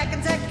 Shreveport,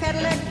 Hackensack,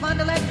 Cadillac, Fond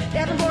du Lac,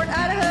 Davenport,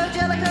 Idaho,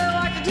 Jellicoe,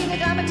 Argentina,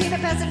 Diamantina,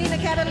 Pasadena,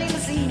 Catalina,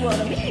 see what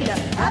I mean.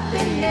 I've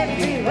been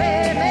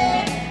everywhere,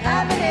 man.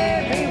 I've been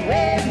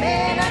everywhere,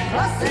 man. I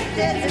crossed the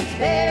deserts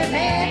bare,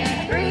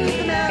 man. Breathe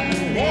the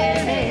mountain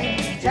air,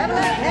 man. Travel,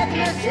 I've had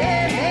my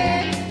share,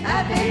 man.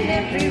 I've been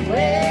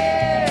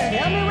everywhere.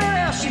 Tell me where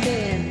else you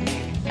been.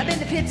 I've been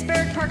to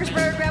Pittsburgh,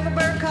 Parkersburg,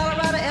 Gravelburg,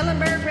 Colorado,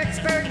 Ellenburg,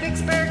 Rexburg,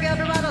 Vicksburg,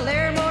 Eldorado,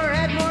 Larimore,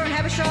 Admore,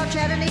 Habershaw,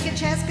 Chattanooga,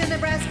 Chaska,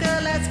 Nebraska,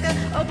 Alaska,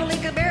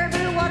 Opelika,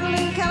 Baraboo,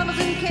 Waterloo,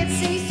 Kalamazoo, Kansas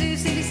City, Sioux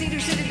City, Cedar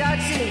City,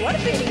 Dodge City. What a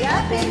pity.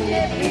 I've been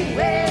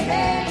everywhere,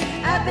 man.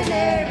 I've been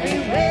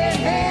everywhere,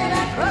 man.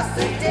 I crossed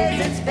the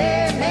deserts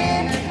bare,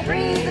 man.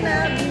 Breathe the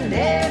mountain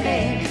air,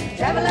 man.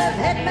 Travel, I've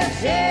had my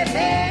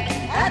Chevy,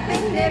 I've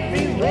been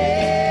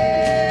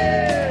everywhere.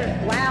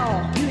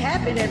 Wow, you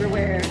have been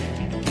everywhere.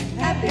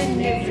 I've been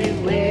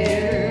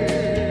everywhere.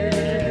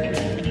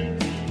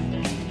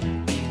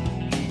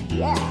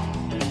 Yeah.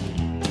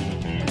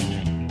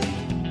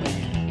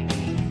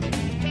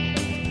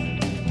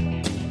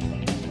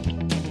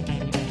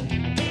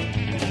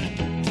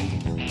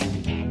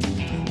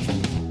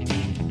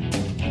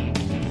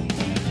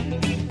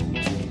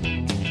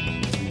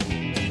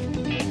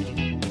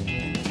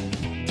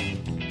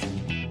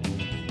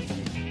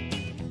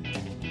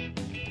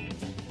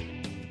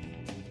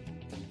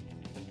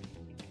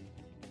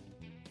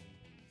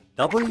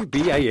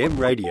 WBAM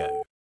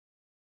Radio.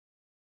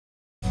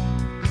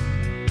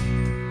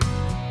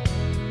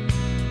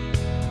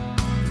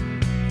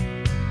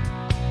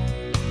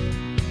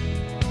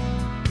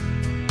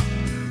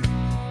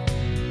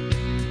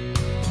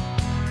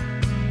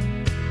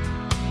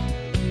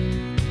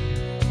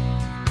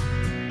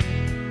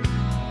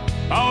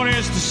 Oh,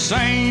 it's the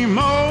same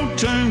old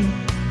tune,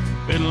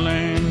 fiddle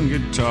and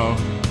guitar.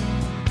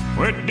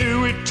 Where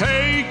do we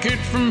take it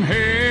from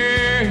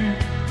here?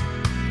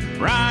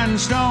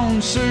 Rhinestone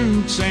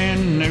suits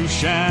and new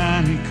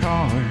shiny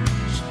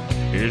cars.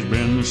 It's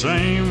been the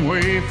same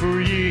way for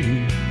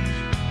years.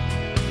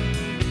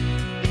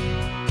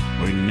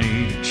 We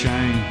need a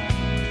change.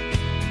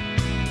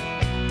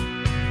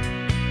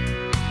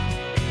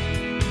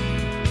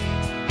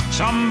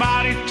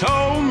 Somebody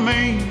told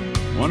me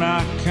when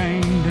I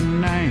came to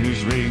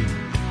Nashville,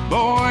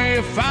 boy,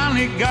 you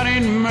finally got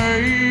it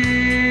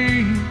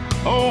made.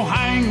 Oh,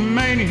 Hank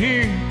made it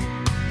here.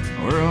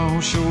 We're all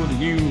sure that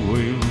you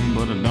will,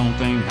 but I don't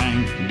think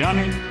Hank done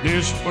it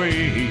this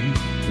way.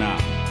 Nah,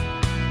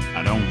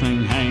 I don't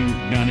think Hank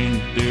done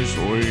it this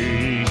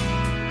way.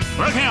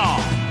 Look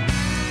here.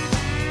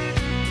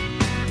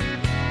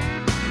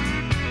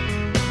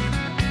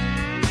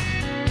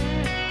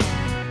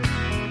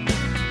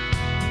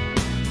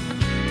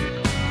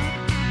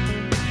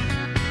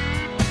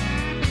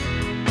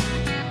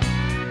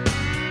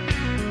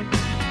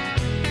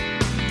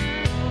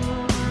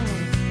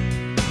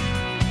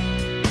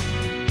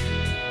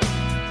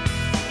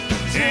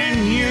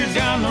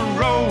 Down the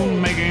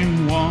road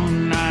making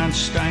one-night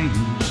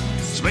stands,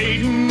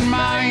 speeding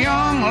my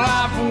young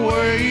life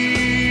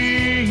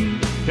away.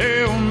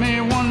 Tell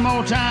me one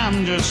more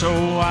time just so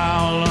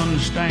I'll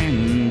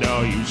understand.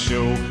 Oh, you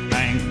sure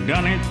Hank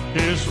done it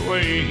this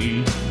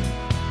way?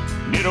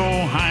 Did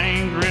old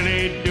Hank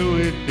really do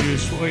it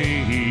this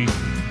way?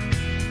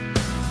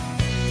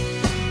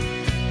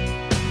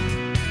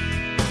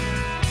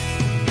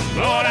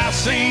 Lord, I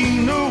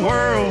seen the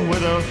world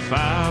with a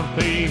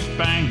five-piece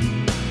band,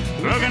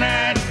 looking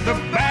at the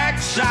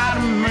backside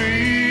of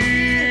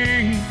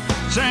me,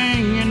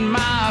 singing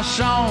my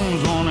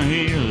songs on the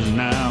hills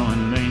now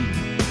and then.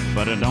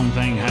 But I don't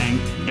think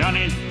Hank done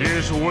it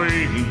this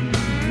way.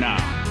 No,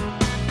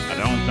 I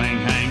don't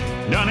think Hank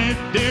done it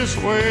this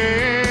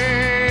way.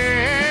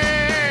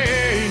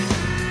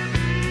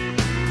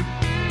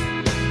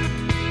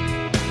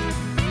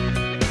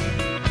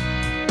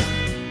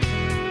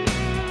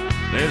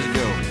 Let's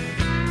go.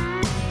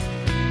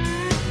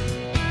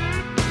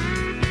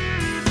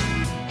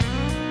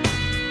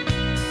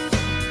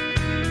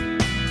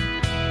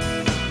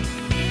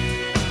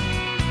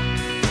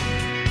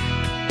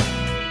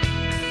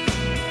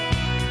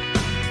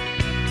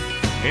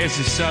 It's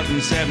the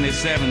Southern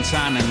 77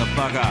 signing the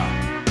fuck off.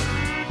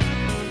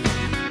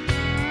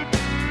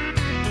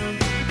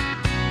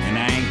 And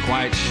I ain't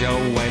quite sure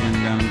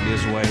Waylon done it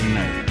this way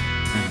neither.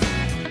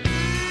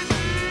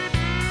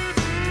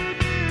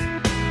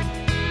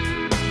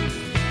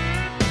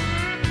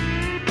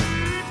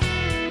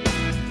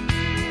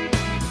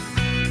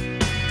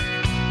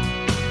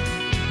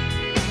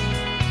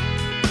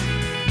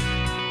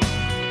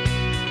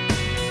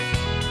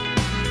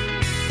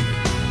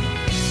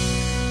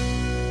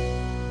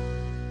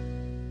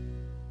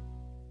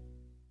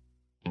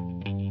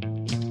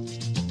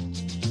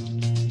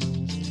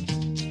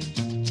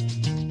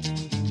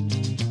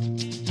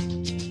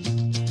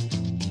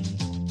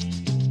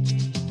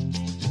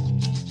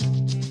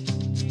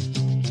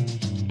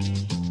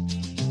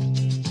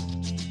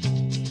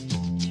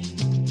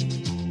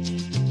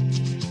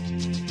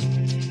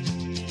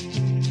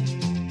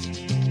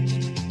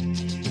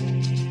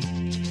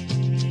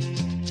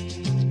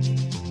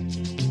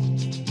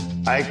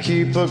 I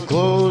keep a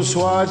close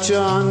watch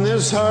on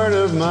this heart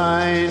of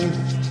mine.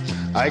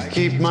 I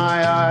keep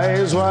my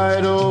eyes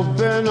wide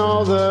open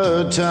all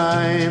the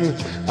time.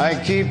 I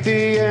keep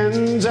the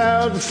ends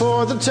out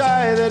for the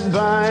tie that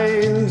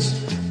binds.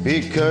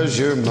 Because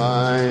you're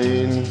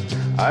mine,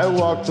 I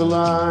walk the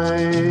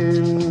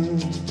line.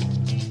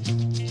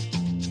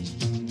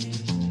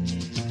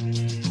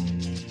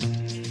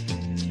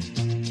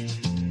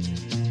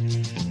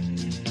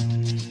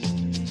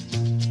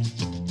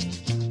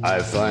 I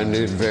find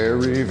it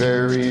very,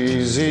 very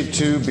easy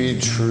to be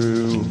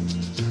true.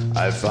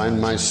 I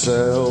find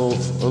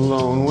myself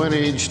alone when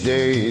each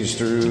day's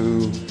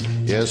through.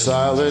 Yes,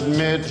 I'll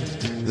admit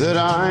that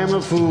I'm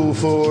a fool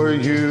for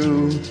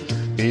you.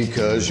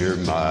 because you're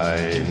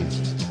mine.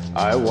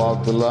 I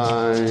walk the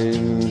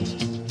line.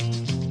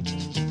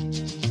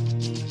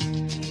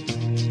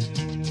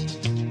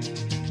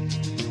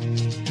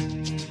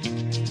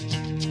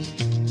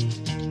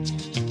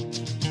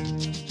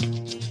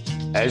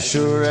 As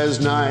sure as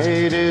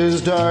night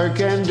is dark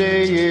and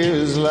day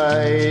is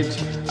light,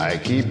 I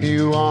keep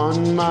you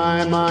on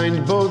my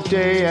mind both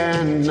day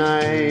and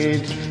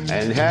night.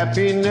 And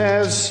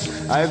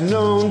happiness I've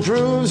known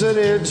proves that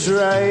it's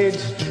right,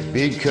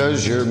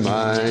 because you're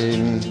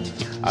mine.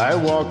 I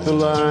walk the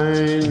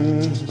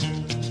line.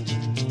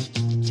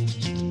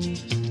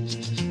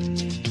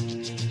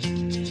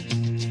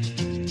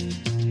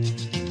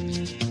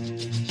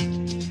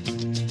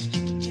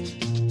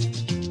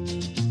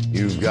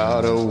 You've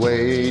got a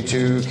way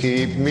to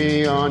keep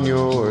me on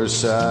your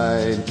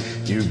side.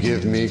 You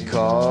give me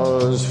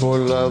cause for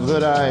love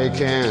that I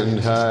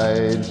can't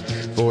hide.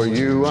 For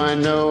you I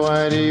know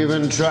I'd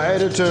even try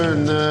to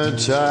turn the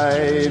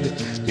tide,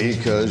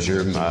 because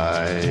you're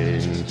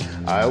mine.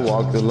 I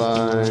walk the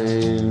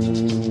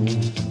line.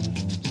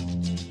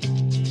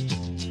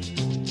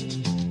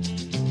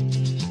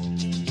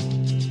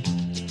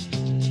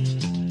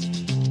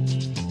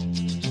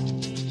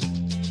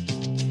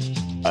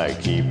 I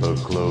keep a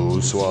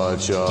close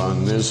watch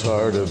on this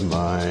heart of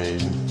mine.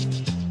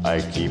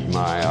 I keep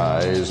my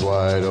eyes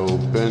wide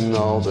open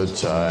all the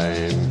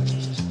time.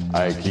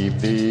 I keep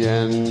the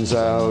ends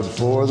out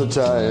for the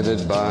tie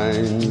that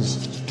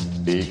binds,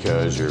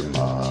 because you're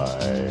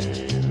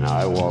mine.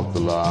 I walk the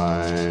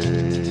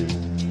line.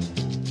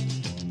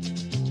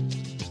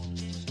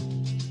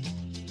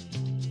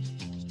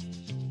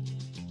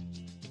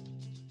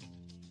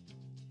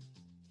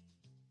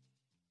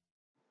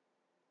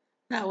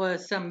 That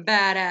was some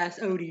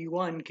badass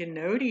OD1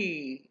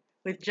 Canody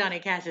with Johnny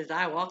Cash's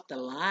I Walk the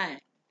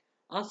Line.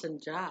 Awesome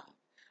job.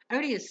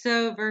 Odie is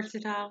so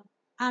versatile.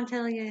 I'm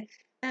telling you,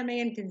 that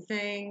man can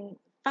sing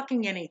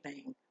fucking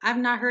anything. I've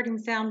not heard him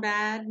sound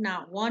bad,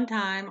 not one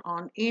time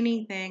on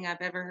anything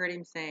I've ever heard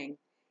him sing.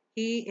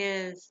 He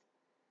is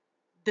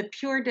the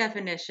pure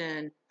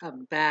definition of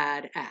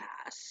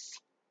badass.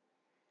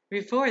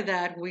 Before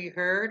that, we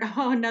heard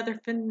another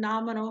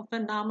phenomenal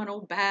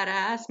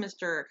badass,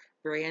 Mr.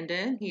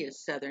 Brandon. He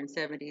is Southern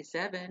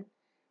 77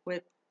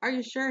 with Are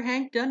You Sure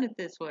Hank Done It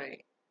This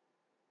Way?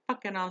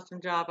 Fucking awesome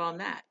job on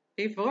that.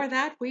 Before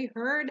that, we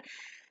heard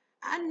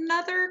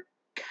another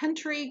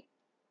country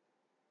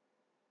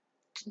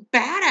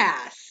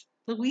badass,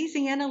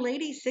 Louisiana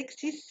Lady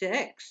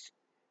 66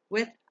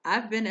 with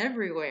I've Been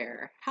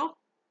Everywhere. How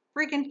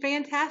freaking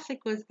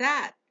fantastic was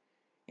that?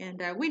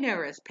 And we know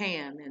her as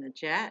Pam in the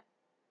chat.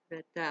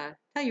 But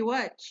tell you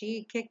what,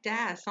 she kicked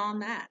ass on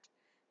that.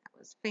 That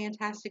was a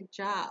fantastic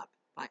job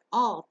by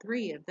all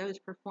three of those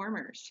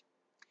performers.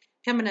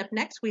 Coming up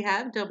next, we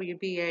have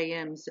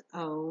WBAM's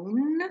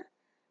own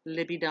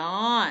Libby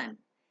Dawn.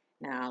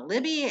 Now,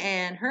 Libby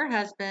and her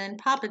husband,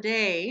 Papa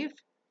Dave,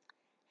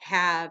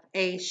 have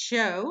a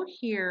show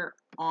here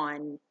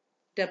on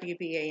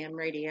WBAM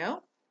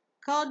radio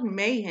called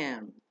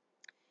Mayhem.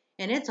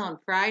 And it's on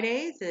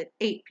Fridays at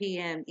 8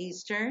 p.m.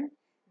 Eastern.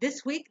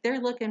 This week, they're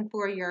looking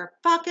for your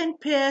fucking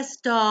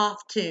pissed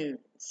off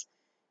tunes.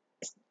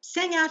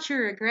 Sing out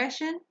your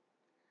aggression.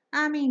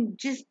 I mean,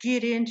 just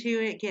get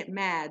into it, get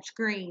mad,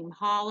 scream,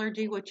 holler,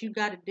 do what you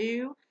got to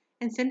do,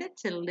 and send it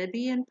to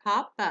Libby and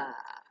Papa.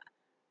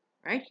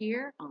 Right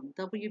here on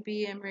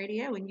WBM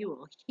Radio, and you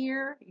will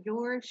hear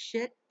your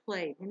shit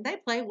played. And they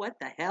play what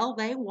the hell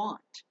they want.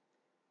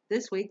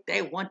 This week,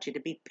 they want you to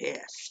be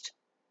pissed.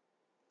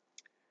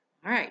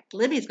 All right,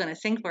 Libby's going to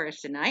sing for us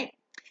tonight.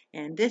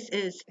 And this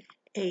is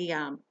a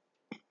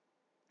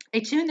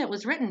tune that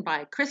was written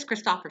by Chris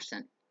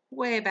Christopherson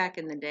way back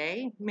in the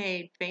day,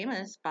 made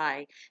famous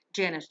by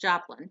Janis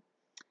Joplin.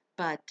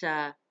 But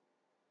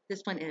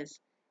this one is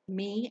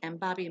Me and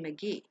Bobby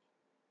McGee.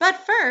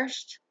 But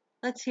first,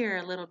 let's hear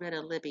a little bit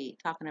of Libby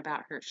talking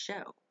about her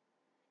show,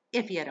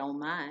 if you don't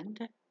mind.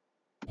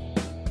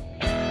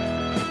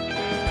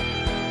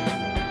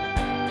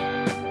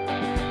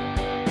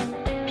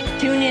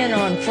 Tune in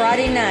on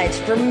Friday nights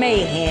for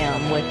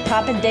Mayhem with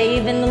Papa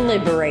Dave and the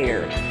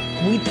Liberator.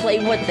 We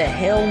play what the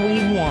hell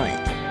we want.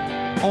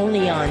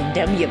 Only on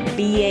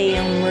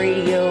WBAM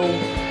Radio,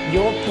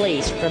 your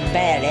place for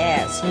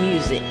badass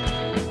music.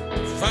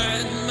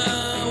 Find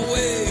my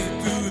way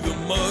through the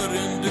mud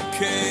and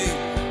decay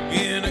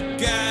in a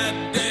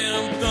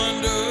goddamn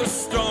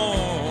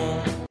thunderstorm.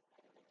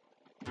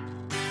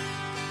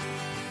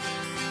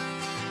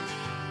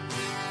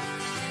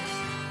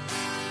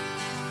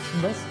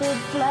 Busted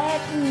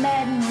flat in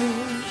Baton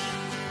Rouge,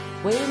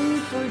 waiting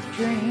for a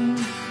train,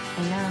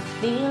 and I'm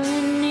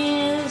feeling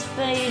as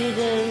faded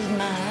as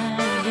my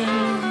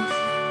jeans.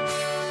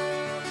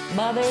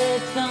 Bobby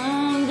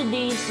thumbed the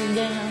diesel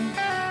down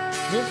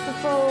just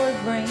before it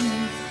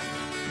rained,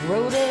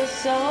 rode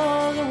us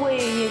all the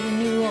way to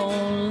New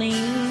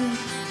Orleans.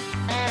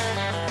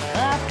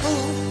 I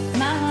pulled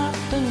my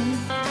harpoon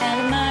out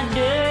of my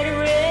dirty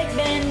red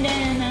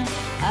bandana.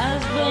 I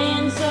was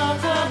playing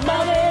soft while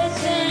Bobby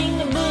sang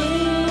the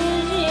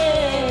blues,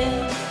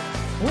 yeah.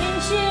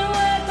 Windshield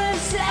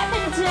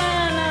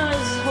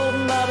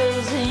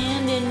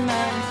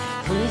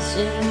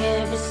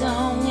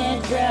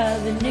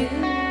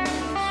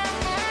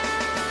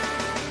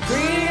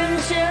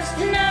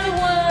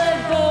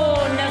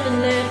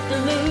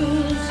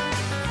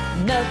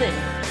nothing.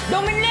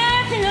 Don't mean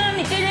nothing,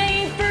 honey, if it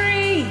ain't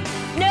free.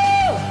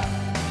 No.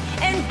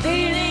 And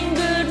feeling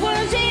good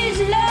was his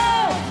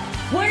love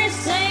when he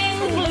sang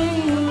the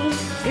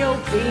blues. Your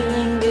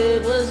feeling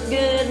good was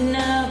good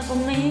enough for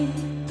me.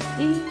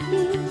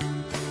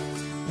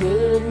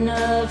 Good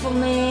enough for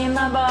me,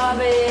 my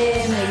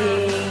Bobby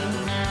McGee.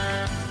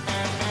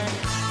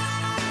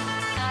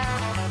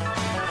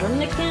 From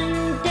the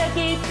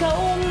Kentucky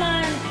coal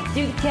mine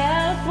to the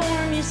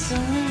California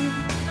sun,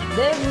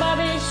 there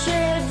Bobby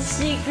shared the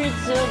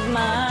secrets of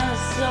my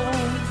soul.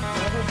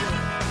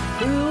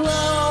 Through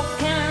all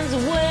kinds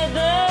of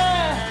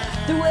weather,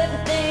 through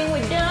everything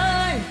we've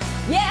done,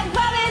 yeah,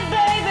 Bobby,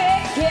 baby,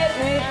 kept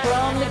me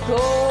from the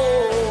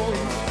cold.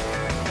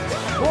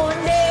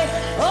 One day,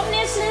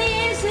 omniscient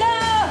is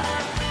love,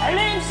 I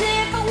let him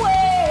slip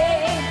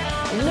away,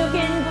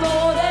 looking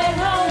for that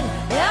home,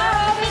 and I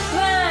hope he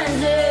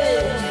finds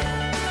it.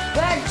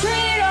 But I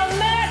trade all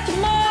my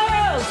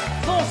tomorrows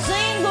for a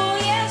single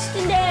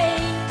yesterday,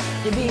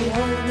 to be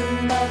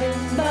holding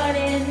Bobby's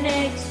body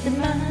next to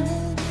mine.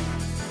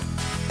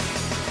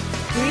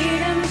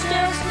 Freedom's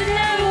just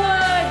another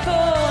word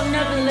for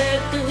nothing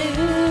left to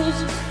lose.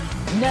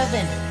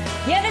 Nothing.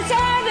 Yeah, that's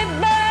all that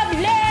Bob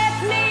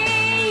left me,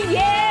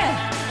 yeah.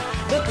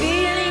 But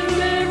feeling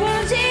good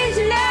was his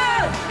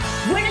love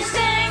when he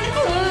sang the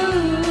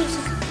blues.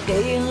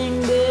 Feeling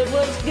good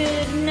was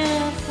good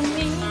enough for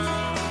me.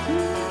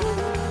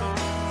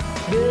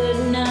 Good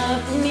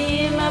enough for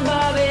me, my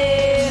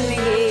Bobby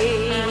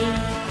McGee.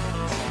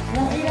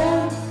 La-di-da,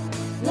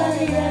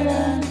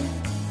 la-di-da-da,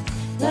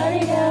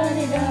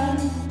 la-di-da-di-da,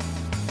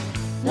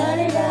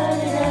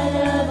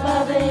 la-di-da-di-da-da,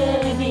 Bobby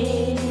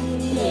McGee,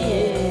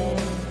 yeah.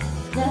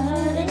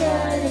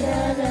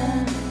 La-di-da-di-da-da,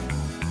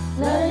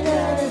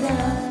 la-di-da-di-da,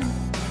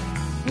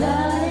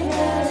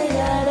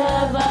 la-di-da-di-da-da,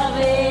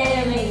 Bobby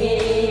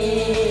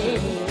McGee.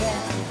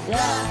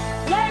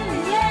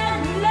 La-di-da-di-da-da,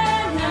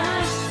 la-di-da-di-da-da,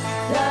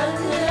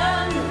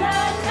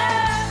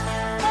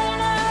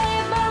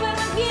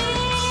 Bobby McGee,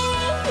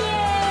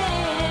 yeah.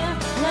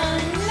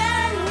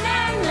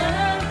 La-di-da-di-da-da,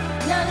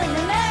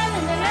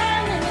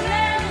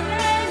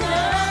 la-di-da-di-da-da,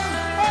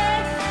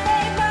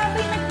 hey,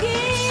 Bobby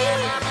McGee,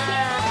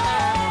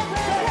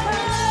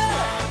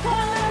 come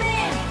on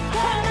in,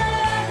 come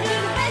on, do the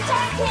best I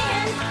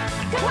can.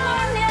 Come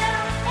on now,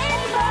 hey,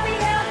 Bobby,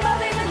 help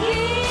Bobby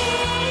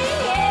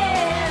McGee,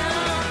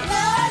 yeah.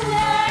 La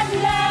la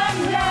la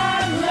la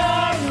la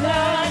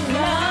la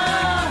la.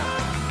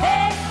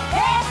 Hey,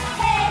 hey,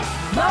 hey,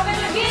 Bobby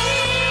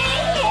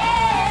McGee,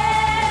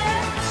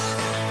 yeah.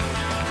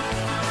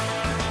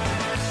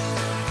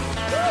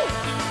 Woo.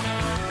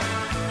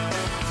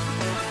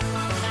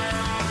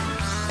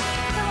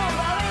 Come on,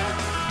 Bobby.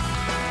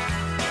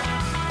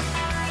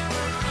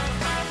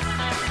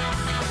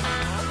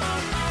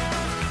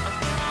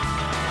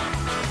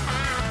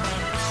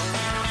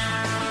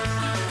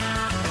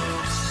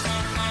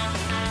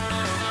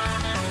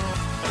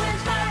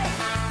 Where's Bobby?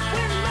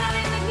 Where's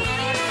Bobby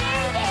McGee?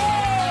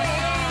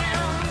 Yeah.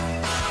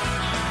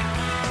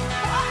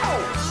 Oh.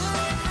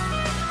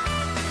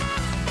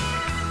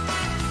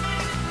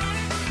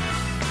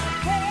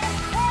 Hey,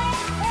 hey,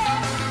 hey,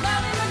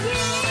 Bobby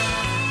McGee,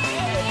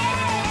 yeah.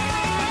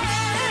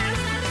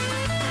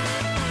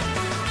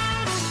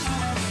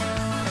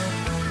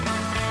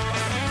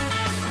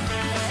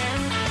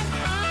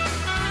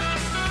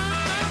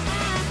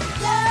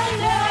 La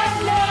la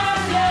la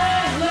la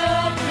la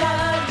la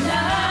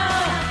la.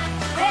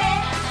 Hey,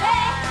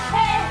 hey,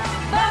 hey,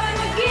 Bobby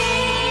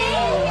McGee,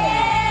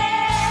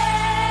 yeah.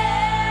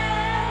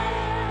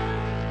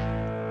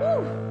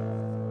 Woo.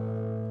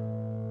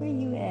 Where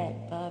you at,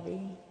 Bobby?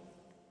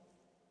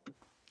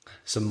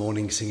 Some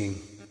morning singing.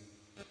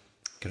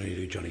 Can only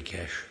do Johnny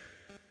Cash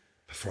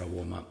before I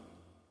warm up.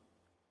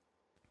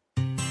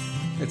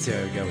 Let's see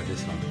how we go with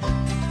this one.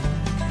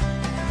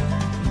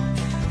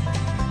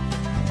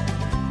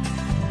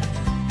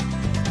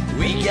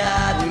 We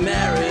got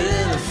married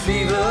in a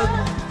fever,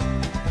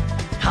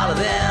 hotter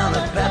than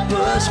a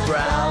pepper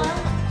sprout.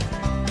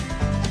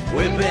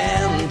 We've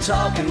been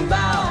talking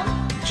about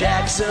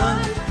Jackson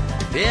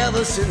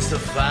ever since the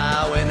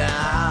fire went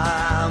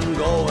out. I'm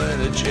going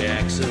to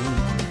Jackson,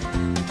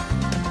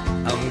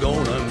 I'm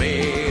gonna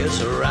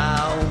mess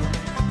around.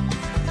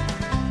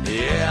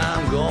 Yeah,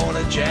 I'm going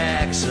to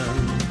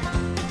Jackson,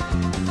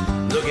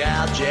 look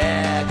out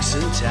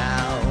Jackson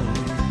Town.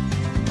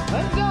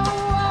 Go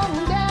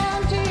on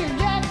down to your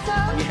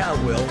Jackson. Yeah, I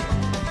will.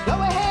 Go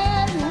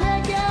ahead and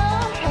wreck your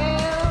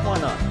hell. Why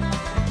not?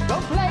 Go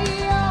play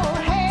your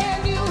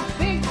hand, you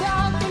big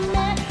talking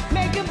man.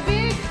 Make a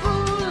big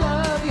fool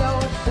of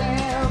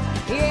yourself.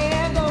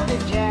 Yeah, go to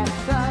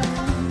Jackson.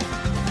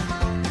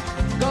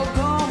 Go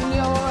comb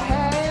your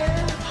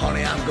hair.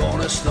 Honey, I'm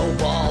gonna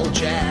snowball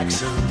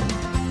Jackson.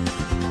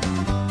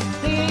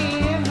 See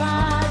if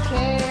I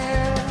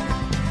care.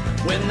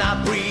 When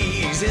I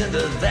breeze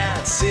into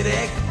that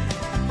city,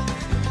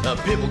 the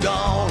people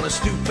gonna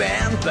stoop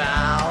and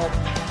bow.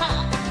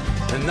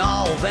 And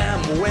all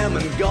them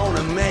women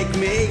gonna make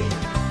me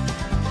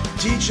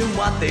teach them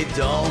what they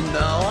don't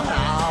know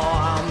how.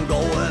 I'm I'm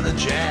going to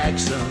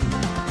Jackson.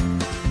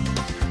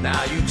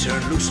 Now you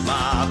turn loose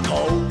my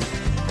coat,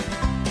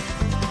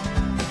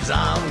 'cause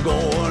I'm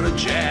going to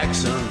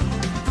Jackson.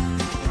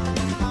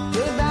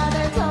 Goodbye,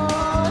 that's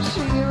all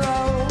she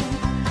wrote.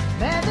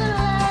 That's the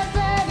last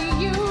that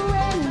you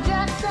and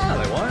Jackson. No,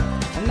 they won't.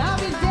 And I'll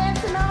be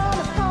dancing on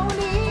a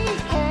pony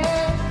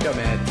cat. Go,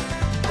 man.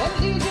 That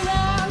leads you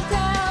around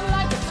town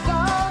like a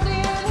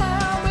scalded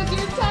hound with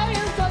your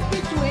tail tucked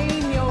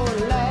between your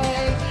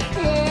legs.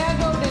 Yeah,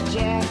 go to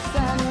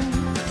Jackson,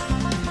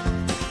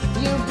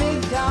 you big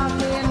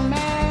talking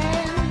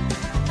man,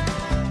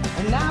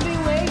 and I'll be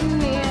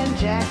waiting in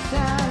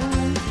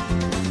Jackson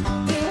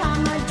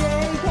behind my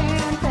day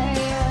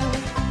campaign.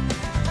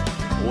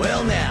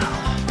 Well, now,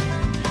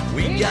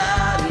 we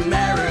got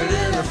married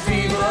in a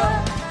fever,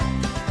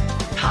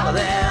 hotter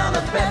than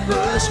a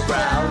pepper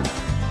sprout.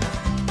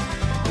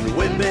 And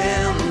we've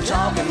been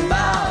talking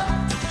about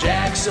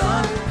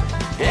Jackson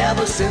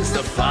ever since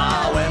the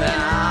fire went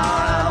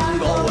out. I'm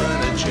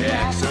going to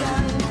Jackson,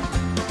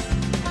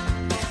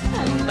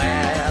 and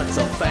that's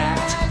a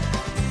fact.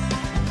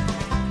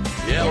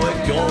 Yeah,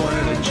 we're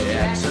going to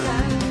Jackson.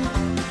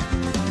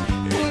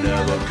 Ain't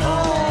never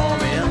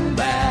coming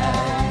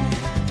back.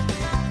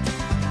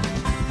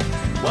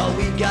 Well,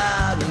 we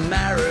got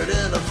married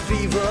in a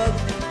fever,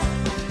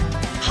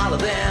 hotter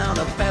than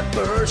a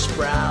pepper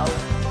sprout.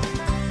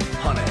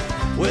 Honey,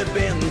 we've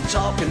been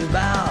talking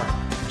about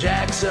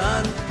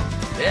Jackson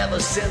ever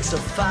since the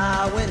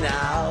fire went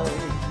out.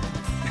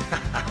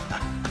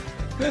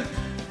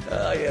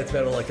 Oh, yeah, it's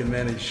about all I can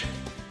manage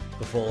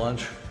before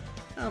lunch.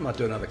 I might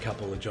do another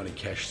couple of Johnny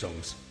Cash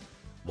songs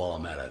while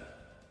I'm at it.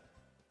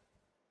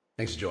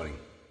 Thanks for joining.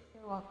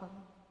 You're welcome.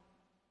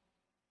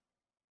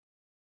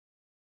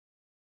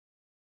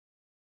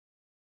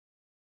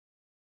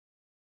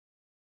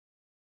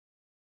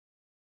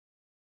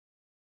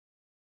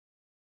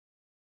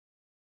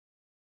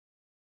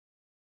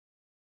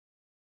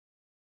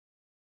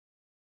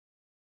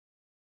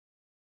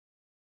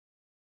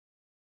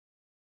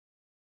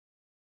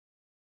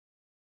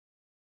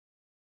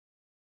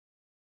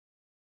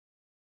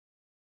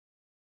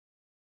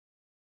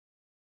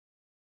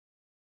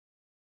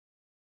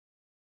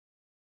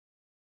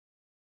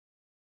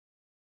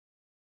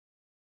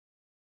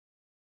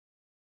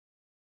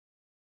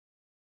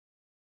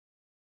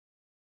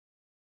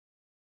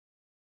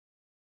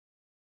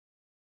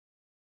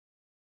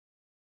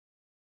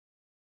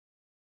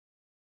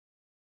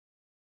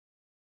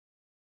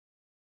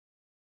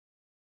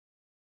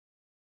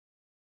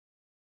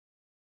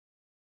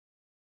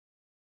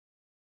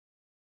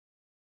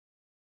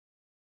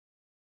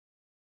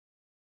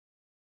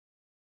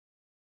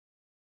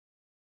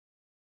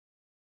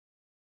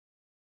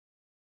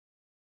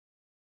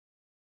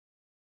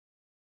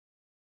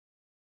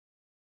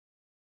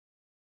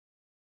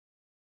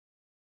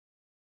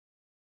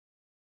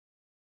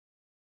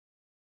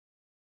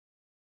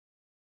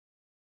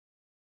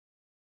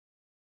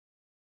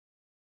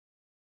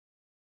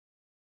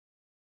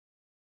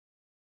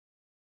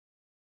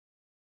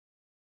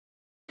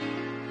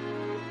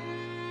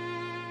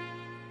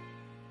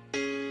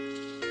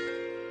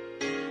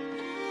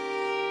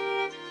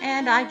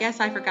 And I guess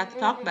I forgot the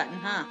talk button,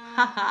 huh?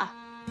 Ha ha.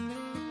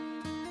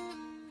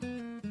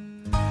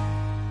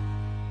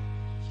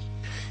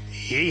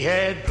 He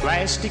had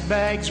plastic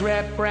bags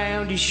wrapped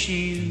around his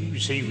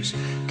shoes. He was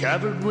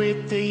covered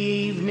with the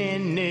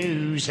evening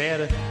news. Had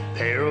a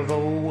pair of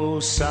old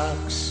wool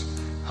socks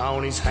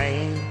on his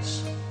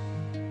hands.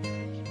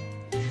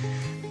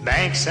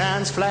 Bank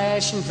signs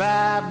flashing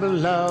 5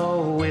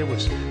 below. It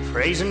was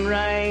freezing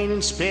rain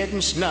and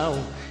spitting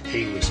snow.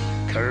 He was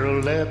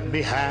curled up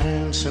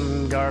behind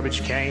some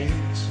garbage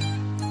cans.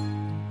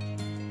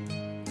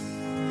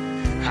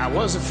 I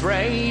was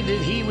afraid that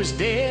he was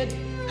dead.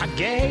 I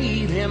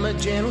gave him a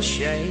gentle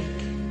shake.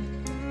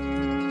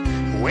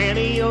 When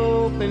he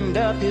opened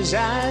up his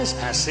eyes,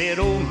 I said,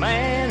 "Old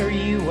man, are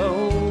you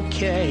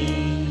okay?"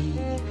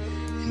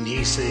 And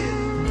he said,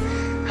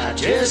 "I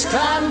just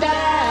climbed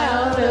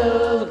out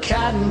of a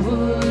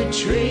cottonwood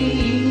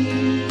tree.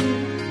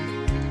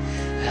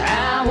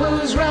 I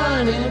was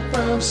running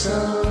from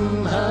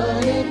some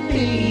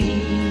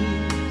honeybees,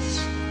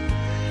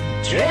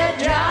 dread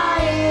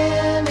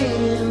drying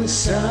in the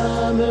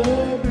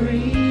summer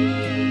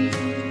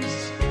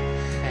breeze.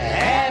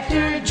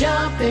 After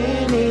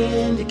jumping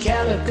into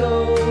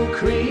Calico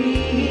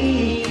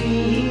Creek,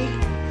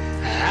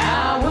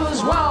 I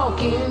was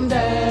walking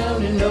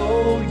down an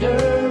old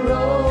dirt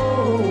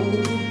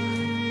road,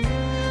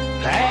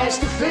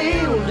 past a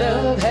field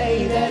of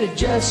hay that had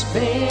just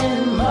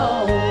been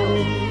mowed.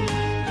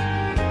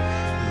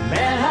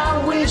 Man,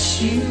 I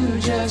wish you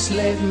just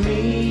let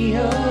me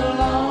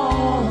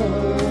alone,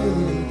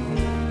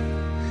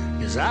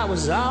 'cause I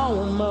was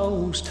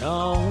almost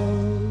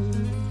home."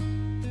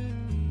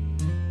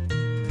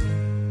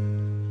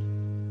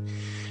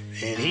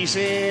 And he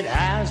said,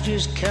 "I was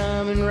just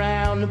coming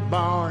round the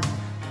barn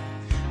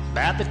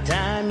about the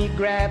time you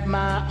grabbed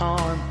my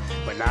arm,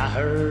 when I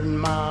heard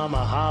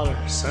Mama holler,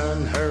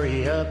 'Son,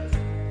 hurry up.'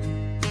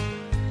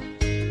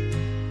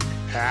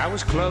 I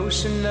was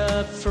close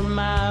enough for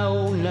my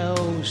old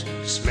nose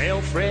to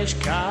smell fresh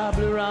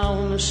cobbler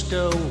on the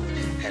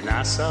stove, and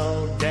I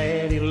saw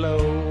Daddy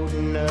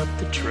loading up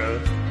the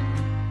truck.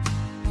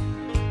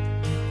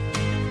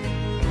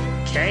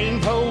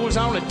 Cane poles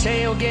on the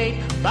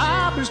tailgate,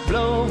 bobbers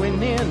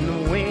blowing in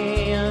the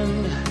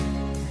wind.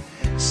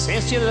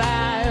 Since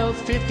July of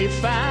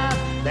 '55,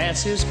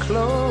 that's as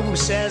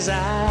close as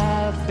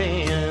I've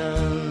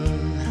been.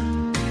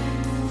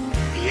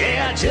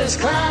 Yeah, I just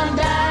climbed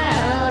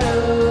out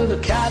of a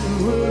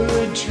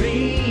cottonwood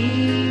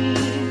tree.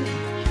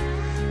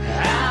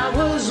 I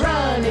was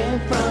running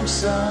from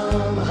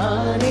some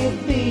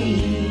honeybees,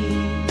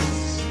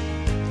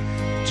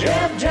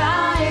 drip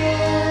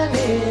drying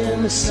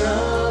in the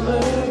summer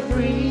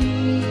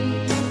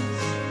breeze.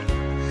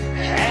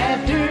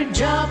 After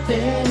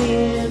jumping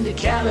into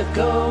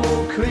Calico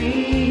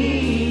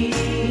Creek,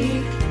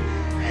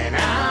 and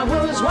I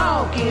was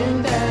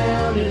walking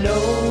down an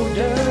old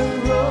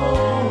dirt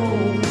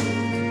road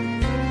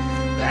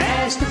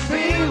past the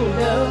field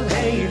of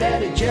hay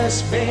that had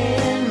just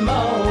been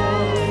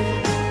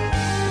mowed.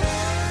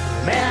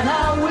 Man,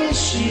 I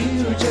wish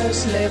you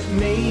just left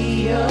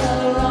me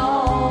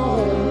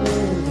alone.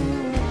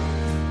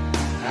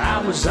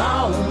 I was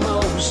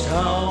almost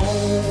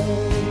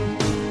home.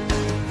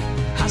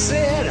 I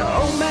said,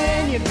 oh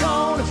man, you're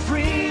gonna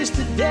freeze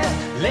to death.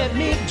 Let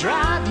me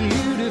drive you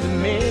to the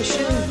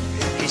mission.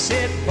 He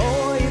said,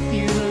 boy, if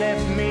you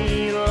left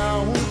me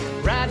alone,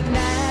 right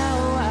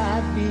now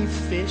I'd be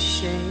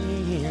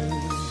fishing.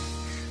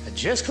 I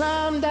just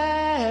climbed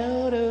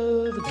out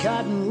of the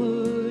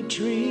cottonwood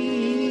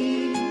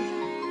tree.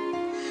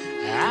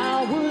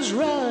 I was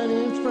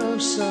running from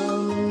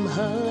some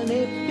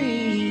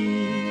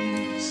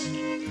honeybees,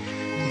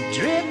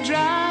 drip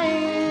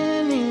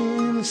drying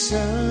in the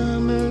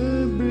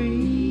summer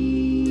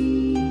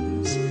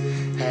breeze.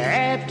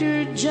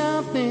 After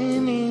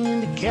jumping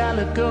into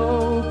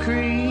Calico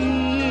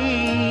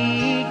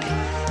Creek,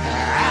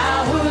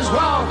 I was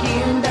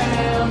walking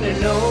down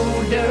an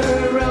old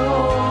dirt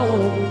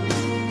road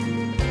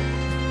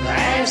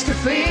past the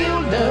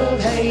field of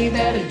hay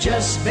that had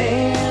just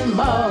been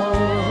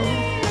mowed.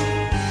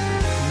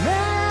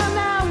 Man,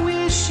 I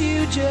wish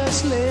you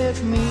just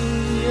left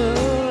me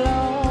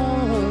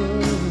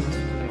alone,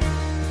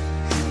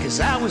 'cause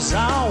I was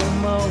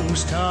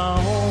almost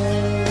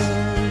home.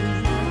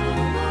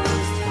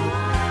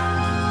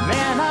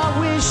 Man, I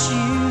wish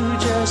you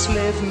just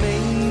left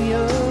me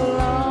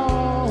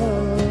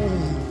alone.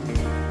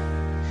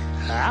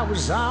 I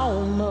was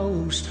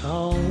almost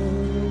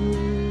home.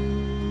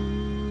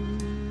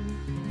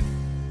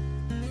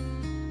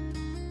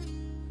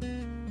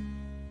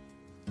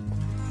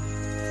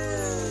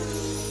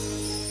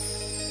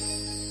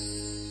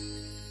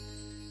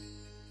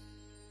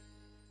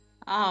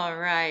 All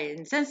right,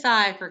 and since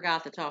I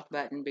forgot the talk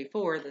button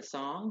before the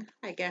song,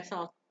 I guess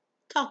I'll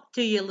talk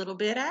to you a little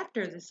bit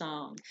after the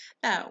song.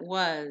 That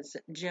was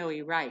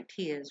Joey Wright.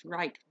 He is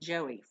Wright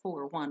Joey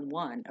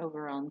 411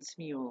 over on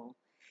Smule.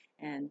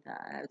 And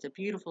it's a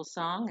beautiful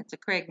song. It's a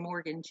Craig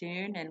Morgan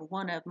tune and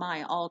one of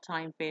my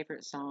all-time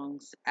favorite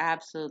songs.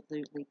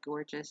 Absolutely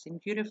gorgeous and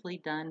beautifully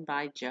done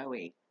by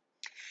Joey.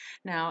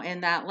 Now,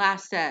 in that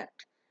last set,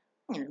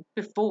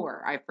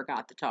 before I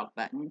forgot the talk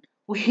button,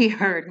 we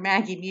heard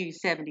Maggie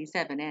Muse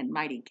 77 and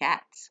Mighty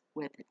Cats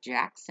with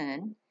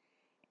Jackson,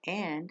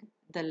 and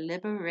The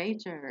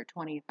Liberator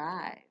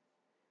 25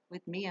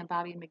 with me and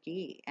Bobby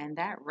McGee. And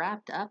that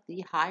wrapped up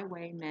the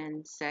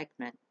Highwaymen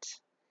segment.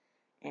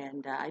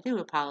 And I do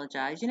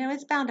apologize.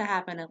 It's bound to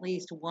happen at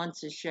least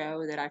once a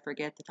show that I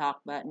forget the talk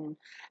button.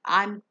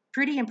 I'm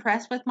pretty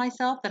impressed with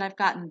myself that I've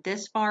gotten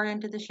this far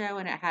into the show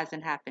and it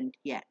hasn't happened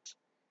yet.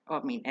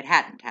 Well, I mean, it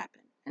hadn't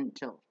happened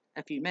until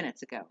a few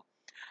minutes ago.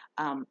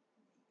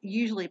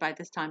 Usually by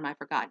this time I've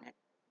forgotten it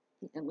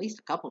at least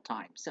a couple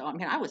times. So, I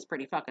mean, I was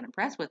pretty fucking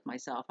impressed with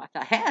myself. I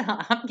thought, hey,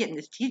 I'm getting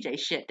this TJ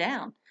shit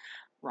down.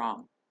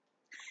 Wrong.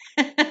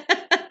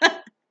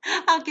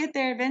 I'll get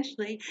there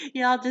eventually.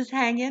 Y'all just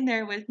hang in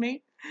there with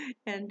me.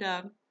 And,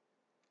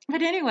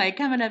 but anyway,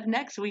 coming up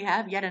next, we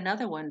have yet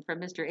another one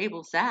from Mr.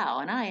 Abel Sal,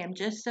 and I am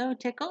just so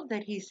tickled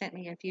that he sent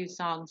me a few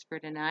songs for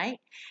tonight,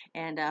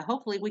 and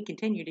hopefully we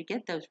continue to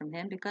get those from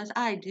him, because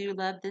I do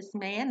love this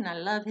man, and I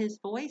love his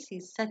voice.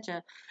 He's such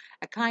a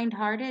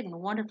kind-hearted and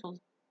wonderful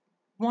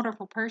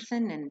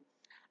person,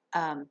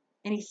 and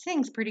he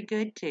sings pretty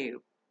good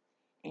too.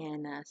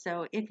 And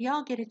so if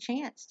y'all get a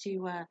chance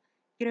to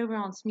get over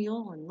on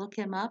Smule and look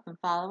him up and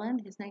follow him,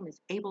 his name is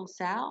Abel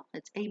Sal.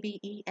 It's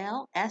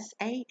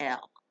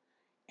ABELSAL.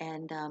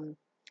 And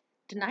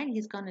tonight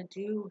he's going to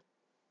do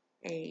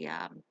a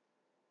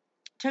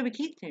Toby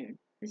Keith tune.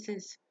 This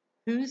is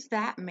Who's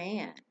That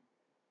Man?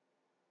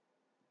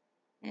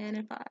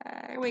 And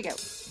here we go.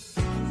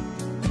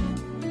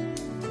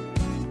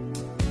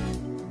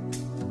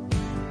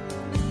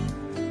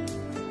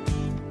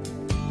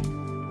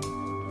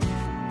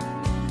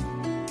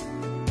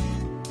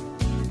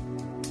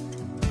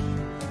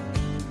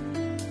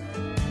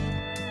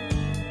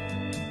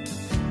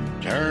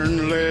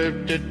 Turn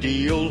left at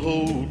the old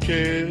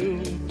hotel.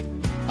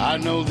 I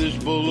know this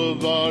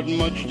boulevard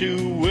much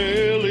too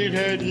well. It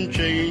hadn't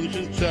changed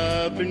since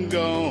I've been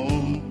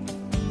gone.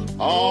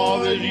 All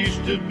that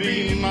used to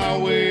be my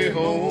way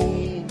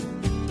home.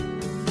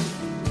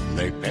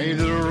 They paved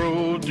the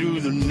road through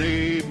the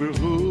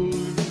neighborhood.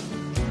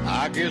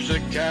 I guess the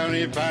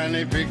county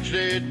finally fixed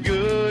it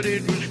good.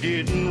 It was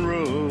getting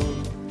rough.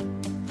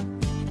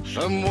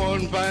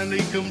 Someone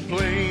finally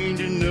complained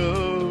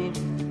enough.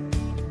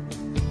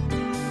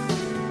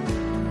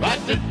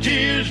 Wipe the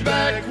tears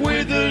back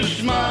with a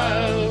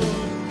smile.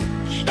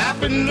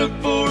 Stop and look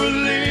for a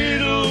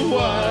little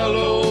while.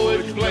 Oh,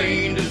 it's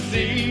plain to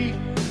see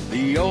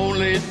the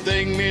only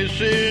thing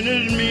missing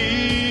is me.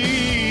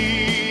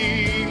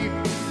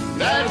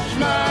 That's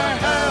my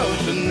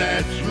house and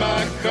that's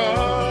my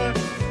car.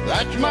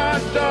 That's my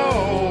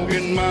dog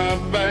in my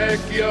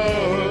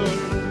backyard.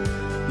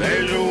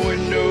 There's a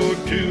window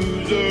to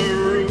the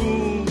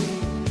room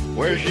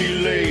where she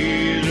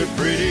lays her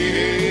pretty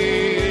head.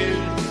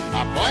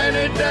 I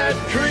planted that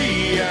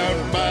tree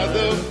out by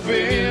the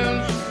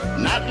fence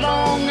not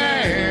long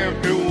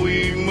after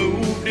we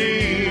moved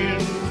in.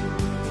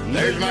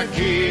 There's my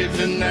kids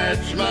and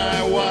that's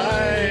my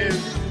wife.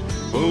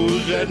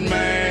 Who's that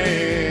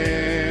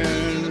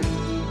man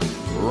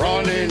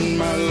running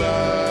my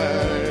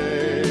life?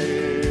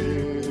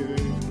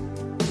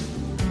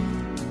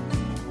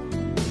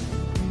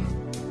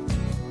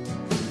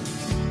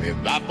 If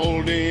I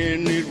pulled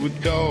in, it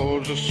would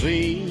cause a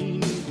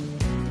scene.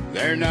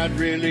 They're not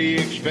really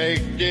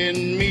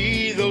expecting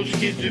me. Those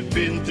kids have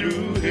been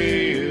through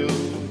hell.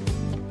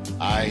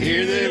 I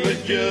hear they've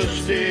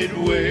adjusted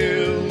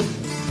well.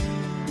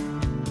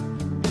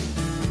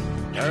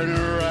 Turn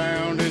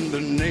around in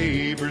the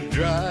neighbor's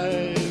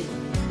drive.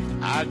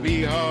 I'd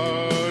be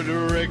hard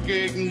to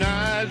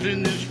recognize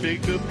in this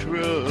pickup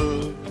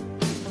truck.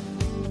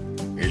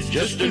 It's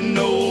just an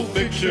old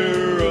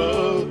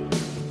fixer-up.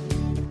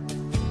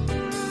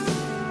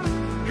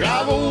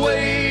 Drive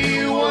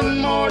away one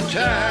more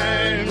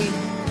time.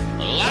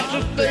 Lots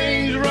of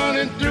things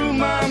running through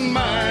my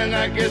mind.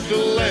 I guess the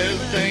less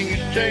things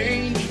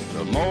change,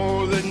 the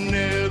more they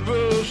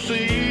never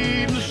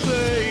seem the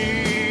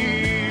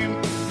same.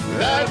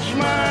 That's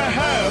my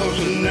house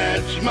and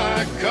that's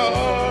my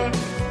car.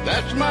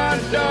 That's my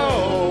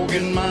dog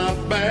in my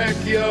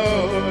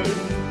backyard.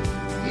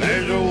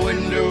 There's a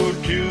window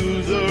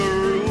to the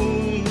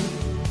room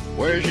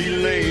where she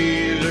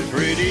lays her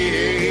pretty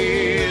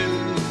head.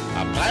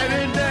 I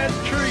planted that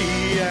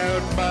tree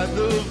out by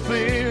the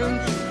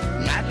fence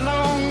not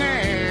long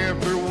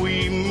after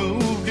we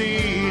moved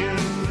in.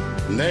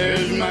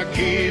 There's my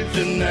kids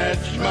and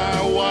that's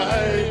my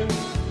wife.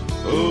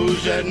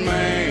 Who's that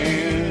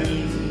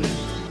man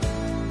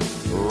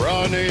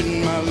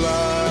running my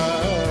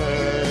life?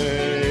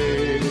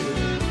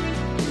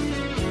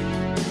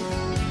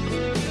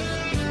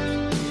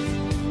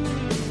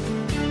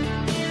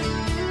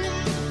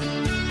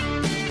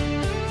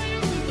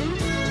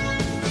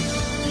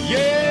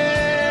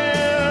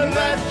 Yeah,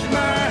 that's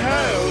my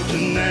house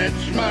and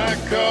that's my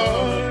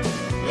car.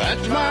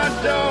 That's my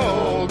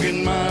dog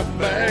in my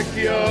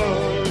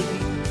backyard.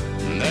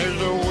 And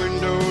there's a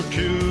window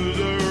to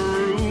the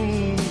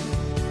room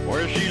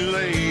where she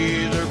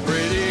lays her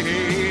pretty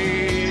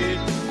head.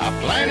 I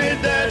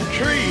planted that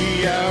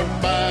tree out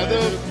by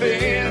the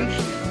fence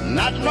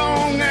not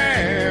long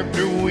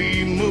after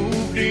we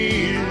moved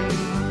in.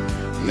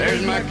 And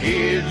there's my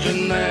kids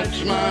and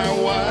that's my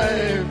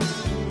wife.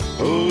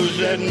 Who's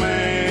that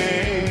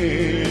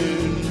man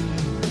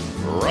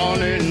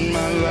running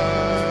my life?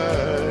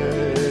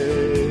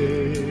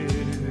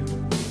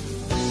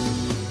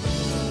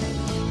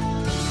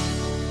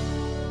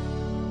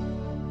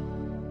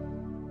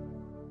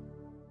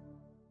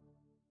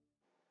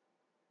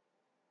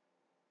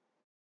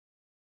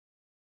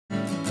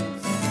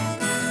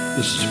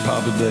 This is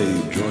Papa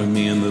Dave. Join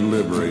me in the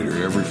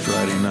Liberator every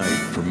Friday night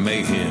for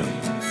Mayhem.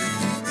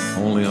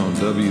 Only on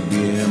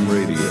WBAM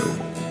Radio.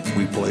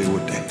 We play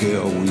what the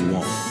hell we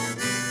want.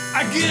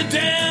 I get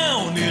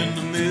down in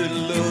the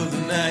middle of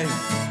the night.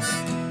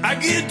 I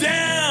get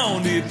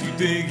down if you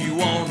think you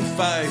want to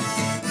fight.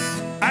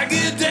 I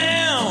get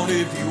down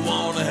if you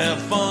want to have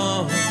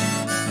fun.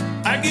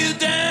 I get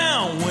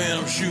down when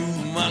I'm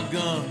shooting my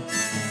gun.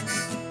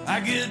 I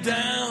get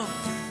down,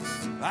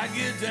 I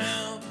get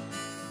down,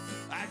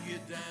 I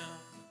get down.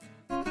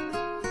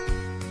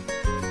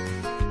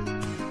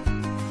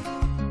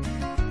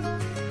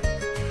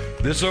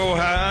 This old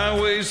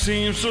highway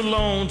seems so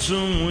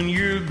lonesome when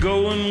you're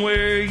going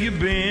where you've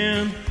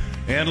been.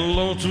 And a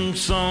lonesome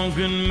song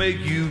can make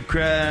you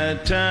cry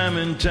time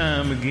and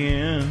time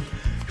again.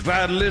 If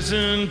I'd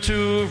listened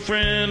to a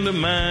friend of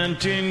mine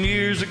 10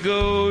 years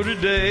ago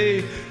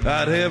today,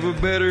 I'd have a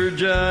better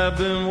job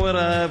than what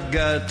I've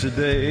got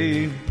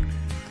today.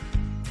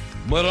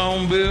 But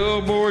on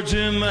billboards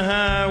in the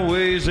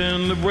highways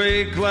and the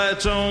brake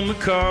lights on the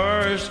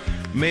cars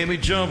made me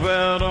jump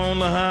out on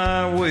the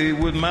highway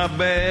with my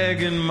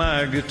bag and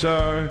my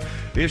guitar.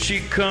 If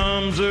she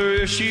comes or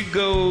if she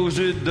goes,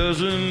 it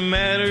doesn't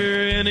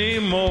matter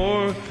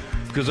anymore.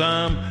 'cause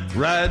I'm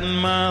riding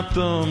my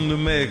thumb to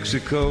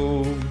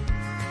Mexico.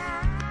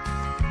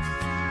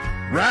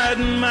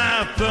 Riding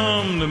my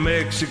thumb to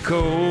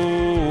Mexico.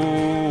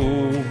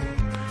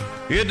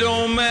 It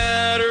don't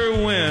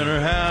matter when or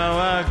how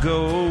I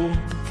go.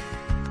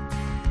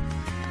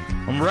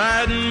 I'm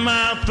riding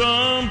my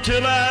thumb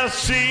till I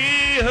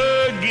see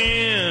her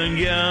again.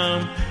 Yeah,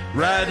 I'm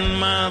riding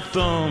my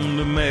thumb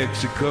to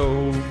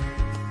Mexico.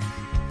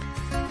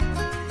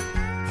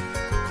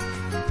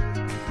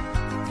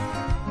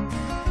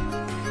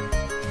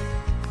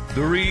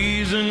 The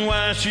reason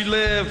why she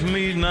left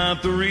me's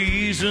not the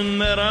reason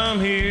that I'm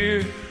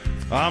here.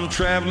 I'm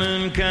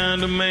traveling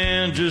kind of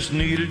man, just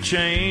need a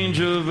change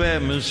of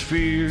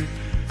atmosphere.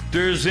 If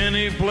there's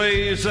any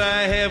place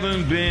I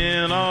haven't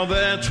been, oh,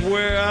 that's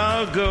where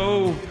I'll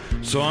go.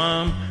 So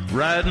I'm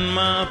riding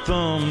my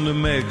thumb to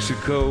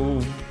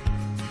Mexico.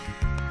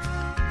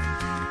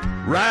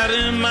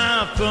 Riding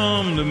my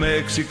thumb to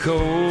Mexico.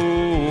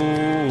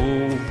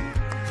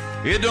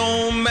 It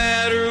don't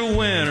matter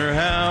when or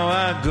how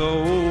I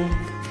go.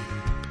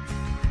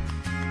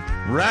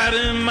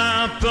 Riding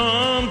my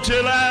thumb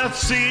till I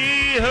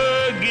see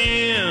her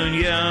again.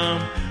 Yeah,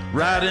 I'm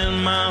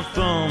riding my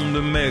thumb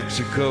to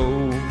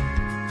Mexico.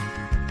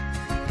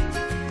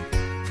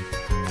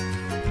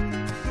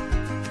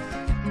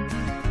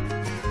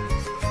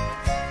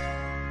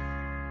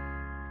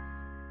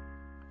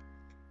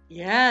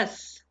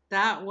 Yes,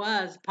 that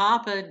was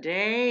Papa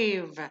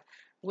Dave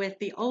with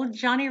the old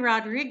Johnny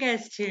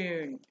Rodriguez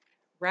tune,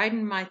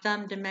 Riding My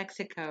Thumb to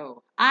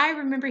Mexico. I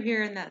remember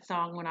hearing that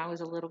song when I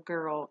was a little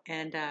girl,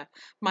 and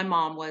my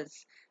mom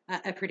was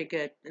a pretty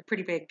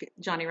big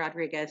Johnny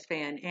Rodriguez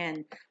fan,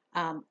 and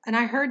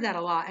I heard that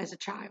a lot as a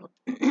child.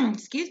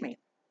 Excuse me.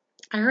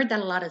 I heard that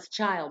a lot as a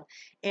child,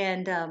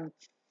 and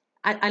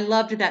I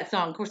loved that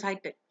song. Of course,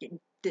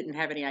 didn't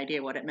have any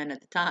idea what it meant at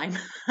the time.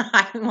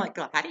 I'm like,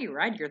 "Oh, how do you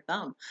ride your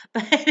thumb?"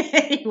 But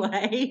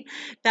anyway,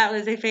 that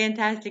was a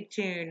fantastic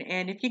tune.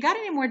 And if you got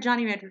any more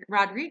Johnny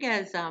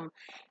Rodriguez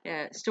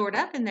stored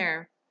up in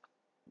there,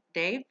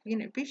 Dave,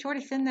 be sure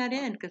to send that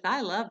in because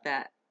I love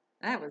that.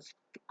 That was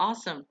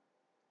awesome.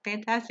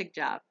 Fantastic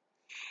job.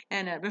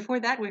 And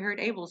before that, we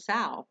heard Abel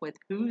Sal with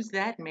Who's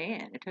That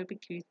Man? A Toby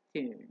Keith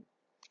tune.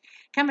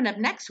 Coming up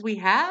next, we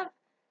have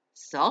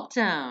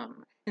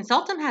Saltum. And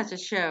Saltum has a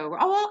show.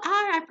 Oh, well,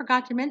 I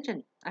forgot to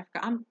mention.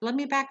 Let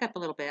me back up a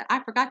little bit. I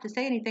forgot to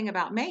say anything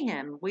about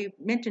Mayhem. We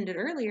mentioned it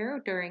earlier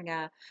during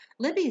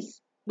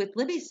Libby's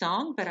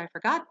song, but I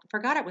forgot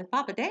it with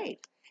Papa Dave.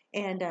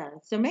 And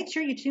so make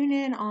sure you tune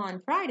in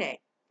on Friday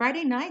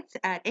nights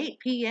at 8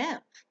 p.m.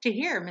 to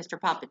hear Mr.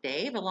 Papa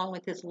Dave along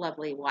with his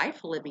lovely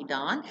wife, Libby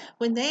Dawn,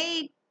 when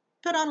they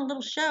put on a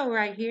little show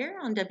right here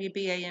on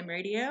WBAM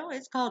radio.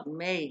 It's called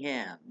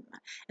Mayhem.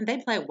 And they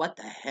play what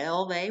the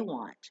hell they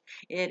want.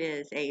 It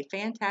is a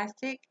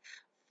fantastic,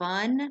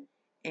 fun,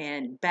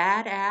 and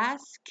badass,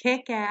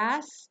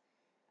 kick-ass,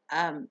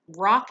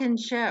 rockin'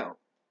 show.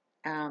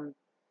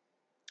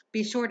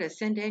 Be sure to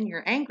send in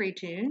your angry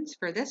tunes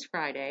for this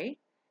Friday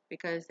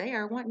because they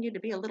are wanting you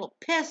to be a little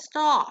pissed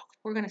off.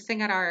 We're going to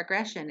sing out our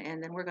aggression,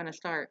 and then we're going to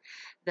start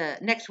the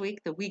next week,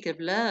 the week of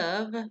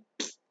love,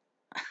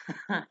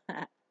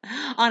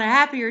 on a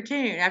happier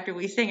tune after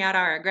we sing out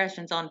our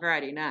aggressions on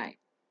Friday night.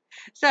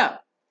 So,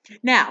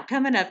 now,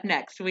 coming up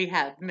next, we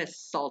have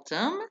Miss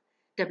Saltum,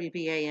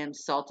 WBAM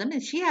Saltum,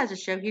 and she has a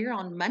show here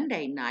on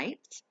Monday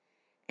nights,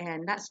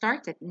 and that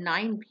starts at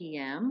 9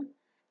 p.m.,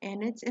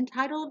 and it's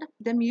entitled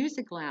The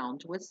Music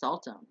Lounge with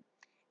Saltum.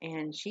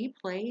 And she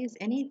plays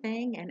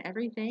anything and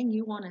everything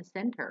you want to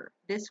send her.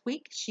 This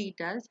week, she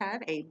does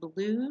have a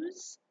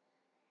blues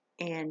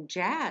and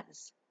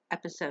jazz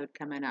episode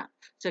coming up.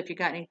 So if you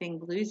got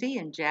anything bluesy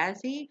and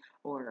jazzy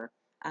or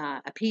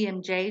a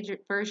PMJ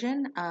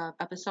version of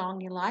a song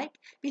you like,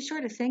 be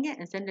sure to sing it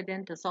and send it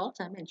in to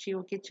Saltum, and she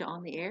will get you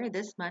on the air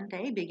this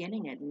Monday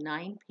beginning at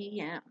 9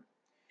 p.m.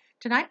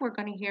 Tonight we're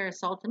going to hear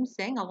Saltum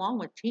sing along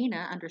with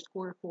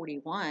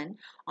Tina_41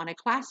 on a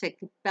classic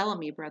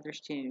Bellamy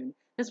Brothers tune.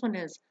 This one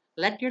is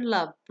Let Your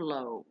Love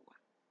Flow.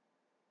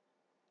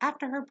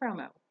 After her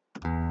promo.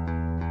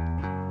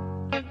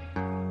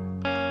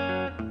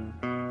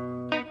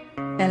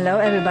 Hello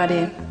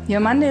everybody. Your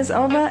Monday is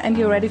over and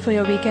you're ready for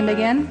your weekend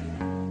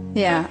again?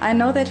 Yeah, I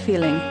know that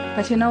feeling.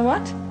 But you know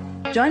what?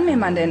 Join me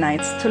Monday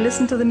nights to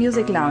listen to the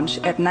Music Lounge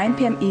at 9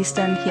 p.m.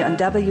 Eastern here on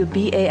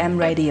WBAM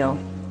Radio.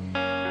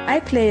 I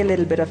play a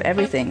little bit of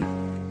everything.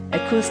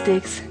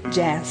 Acoustics,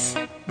 jazz,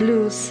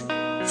 blues,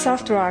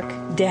 soft rock,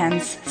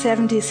 dance,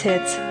 70s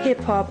hits,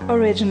 hip-hop,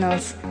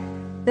 originals.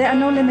 There are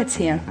no limits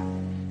here.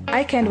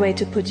 I can't wait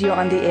to put you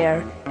on the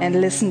air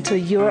and listen to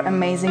your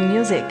amazing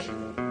music.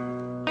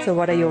 So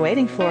what are you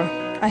waiting for?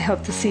 I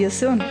hope to see you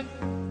soon.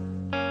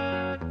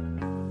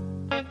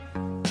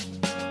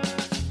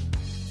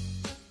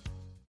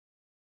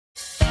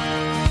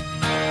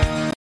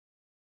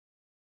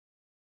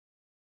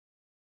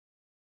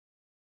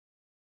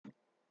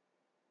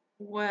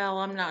 Well,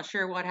 I'm not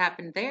sure what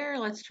happened there.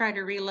 Let's try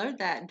to reload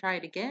that and try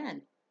it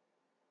again.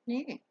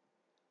 Yeah.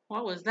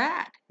 What was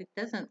that? It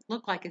doesn't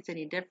look like it's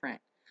any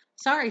different.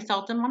 Sorry,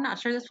 Saltum, I'm not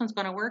sure this one's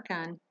going to work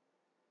on.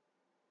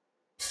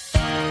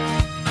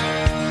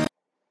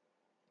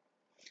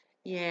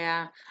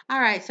 Yeah. All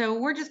right. So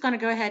we're just going to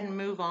go ahead and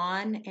move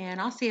on, and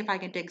I'll see if I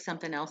can dig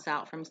something else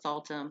out from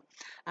Saltum.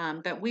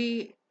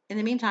 In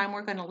the meantime,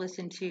 we're going to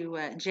listen to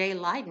Jay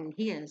Lydon.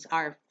 He is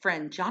our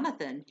friend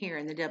Jonathan here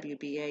in the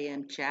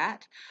WBAM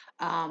chat.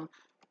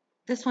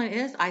 This one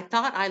is I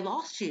Thought I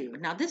Lost You.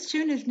 Now, this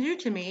tune is new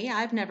to me.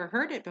 I've never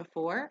heard it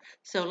before.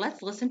 So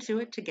let's listen to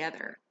it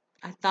together.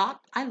 I Thought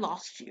I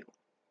Lost You.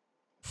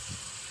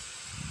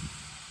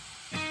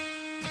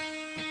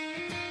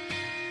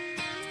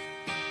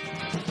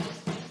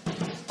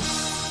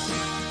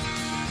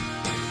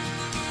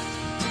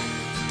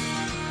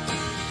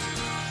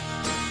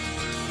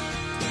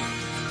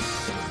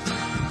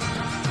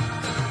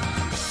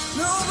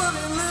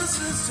 Nobody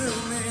listens to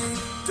me.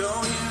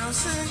 Don't hear a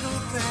single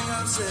thing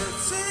I've said.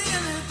 Say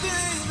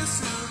anything to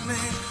soothe me.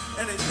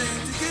 Anything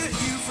to get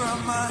you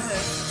from my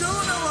head.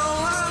 Don't know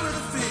how I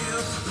really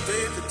feel. The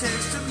faith it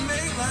takes to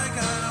make like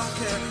I don't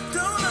care.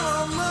 Don't know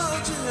how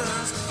much it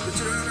hurts to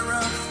turn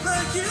around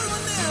like you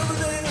were never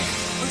there.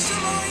 Like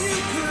somehow you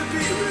could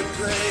be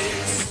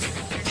replaced.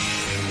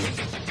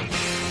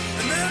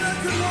 And then I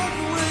could walk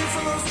away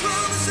from those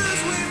promises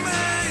we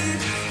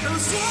made. And I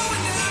swore we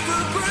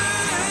never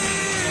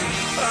break.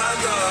 I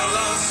thought I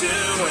lost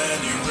you when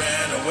you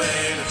ran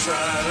away to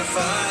try to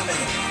find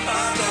me.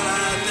 I thought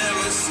I'd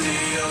never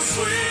see your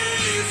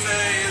sweet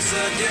face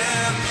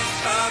again.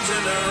 I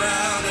turned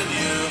around and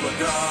you were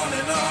gone,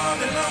 and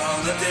on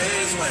the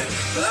days went.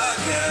 But I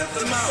kept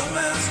the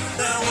moments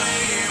that we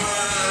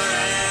were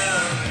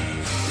in.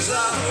 'Cause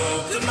I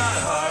hoped in my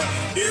heart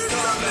you'd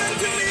come back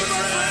to me, my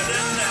friend,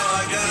 and now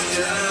I got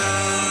you.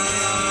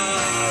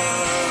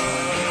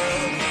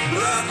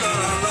 But I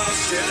thought I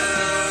lost you.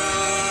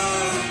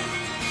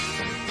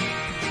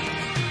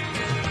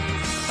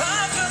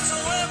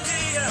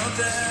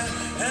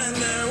 And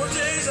there were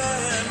days I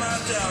had my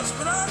doubts,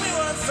 but I knew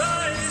I'd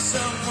find you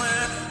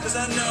somewhere. 'Cause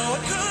I know I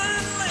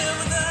couldn't live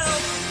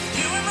without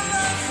you in my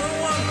life for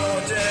one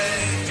more day.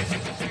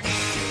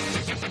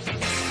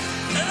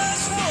 And I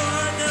swore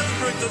I'd never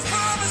break those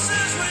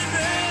promises we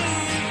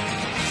made.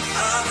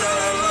 I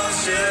thought I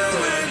lost you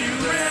when you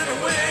ran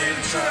away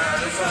to try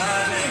to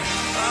find me.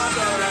 I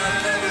thought I'd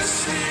never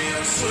see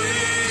your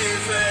sweet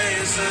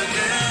face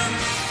again.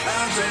 I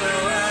turned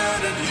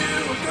around and you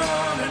were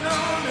gone, and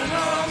on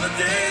the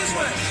days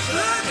went. But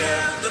I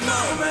kept the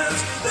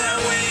moments that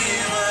we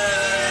were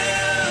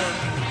in.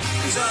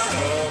 'Cause I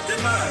hoped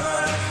in my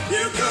heart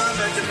you'd come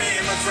back to me,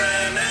 my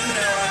friend, and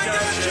now I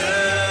got you.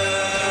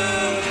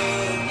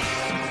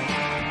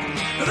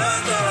 But I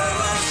thought I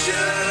lost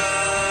you.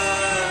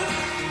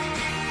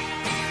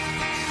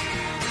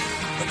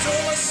 I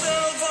told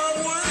myself I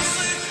wouldn't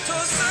sleep till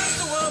I searched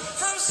the world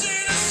from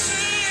sea to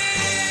sea.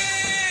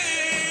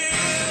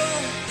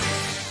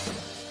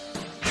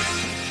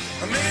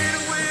 I made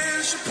a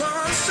wish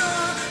upon a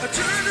star. I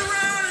turned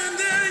around and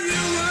there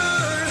you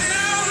were.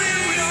 Here we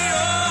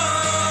are.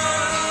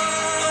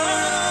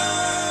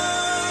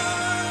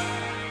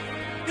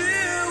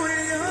 Here we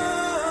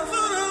are.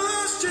 Thought I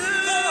lost you.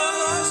 Thought I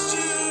lost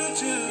you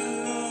too.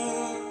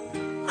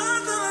 I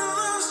thought I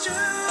lost you.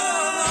 I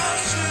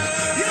lost you.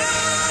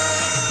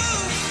 Yeah.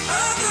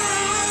 I thought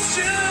I lost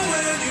you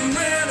when you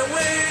ran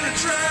away to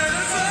try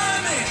to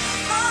find me.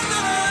 I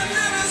thought I'd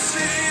never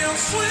see your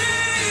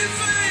sweet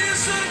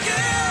face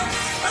again.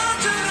 I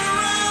turned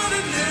around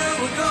and you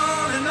were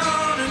gone, and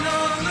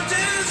on the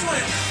days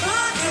went.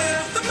 I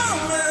kept the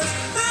moments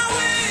that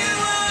we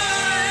were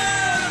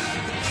in.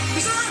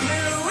 'Cause I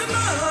knew in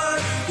my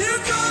heart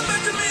you'd come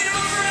back to me,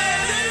 my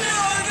friend, and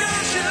now I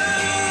got you.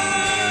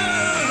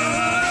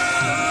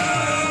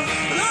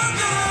 But I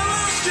thought I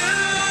lost you.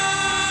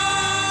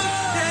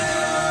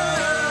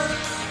 Yeah.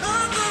 I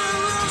thought I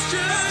lost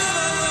you.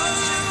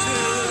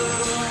 Too.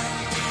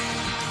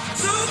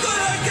 So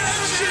glad I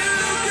got you.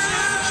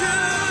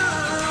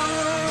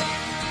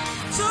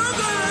 So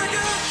glad I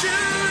got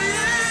you,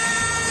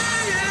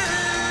 yeah, yeah.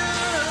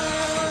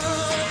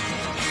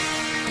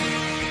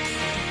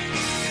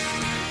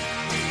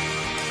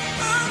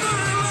 I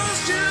thought I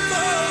lost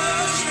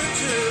you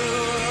too.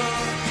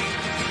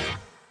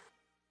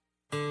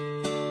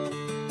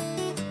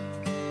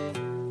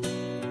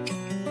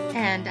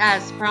 And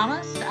as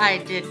promised, I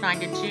did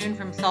find a tune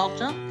from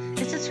Saltum.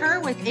 This is her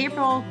with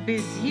April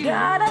Bizu.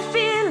 God, I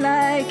feel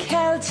like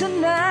hell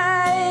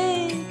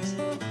tonight.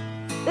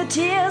 The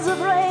tears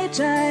of rage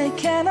I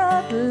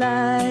cannot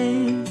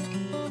lie.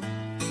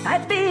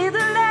 I'd be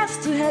the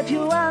last to help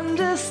you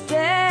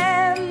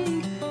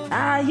understand.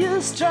 Are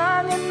you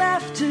strong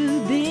enough to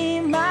be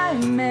my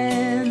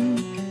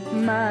man?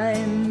 My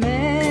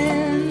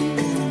man.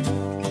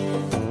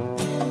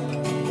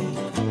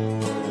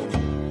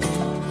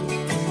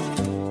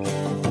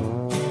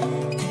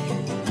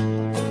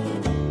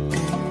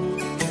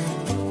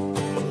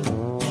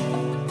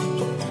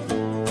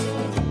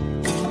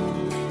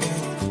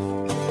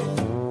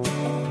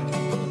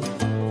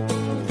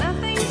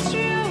 Nothing's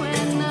true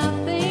and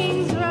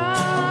nothing's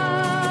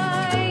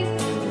right.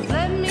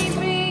 Let me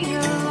be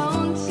your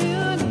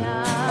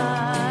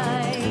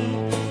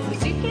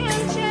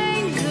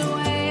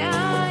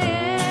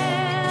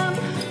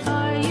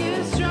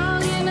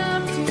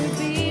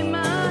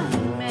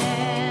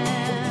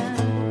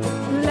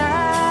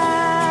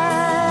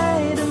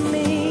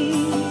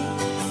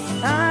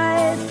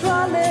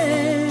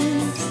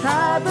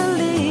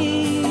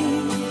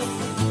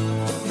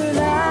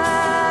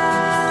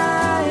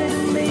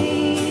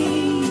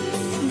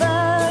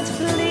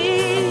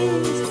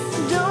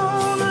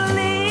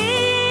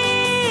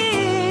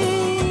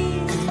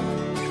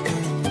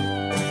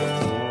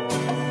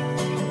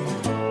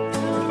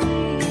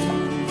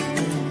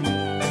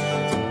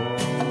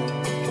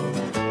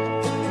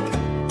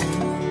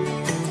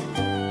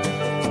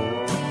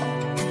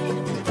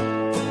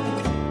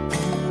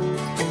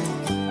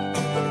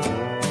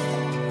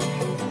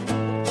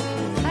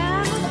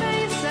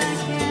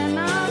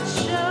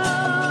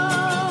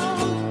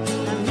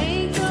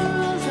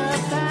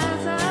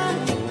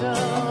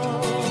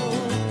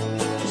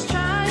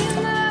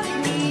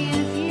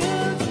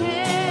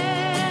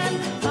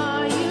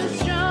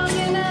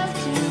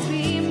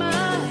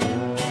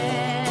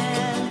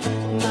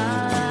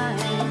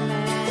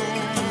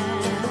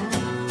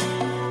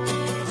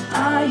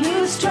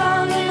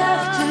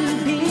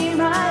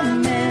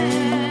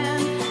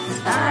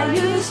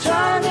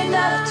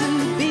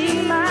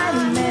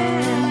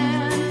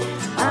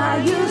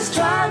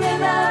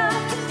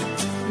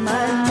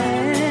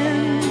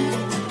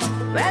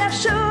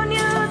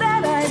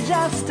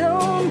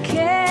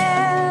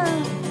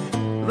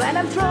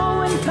I'm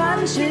throwing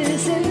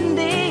punches in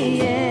the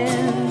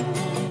end,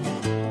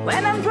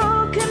 when I'm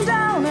broken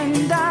down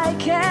and I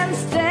can't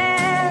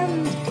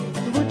stand,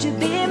 would you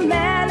be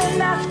man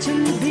enough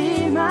to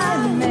be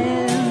my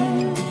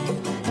man?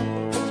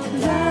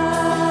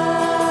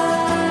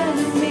 Lie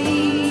to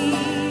me,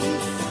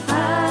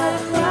 I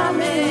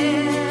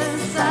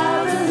promise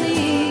I'll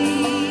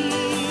believe.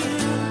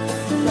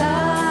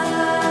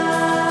 Lie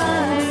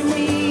to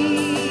me,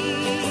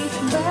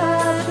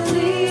 but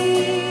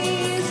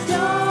please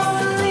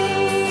don't leave.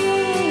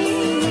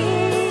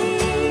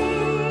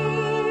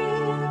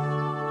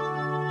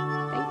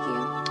 Thank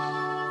you.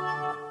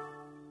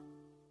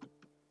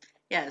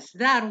 Yes,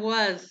 that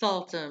was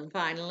Saltum.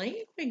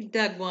 Finally, we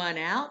dug one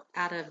out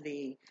of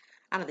the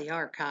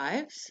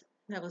archives.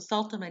 That was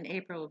Saltum and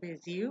April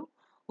Vizu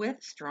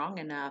with "Strong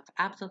Enough."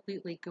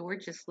 Absolutely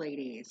gorgeous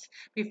ladies.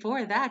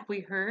 Before that, we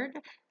heard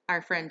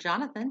our friend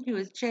Jonathan, who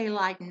is J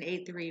Lighton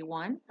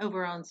 831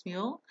 over on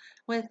Smule,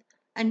 with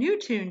a new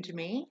tune to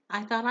me.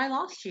 "I Thought I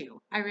Lost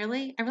You." I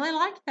really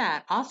liked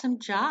that. Awesome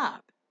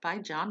job by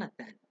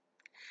Jonathan.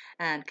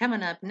 And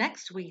coming up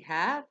next, we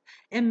have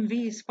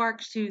MV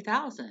Sparks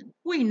 2000.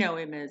 We know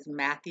him as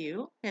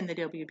Matthew in the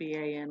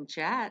WBAM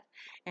chat.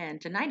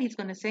 And tonight he's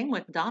going to sing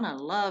with Donna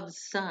Love's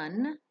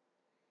son.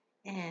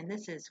 And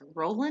this is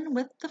Rollin'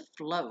 with the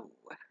Flow.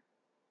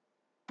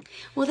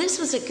 Well, this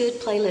was a good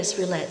playlist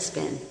roulette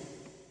spin.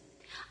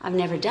 I've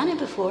never done it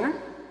before,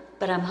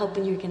 but I'm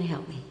hoping you're going to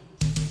help me.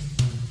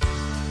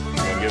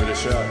 I'll give it a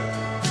shot.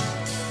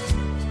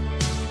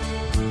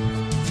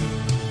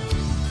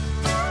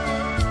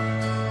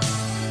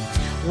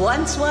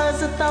 Once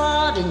was a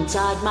thought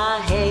inside my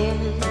head,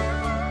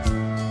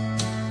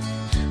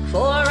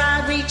 before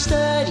I'd reach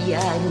 30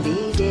 I'd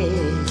be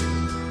dead.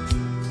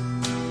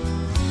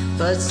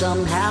 But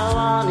somehow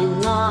on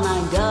and on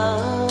I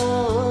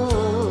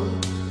go,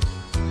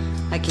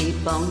 I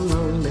keep on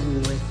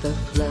rolling with the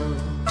flow.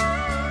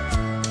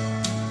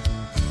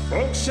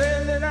 Folks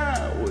said that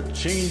I would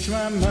change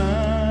my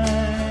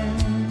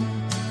mind,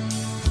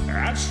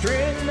 I'd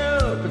straighten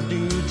up and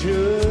do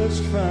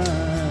just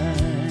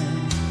fine.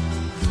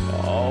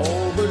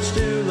 Oh, but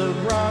still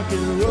love rock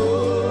and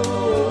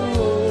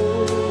roll,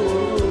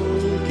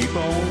 keep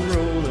on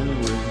rolling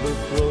with the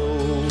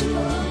flow.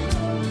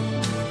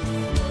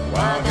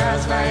 While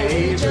guys my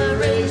age are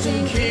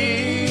raising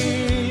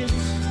kids,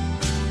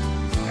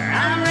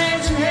 I'm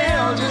raising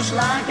hell just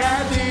like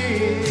I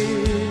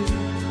did.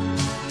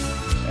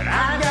 And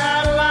I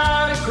got a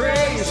lot of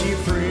crazy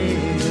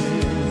friends,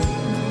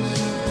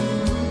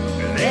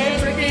 and they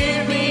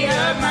forgive me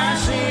of my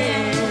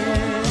sins.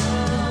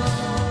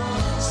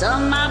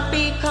 Some might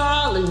be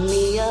calling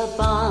me a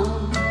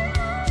bum,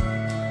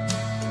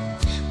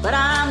 but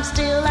I'm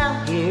still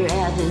out here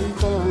having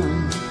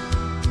fun.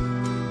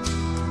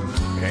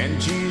 And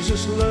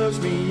Jesus loves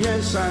me,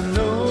 yes I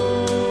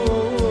know.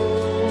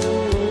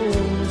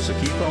 So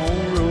keep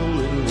on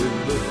rolling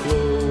with the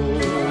flow.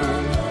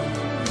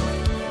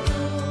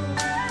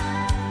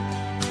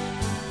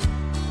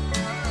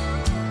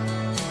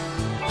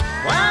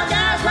 While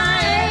guys my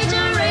age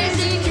are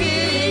raising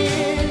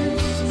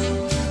kids,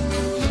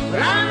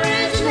 but I'm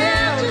raising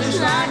hell just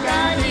like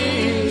I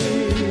did.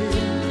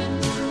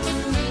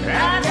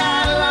 I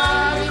got a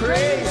lot of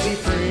crazy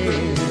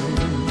friends,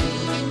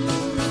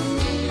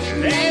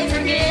 they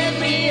forgive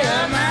me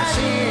of my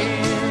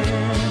sins.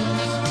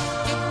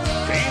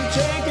 Can't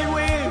take it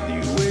with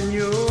you when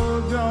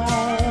you're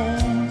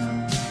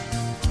gone,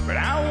 but I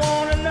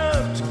want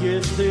enough to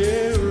get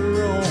there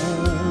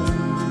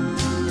wrong.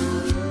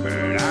 But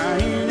I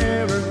ain't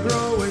ever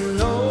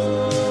growing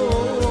old,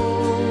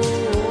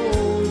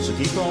 so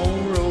keep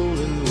on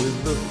rolling with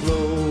the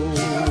flow.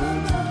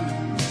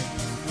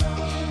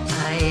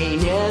 I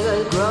ain't never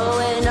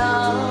growing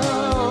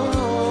old,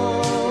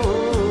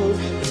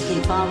 but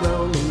keep on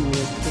rolling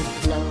with the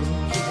flow.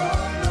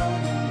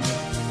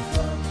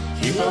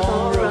 Keep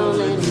on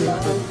rolling with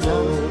the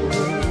flow.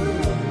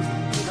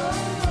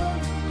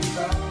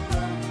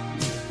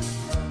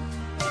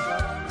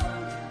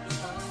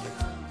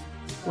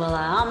 Well,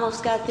 I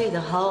almost got through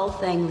the whole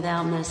thing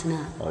without messing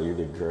up. Oh, you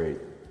did great.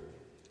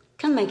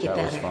 Come make it That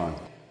better. was fun.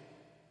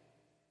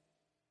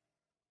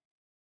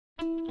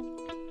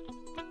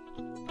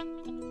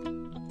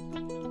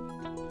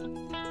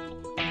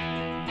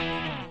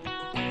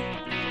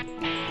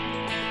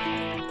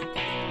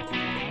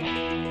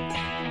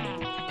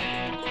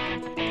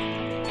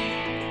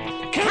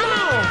 Come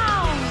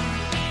on!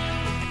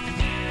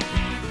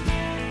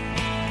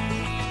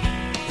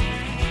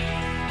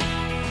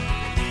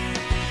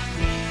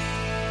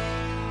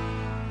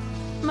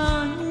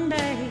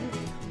 Monday,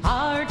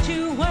 hard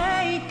to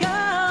wake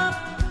up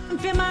and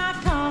fill my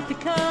coffee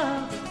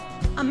cup.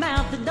 I'm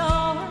out the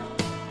door.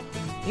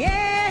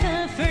 Yeah,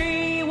 the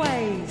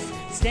freeways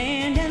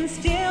standing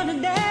still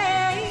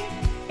today.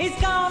 It's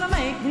gonna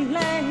make me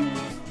late,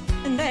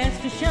 and that's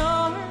for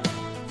sure.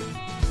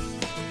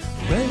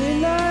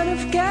 Running out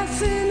of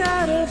gas and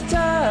out of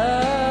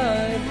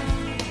time.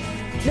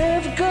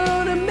 Never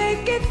gonna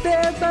make it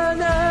there by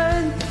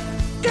 9.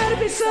 Gotta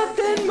be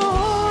something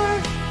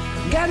more.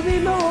 gotta be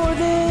more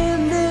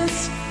than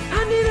this.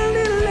 I need a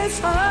little less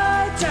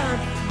hard time.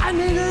 I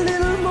need a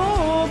little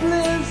more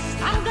bliss.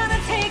 I'm gonna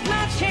take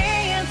my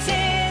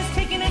chances,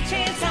 taking a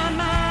chance I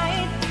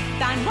might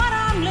find what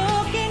I'm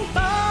looking for.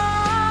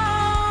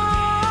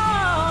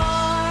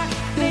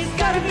 There's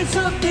gotta be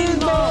something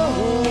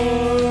more.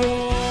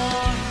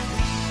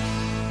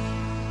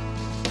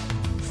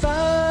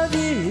 5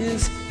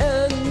 years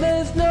and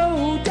there's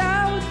no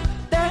doubt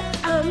that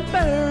I'm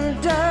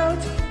burned out.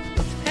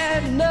 I've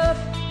had enough.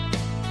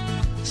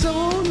 So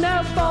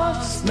now,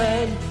 boss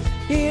man,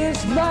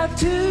 here's my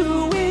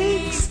 2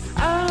 weeks.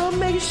 I'll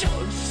make it short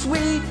and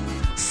sweet,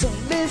 so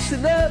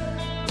listen up.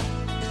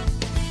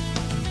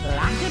 Well,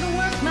 I'm gonna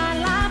work my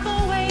life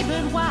away,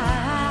 but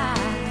why?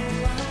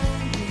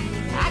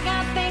 I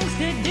got things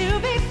to do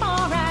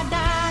before I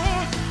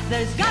die.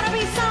 There's gotta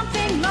be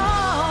something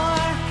more,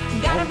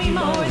 gotta be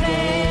more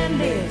than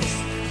this.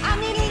 I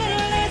need a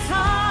little less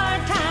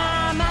hard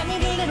time, I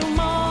need a little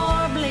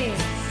more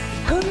bliss.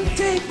 Gonna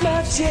take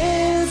my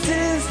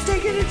chances,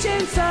 taking a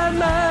chance I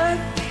might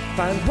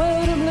find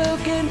what I'm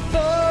looking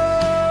for.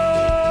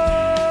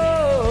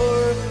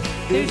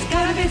 There's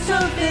gotta be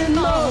something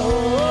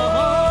more.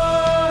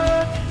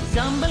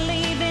 Some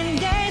believe in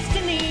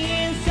destiny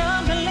and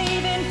some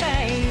believe in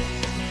fate.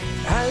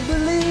 I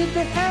believe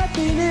that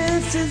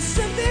happiness is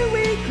something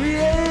we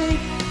create.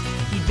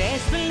 You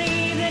best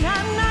believe that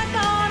I'm not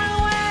gonna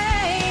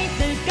wait.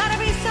 There's gotta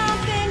be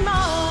something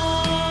more.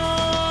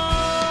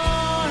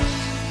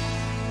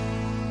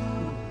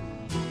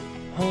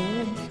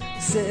 Home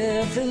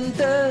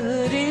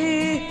 7:30.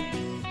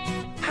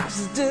 House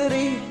is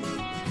dirty,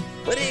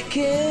 but it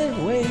can't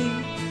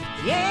wait.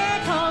 Yeah,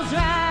 'cause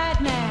right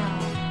now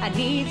I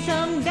need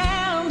some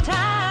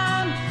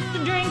downtime to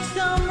drink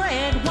some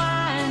red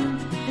wine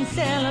and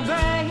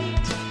celebrate.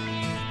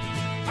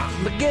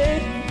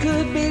 Armageddon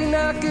could be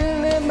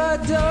knocking at my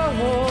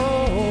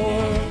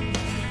door.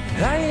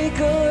 I ain't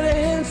gonna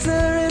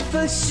answer it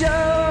for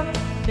sure.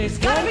 There's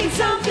gotta be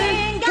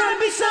something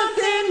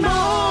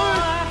more.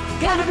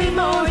 Gotta be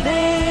more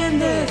than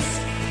this.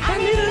 I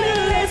need a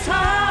little less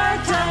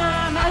hard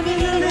time. I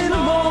need a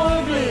little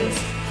more bliss.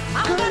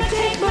 I'm gonna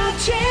take my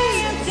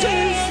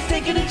chances,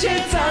 taking a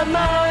chance I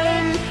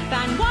might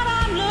find what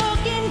I'm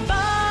looking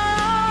for.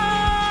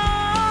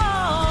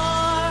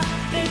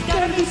 There's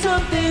gotta be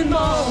something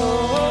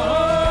more.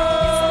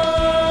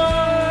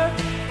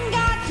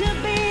 Got to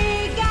be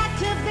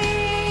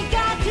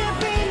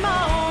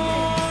more.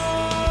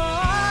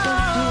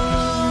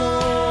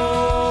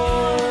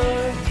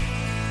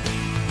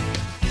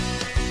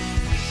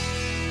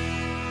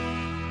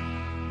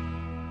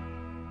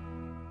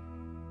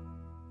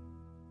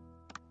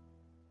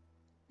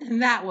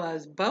 And that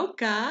was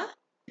Boca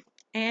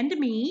and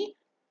Me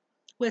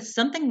with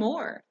Something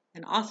More,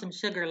 an awesome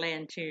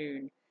Sugarland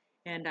tune.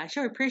 And I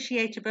sure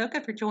appreciate you,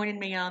 Boca, for joining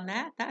me on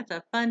that. That's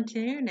a fun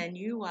tune, and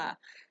you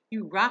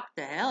rocked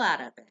the hell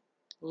out of it.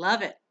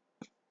 Love it.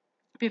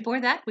 Before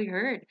that, we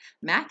heard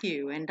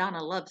Matthew and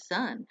Donna Love's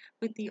Son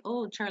with the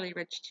old Charlie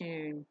Rich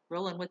tune,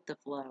 Rolling with the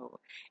Flow.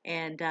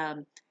 And,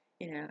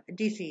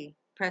 DC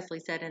Presley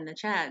said in the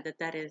chat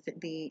that is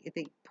the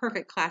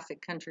perfect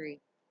classic country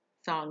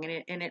song,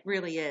 and it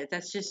really is.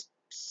 That's just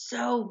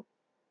so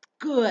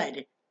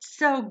good.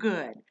 So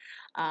good.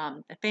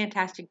 A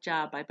fantastic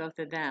job by both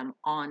of them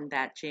on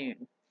that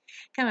tune.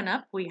 Coming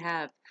up, we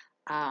have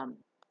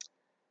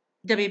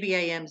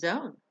WBAM's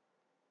own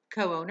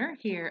co-owner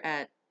here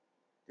at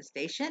the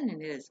station,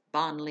 and it is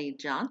Bon Lee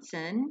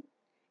Johnson.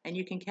 And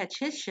you can catch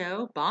his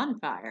show,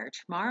 Bonfire,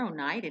 tomorrow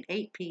night at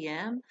 8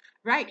 p.m.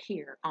 right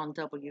here on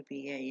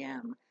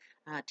WBAM.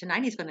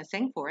 Tonight he's going to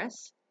sing for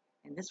us,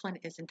 and this one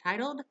is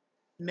entitled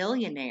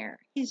Millionaire.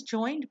 He's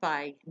joined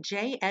by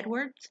Jay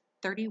Edwards,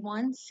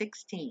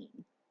 3116.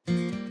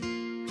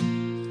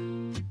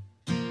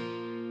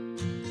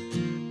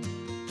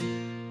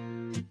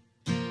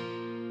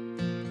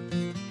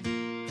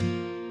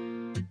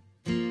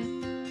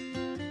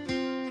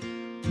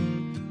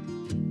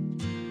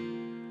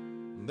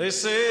 They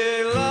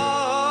say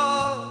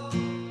love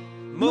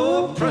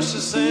more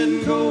precious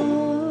than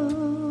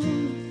gold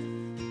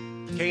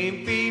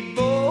can't be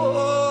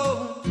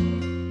bought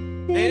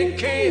and it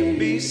can't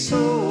be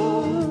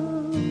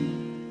sold.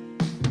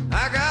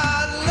 I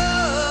got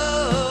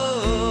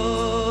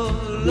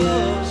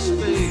love's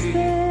faith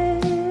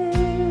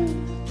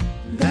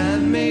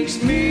that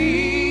makes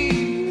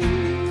me a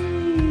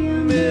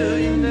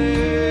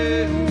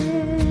millionaire.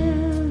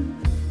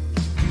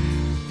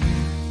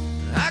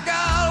 I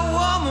got a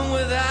woman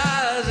with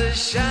eyes that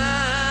shine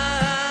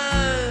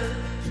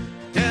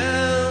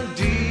down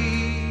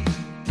deep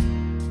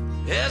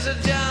as a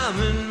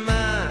diamond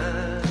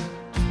mine.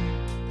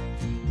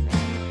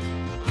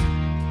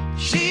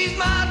 She's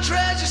my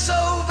treasure,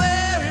 so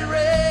very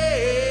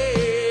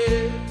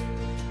rare.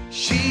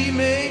 She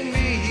made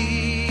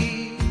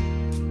me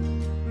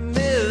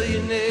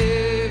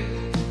millionaire.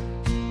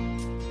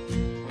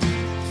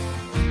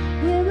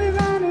 We'll be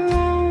riding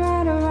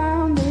right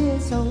around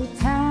this old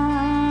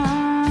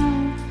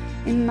town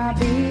in my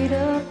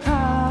beat-up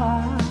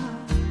car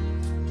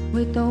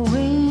with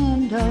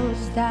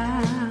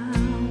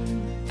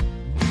around.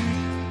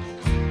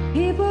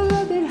 People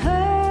look at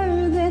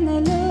her, then they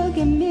look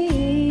at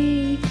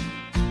me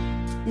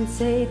and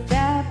say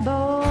that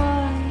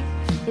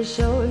boy is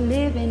sure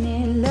living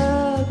in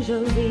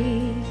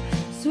luxury,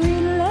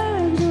 sweet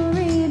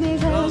luxury,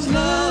 because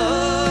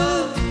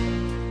love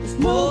is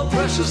more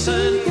precious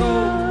than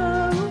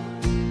gold.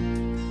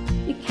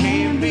 It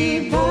can't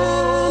be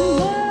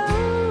bought,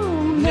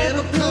 no,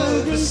 Never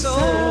could be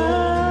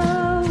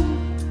sold.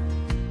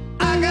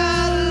 I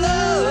got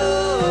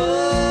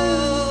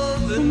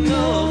love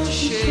enough to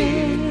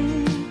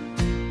share.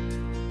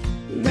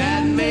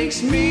 That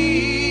makes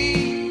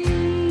me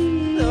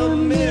a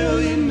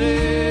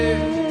millionaire.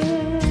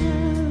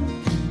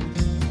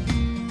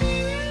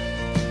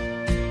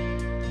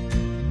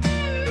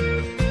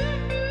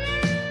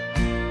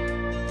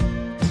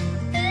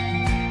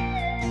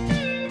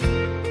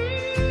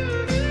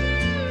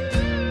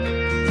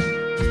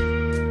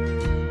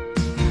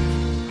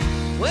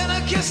 When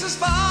our kisses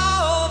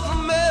fall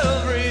from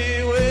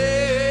everywhere,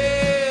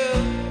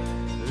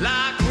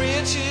 like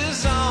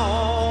riches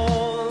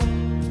on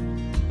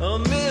a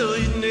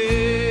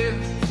millionaire.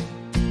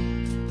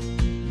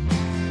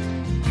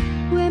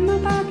 when my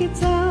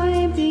pockets are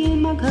empty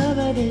and my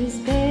cupboard is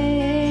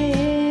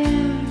bare,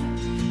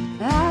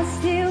 I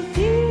still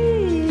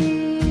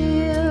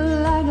feel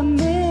like a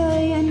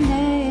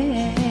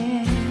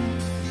millionaire.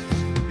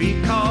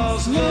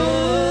 Because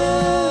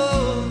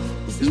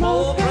love is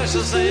more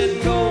precious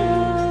than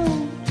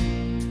gold.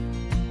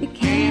 It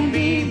can't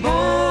be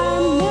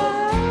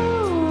bought,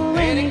 no,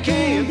 And it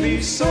can't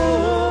be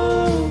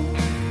sold.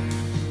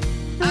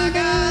 I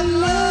got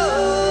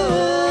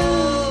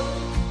love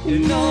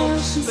enough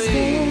to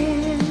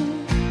spare.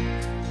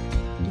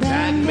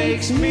 That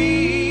makes me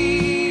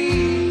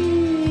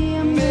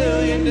a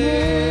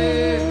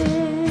millionaire.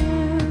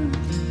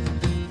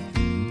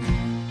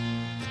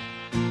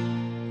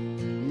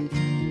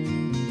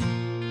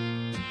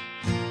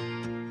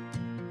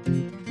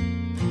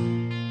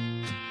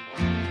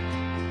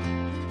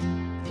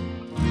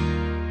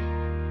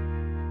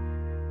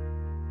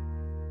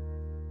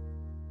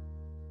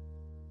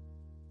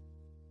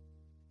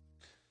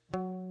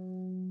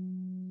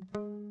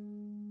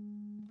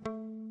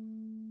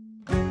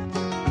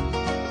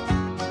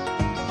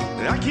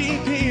 I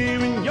keep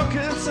hearing you're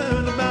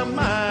concerned about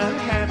my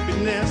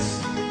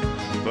happiness,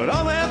 but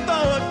all that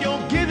thought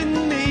you're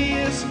giving me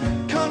is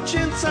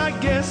conscience, I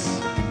guess.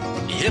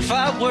 If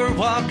I were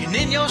walking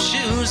in your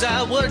shoes,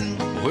 I wouldn't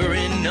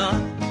worry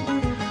none.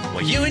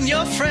 Well, you and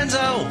your friends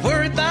are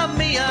worried about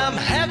me. I'm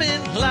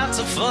having lots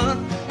of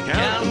fun.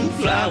 Counting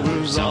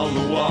flowers on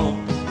the wall,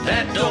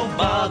 that don't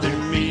bother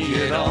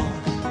me at all.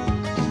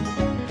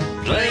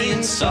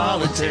 Playing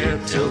solitaire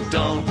till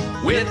dawn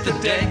with the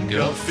deck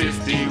of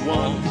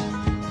 51.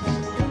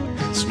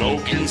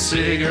 Smoking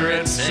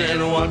cigarettes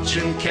and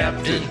watching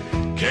Captain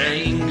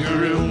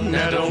Kangaroo.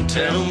 Now don't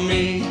tell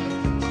me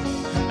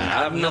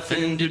I've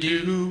nothing to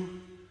do.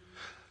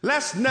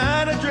 Last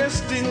night I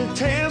dressed in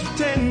tan,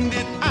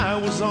 pretended I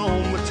was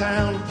on the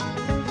town.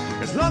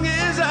 As long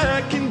as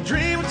I can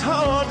dream, it's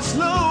hard to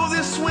slow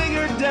this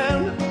swinger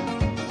down.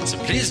 So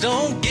please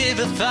don't give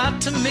a thought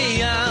to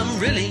me, I'm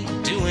really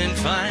doing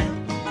fine.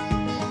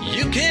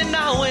 You can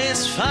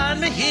always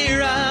find me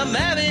here, I'm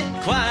having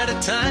quite a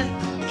time.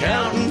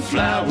 Counting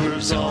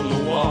flowers on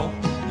the wall,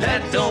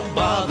 that don't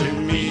bother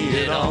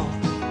me at all.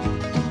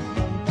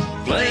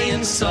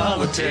 Playing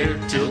solitaire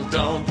till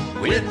dawn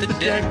with the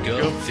deck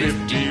of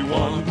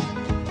 51.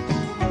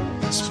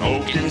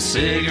 Smoking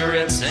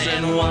cigarettes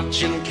and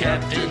watching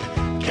Captain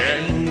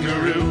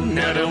Kangaroo.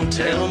 Now don't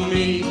tell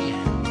me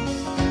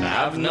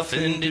I've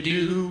nothing to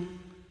do.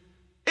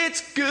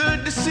 It's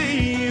good to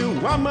see you,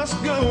 I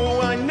must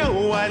go, I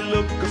know I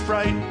look a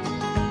fright.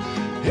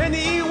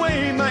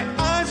 Anyway, my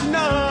eyes are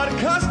not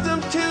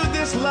accustomed to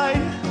this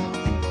light.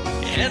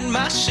 And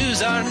my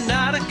shoes are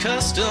not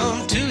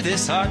accustomed to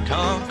this hard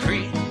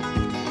concrete.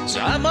 So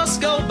I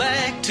must go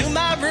back to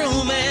my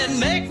room and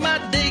make my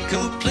day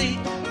complete.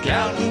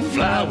 Counting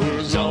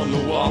flowers on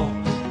the wall,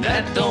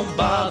 that don't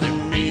bother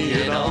me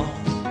at all.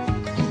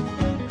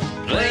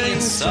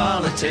 Playing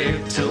solitaire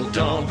till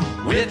dawn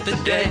with the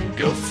deck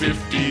of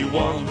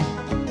 51.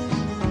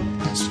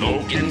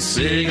 Smoking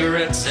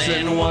cigarettes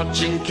and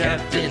watching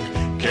Captain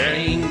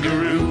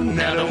Kangaroo.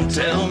 Now don't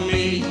tell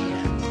me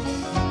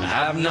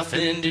I've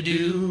nothing to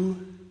do.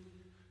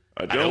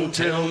 Don't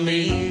tell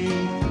me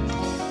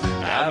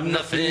I've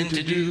nothing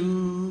to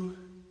do.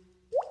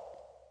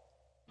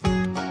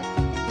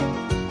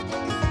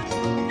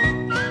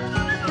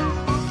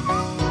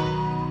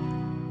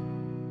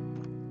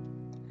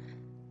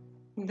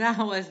 That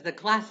was the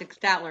classic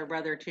Statler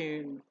Brother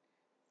tune.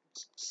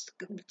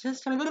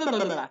 Just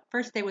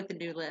first day with the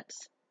new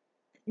lips.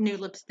 New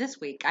lips this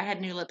week. I had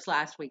new lips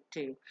last week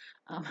too.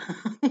 Um,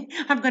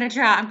 I'm gonna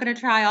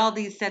try all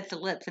these sets of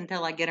lips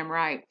until I get them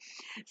right.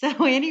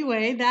 So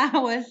anyway, that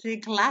was the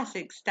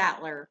classic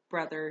Statler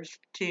Brothers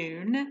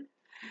tune.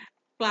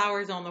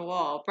 Flowers on the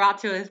Wall, brought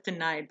to us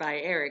tonight by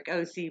Eric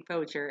O.C.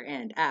 Poacher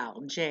and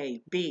Al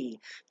J.B.,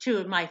 two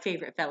of my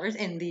favorite fellers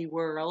in the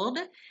world.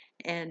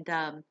 And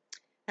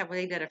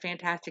they did a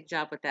fantastic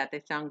job with that.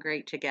 They sound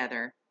great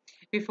together.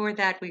 Before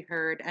that, we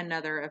heard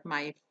another of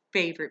my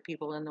favorite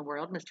people in the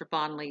world, Mr.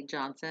 Bonley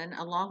Johnson,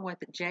 along with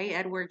J.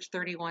 Edwards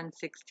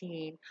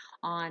 3116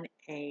 on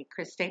a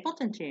Chris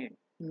Stapleton tune,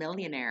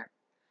 Millionaire.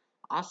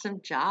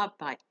 Awesome job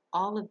by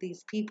all of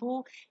these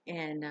people,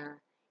 and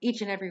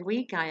each and every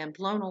week I am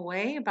blown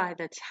away by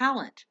the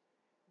talent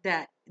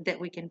that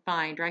we can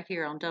find right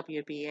here on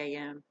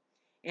WBAM.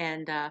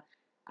 And I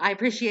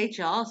appreciate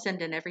y'all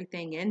sending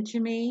everything in to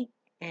me.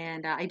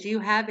 And I do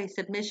have a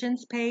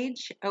submissions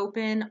page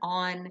open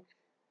online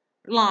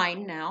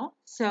now.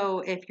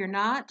 So if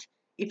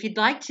you'd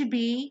like to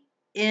be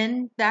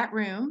in that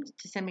room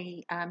to send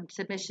me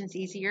submissions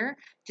easier,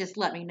 just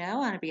let me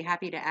know and I'd be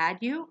happy to add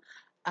you.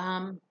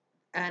 And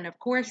of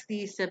course,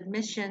 the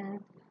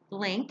submission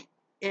link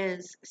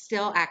is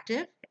still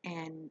active,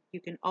 and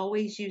you can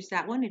always use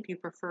that one if you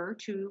prefer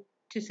to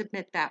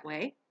submit that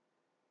way.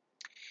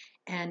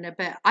 And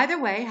but either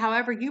way,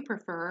 however you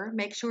prefer,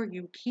 make sure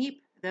you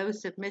keep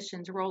those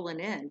submissions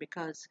rolling in,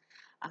 because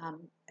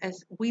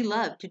as we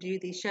love to do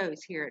these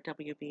shows here at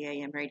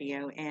WBAM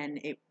Radio, and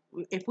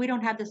if we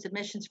don't have the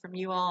submissions from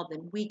you all,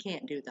 then we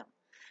can't do them.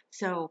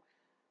 So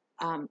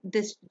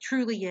this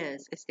truly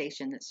is a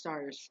station that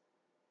stars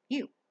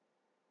you.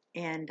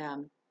 And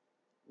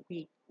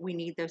we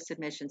need those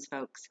submissions,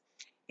 folks.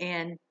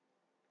 And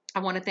I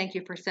want to thank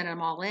you for sending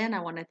them all in.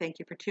 I want to thank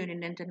you for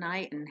tuning in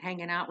tonight and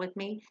hanging out with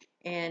me,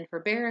 and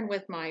for bearing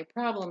with my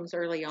problems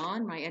early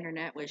on. My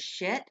internet was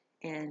shit,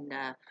 and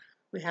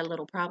we had a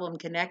little problem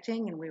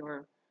connecting, and we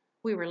were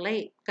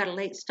late, got a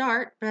late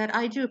start. But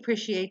I do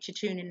appreciate you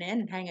tuning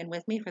in and hanging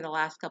with me for the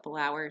last couple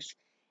hours.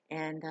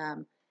 And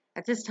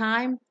at this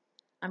time,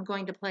 I'm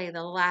going to play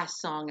the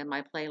last song in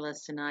my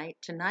playlist tonight.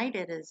 Tonight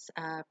it is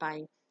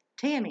by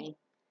Tammy,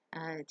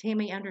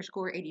 Tammy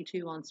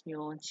 _82 on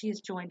Smule, and she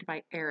is joined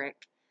by Eric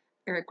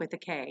with a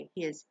K.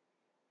 He is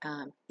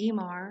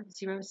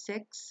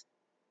EMAR06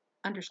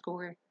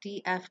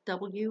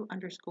 _DFW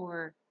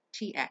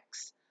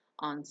 _TX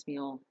on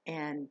Smule.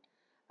 And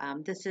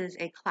this is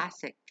a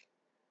classic,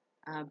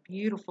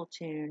 beautiful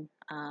tune,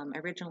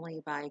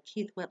 originally by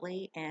Keith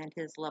Whitley and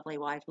his lovely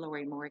wife,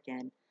 Lori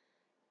Morgan.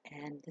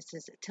 And this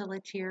is Till a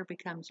Tear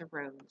Becomes a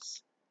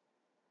Rose.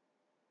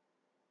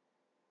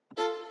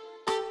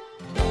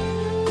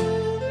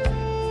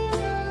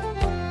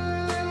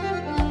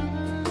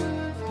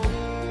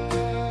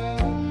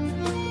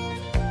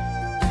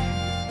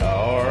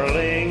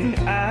 Darling,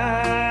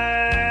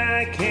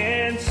 I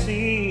can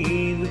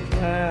see the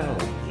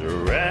clouds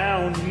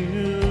around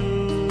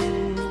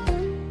you,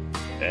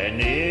 and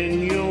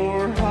in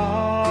your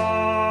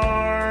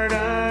heart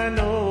I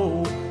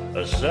know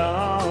a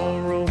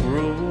sorrow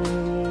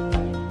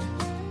grows.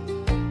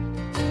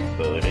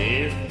 But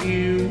if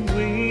you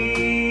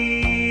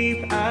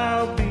weep,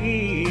 I'll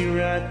be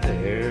right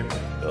there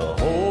to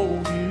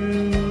hold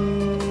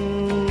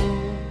you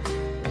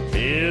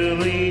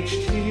till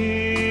each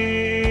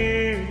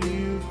tear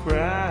you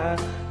cry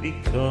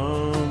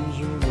becomes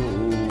a rose.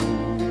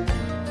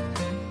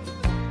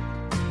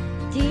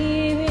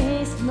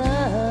 Dearest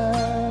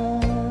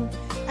love,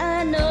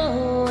 I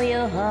know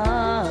your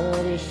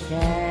heart is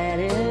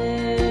shattered,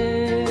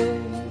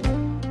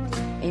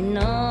 and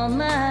all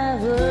my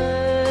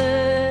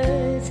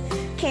words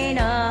can't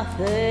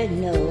offer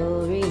no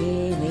relief.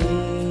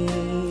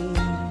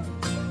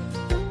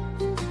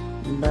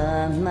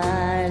 But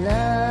my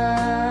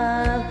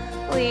love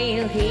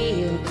will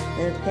heal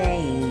the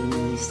pain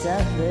you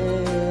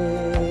suffer,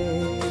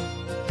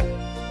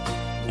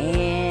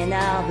 and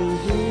I'll be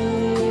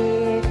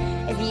here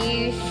if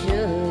you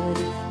should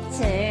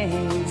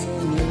turn to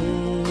me.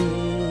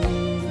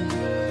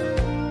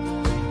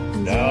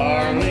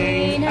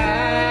 Darling,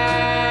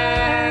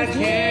 I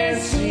can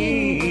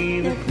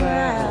see the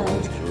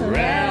clouds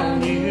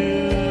around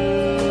you.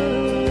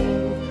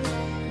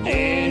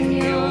 In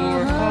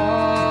your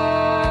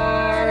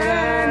heart,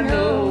 I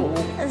know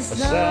a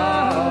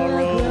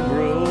sorrow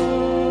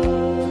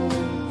grows.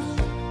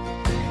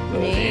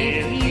 But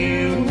if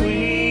you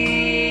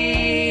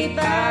weep,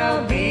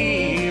 I'll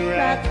be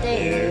right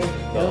there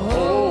to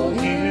hold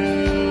you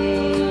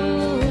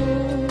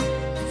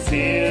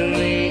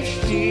till each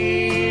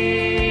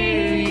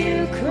tear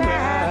you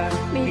cry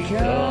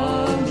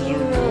becomes a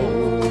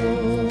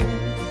rose.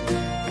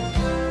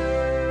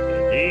 The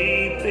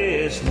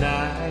deepest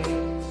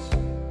nights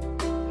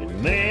and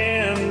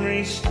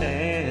memories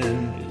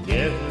stand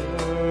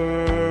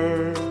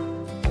together.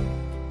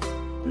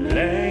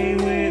 Lay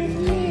with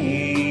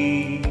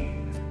me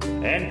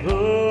and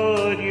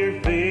put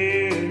your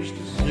fears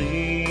to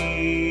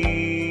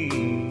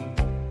sleep.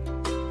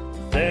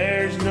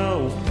 There's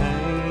no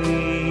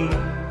pain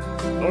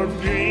or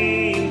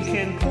dream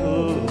can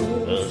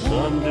put us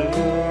under.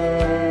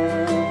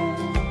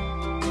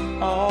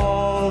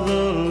 All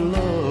the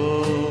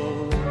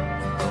love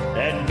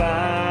that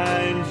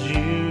binds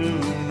you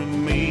to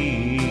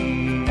me.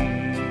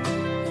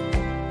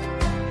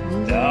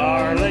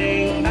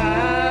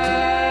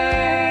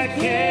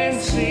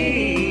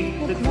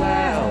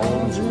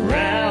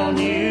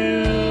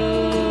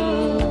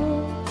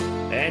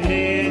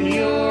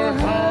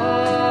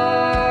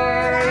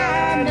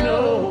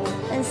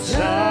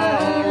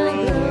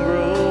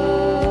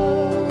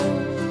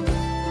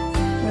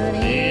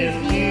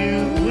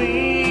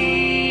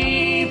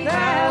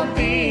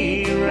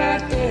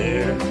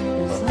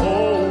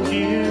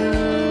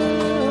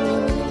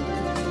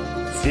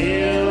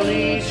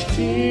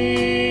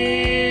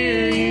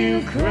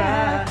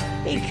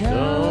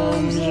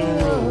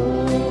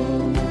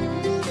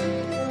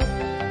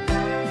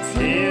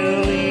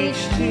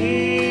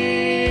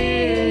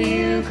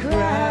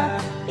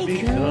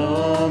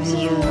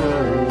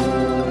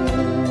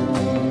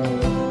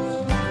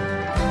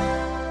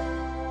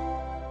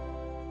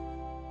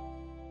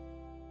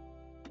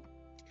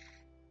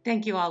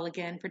 Thank you all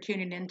again for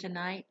tuning in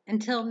tonight.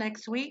 Until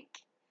next week,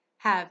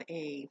 have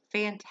a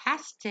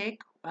fantastic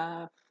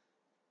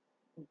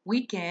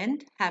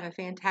weekend. Have a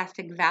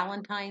fantastic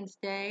Valentine's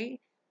Day.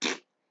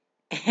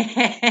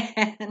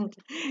 And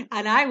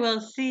I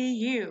will see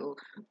you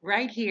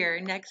right here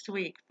next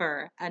week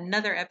for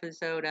another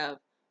episode of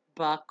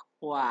Buck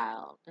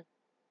Wild.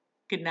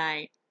 Good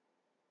night.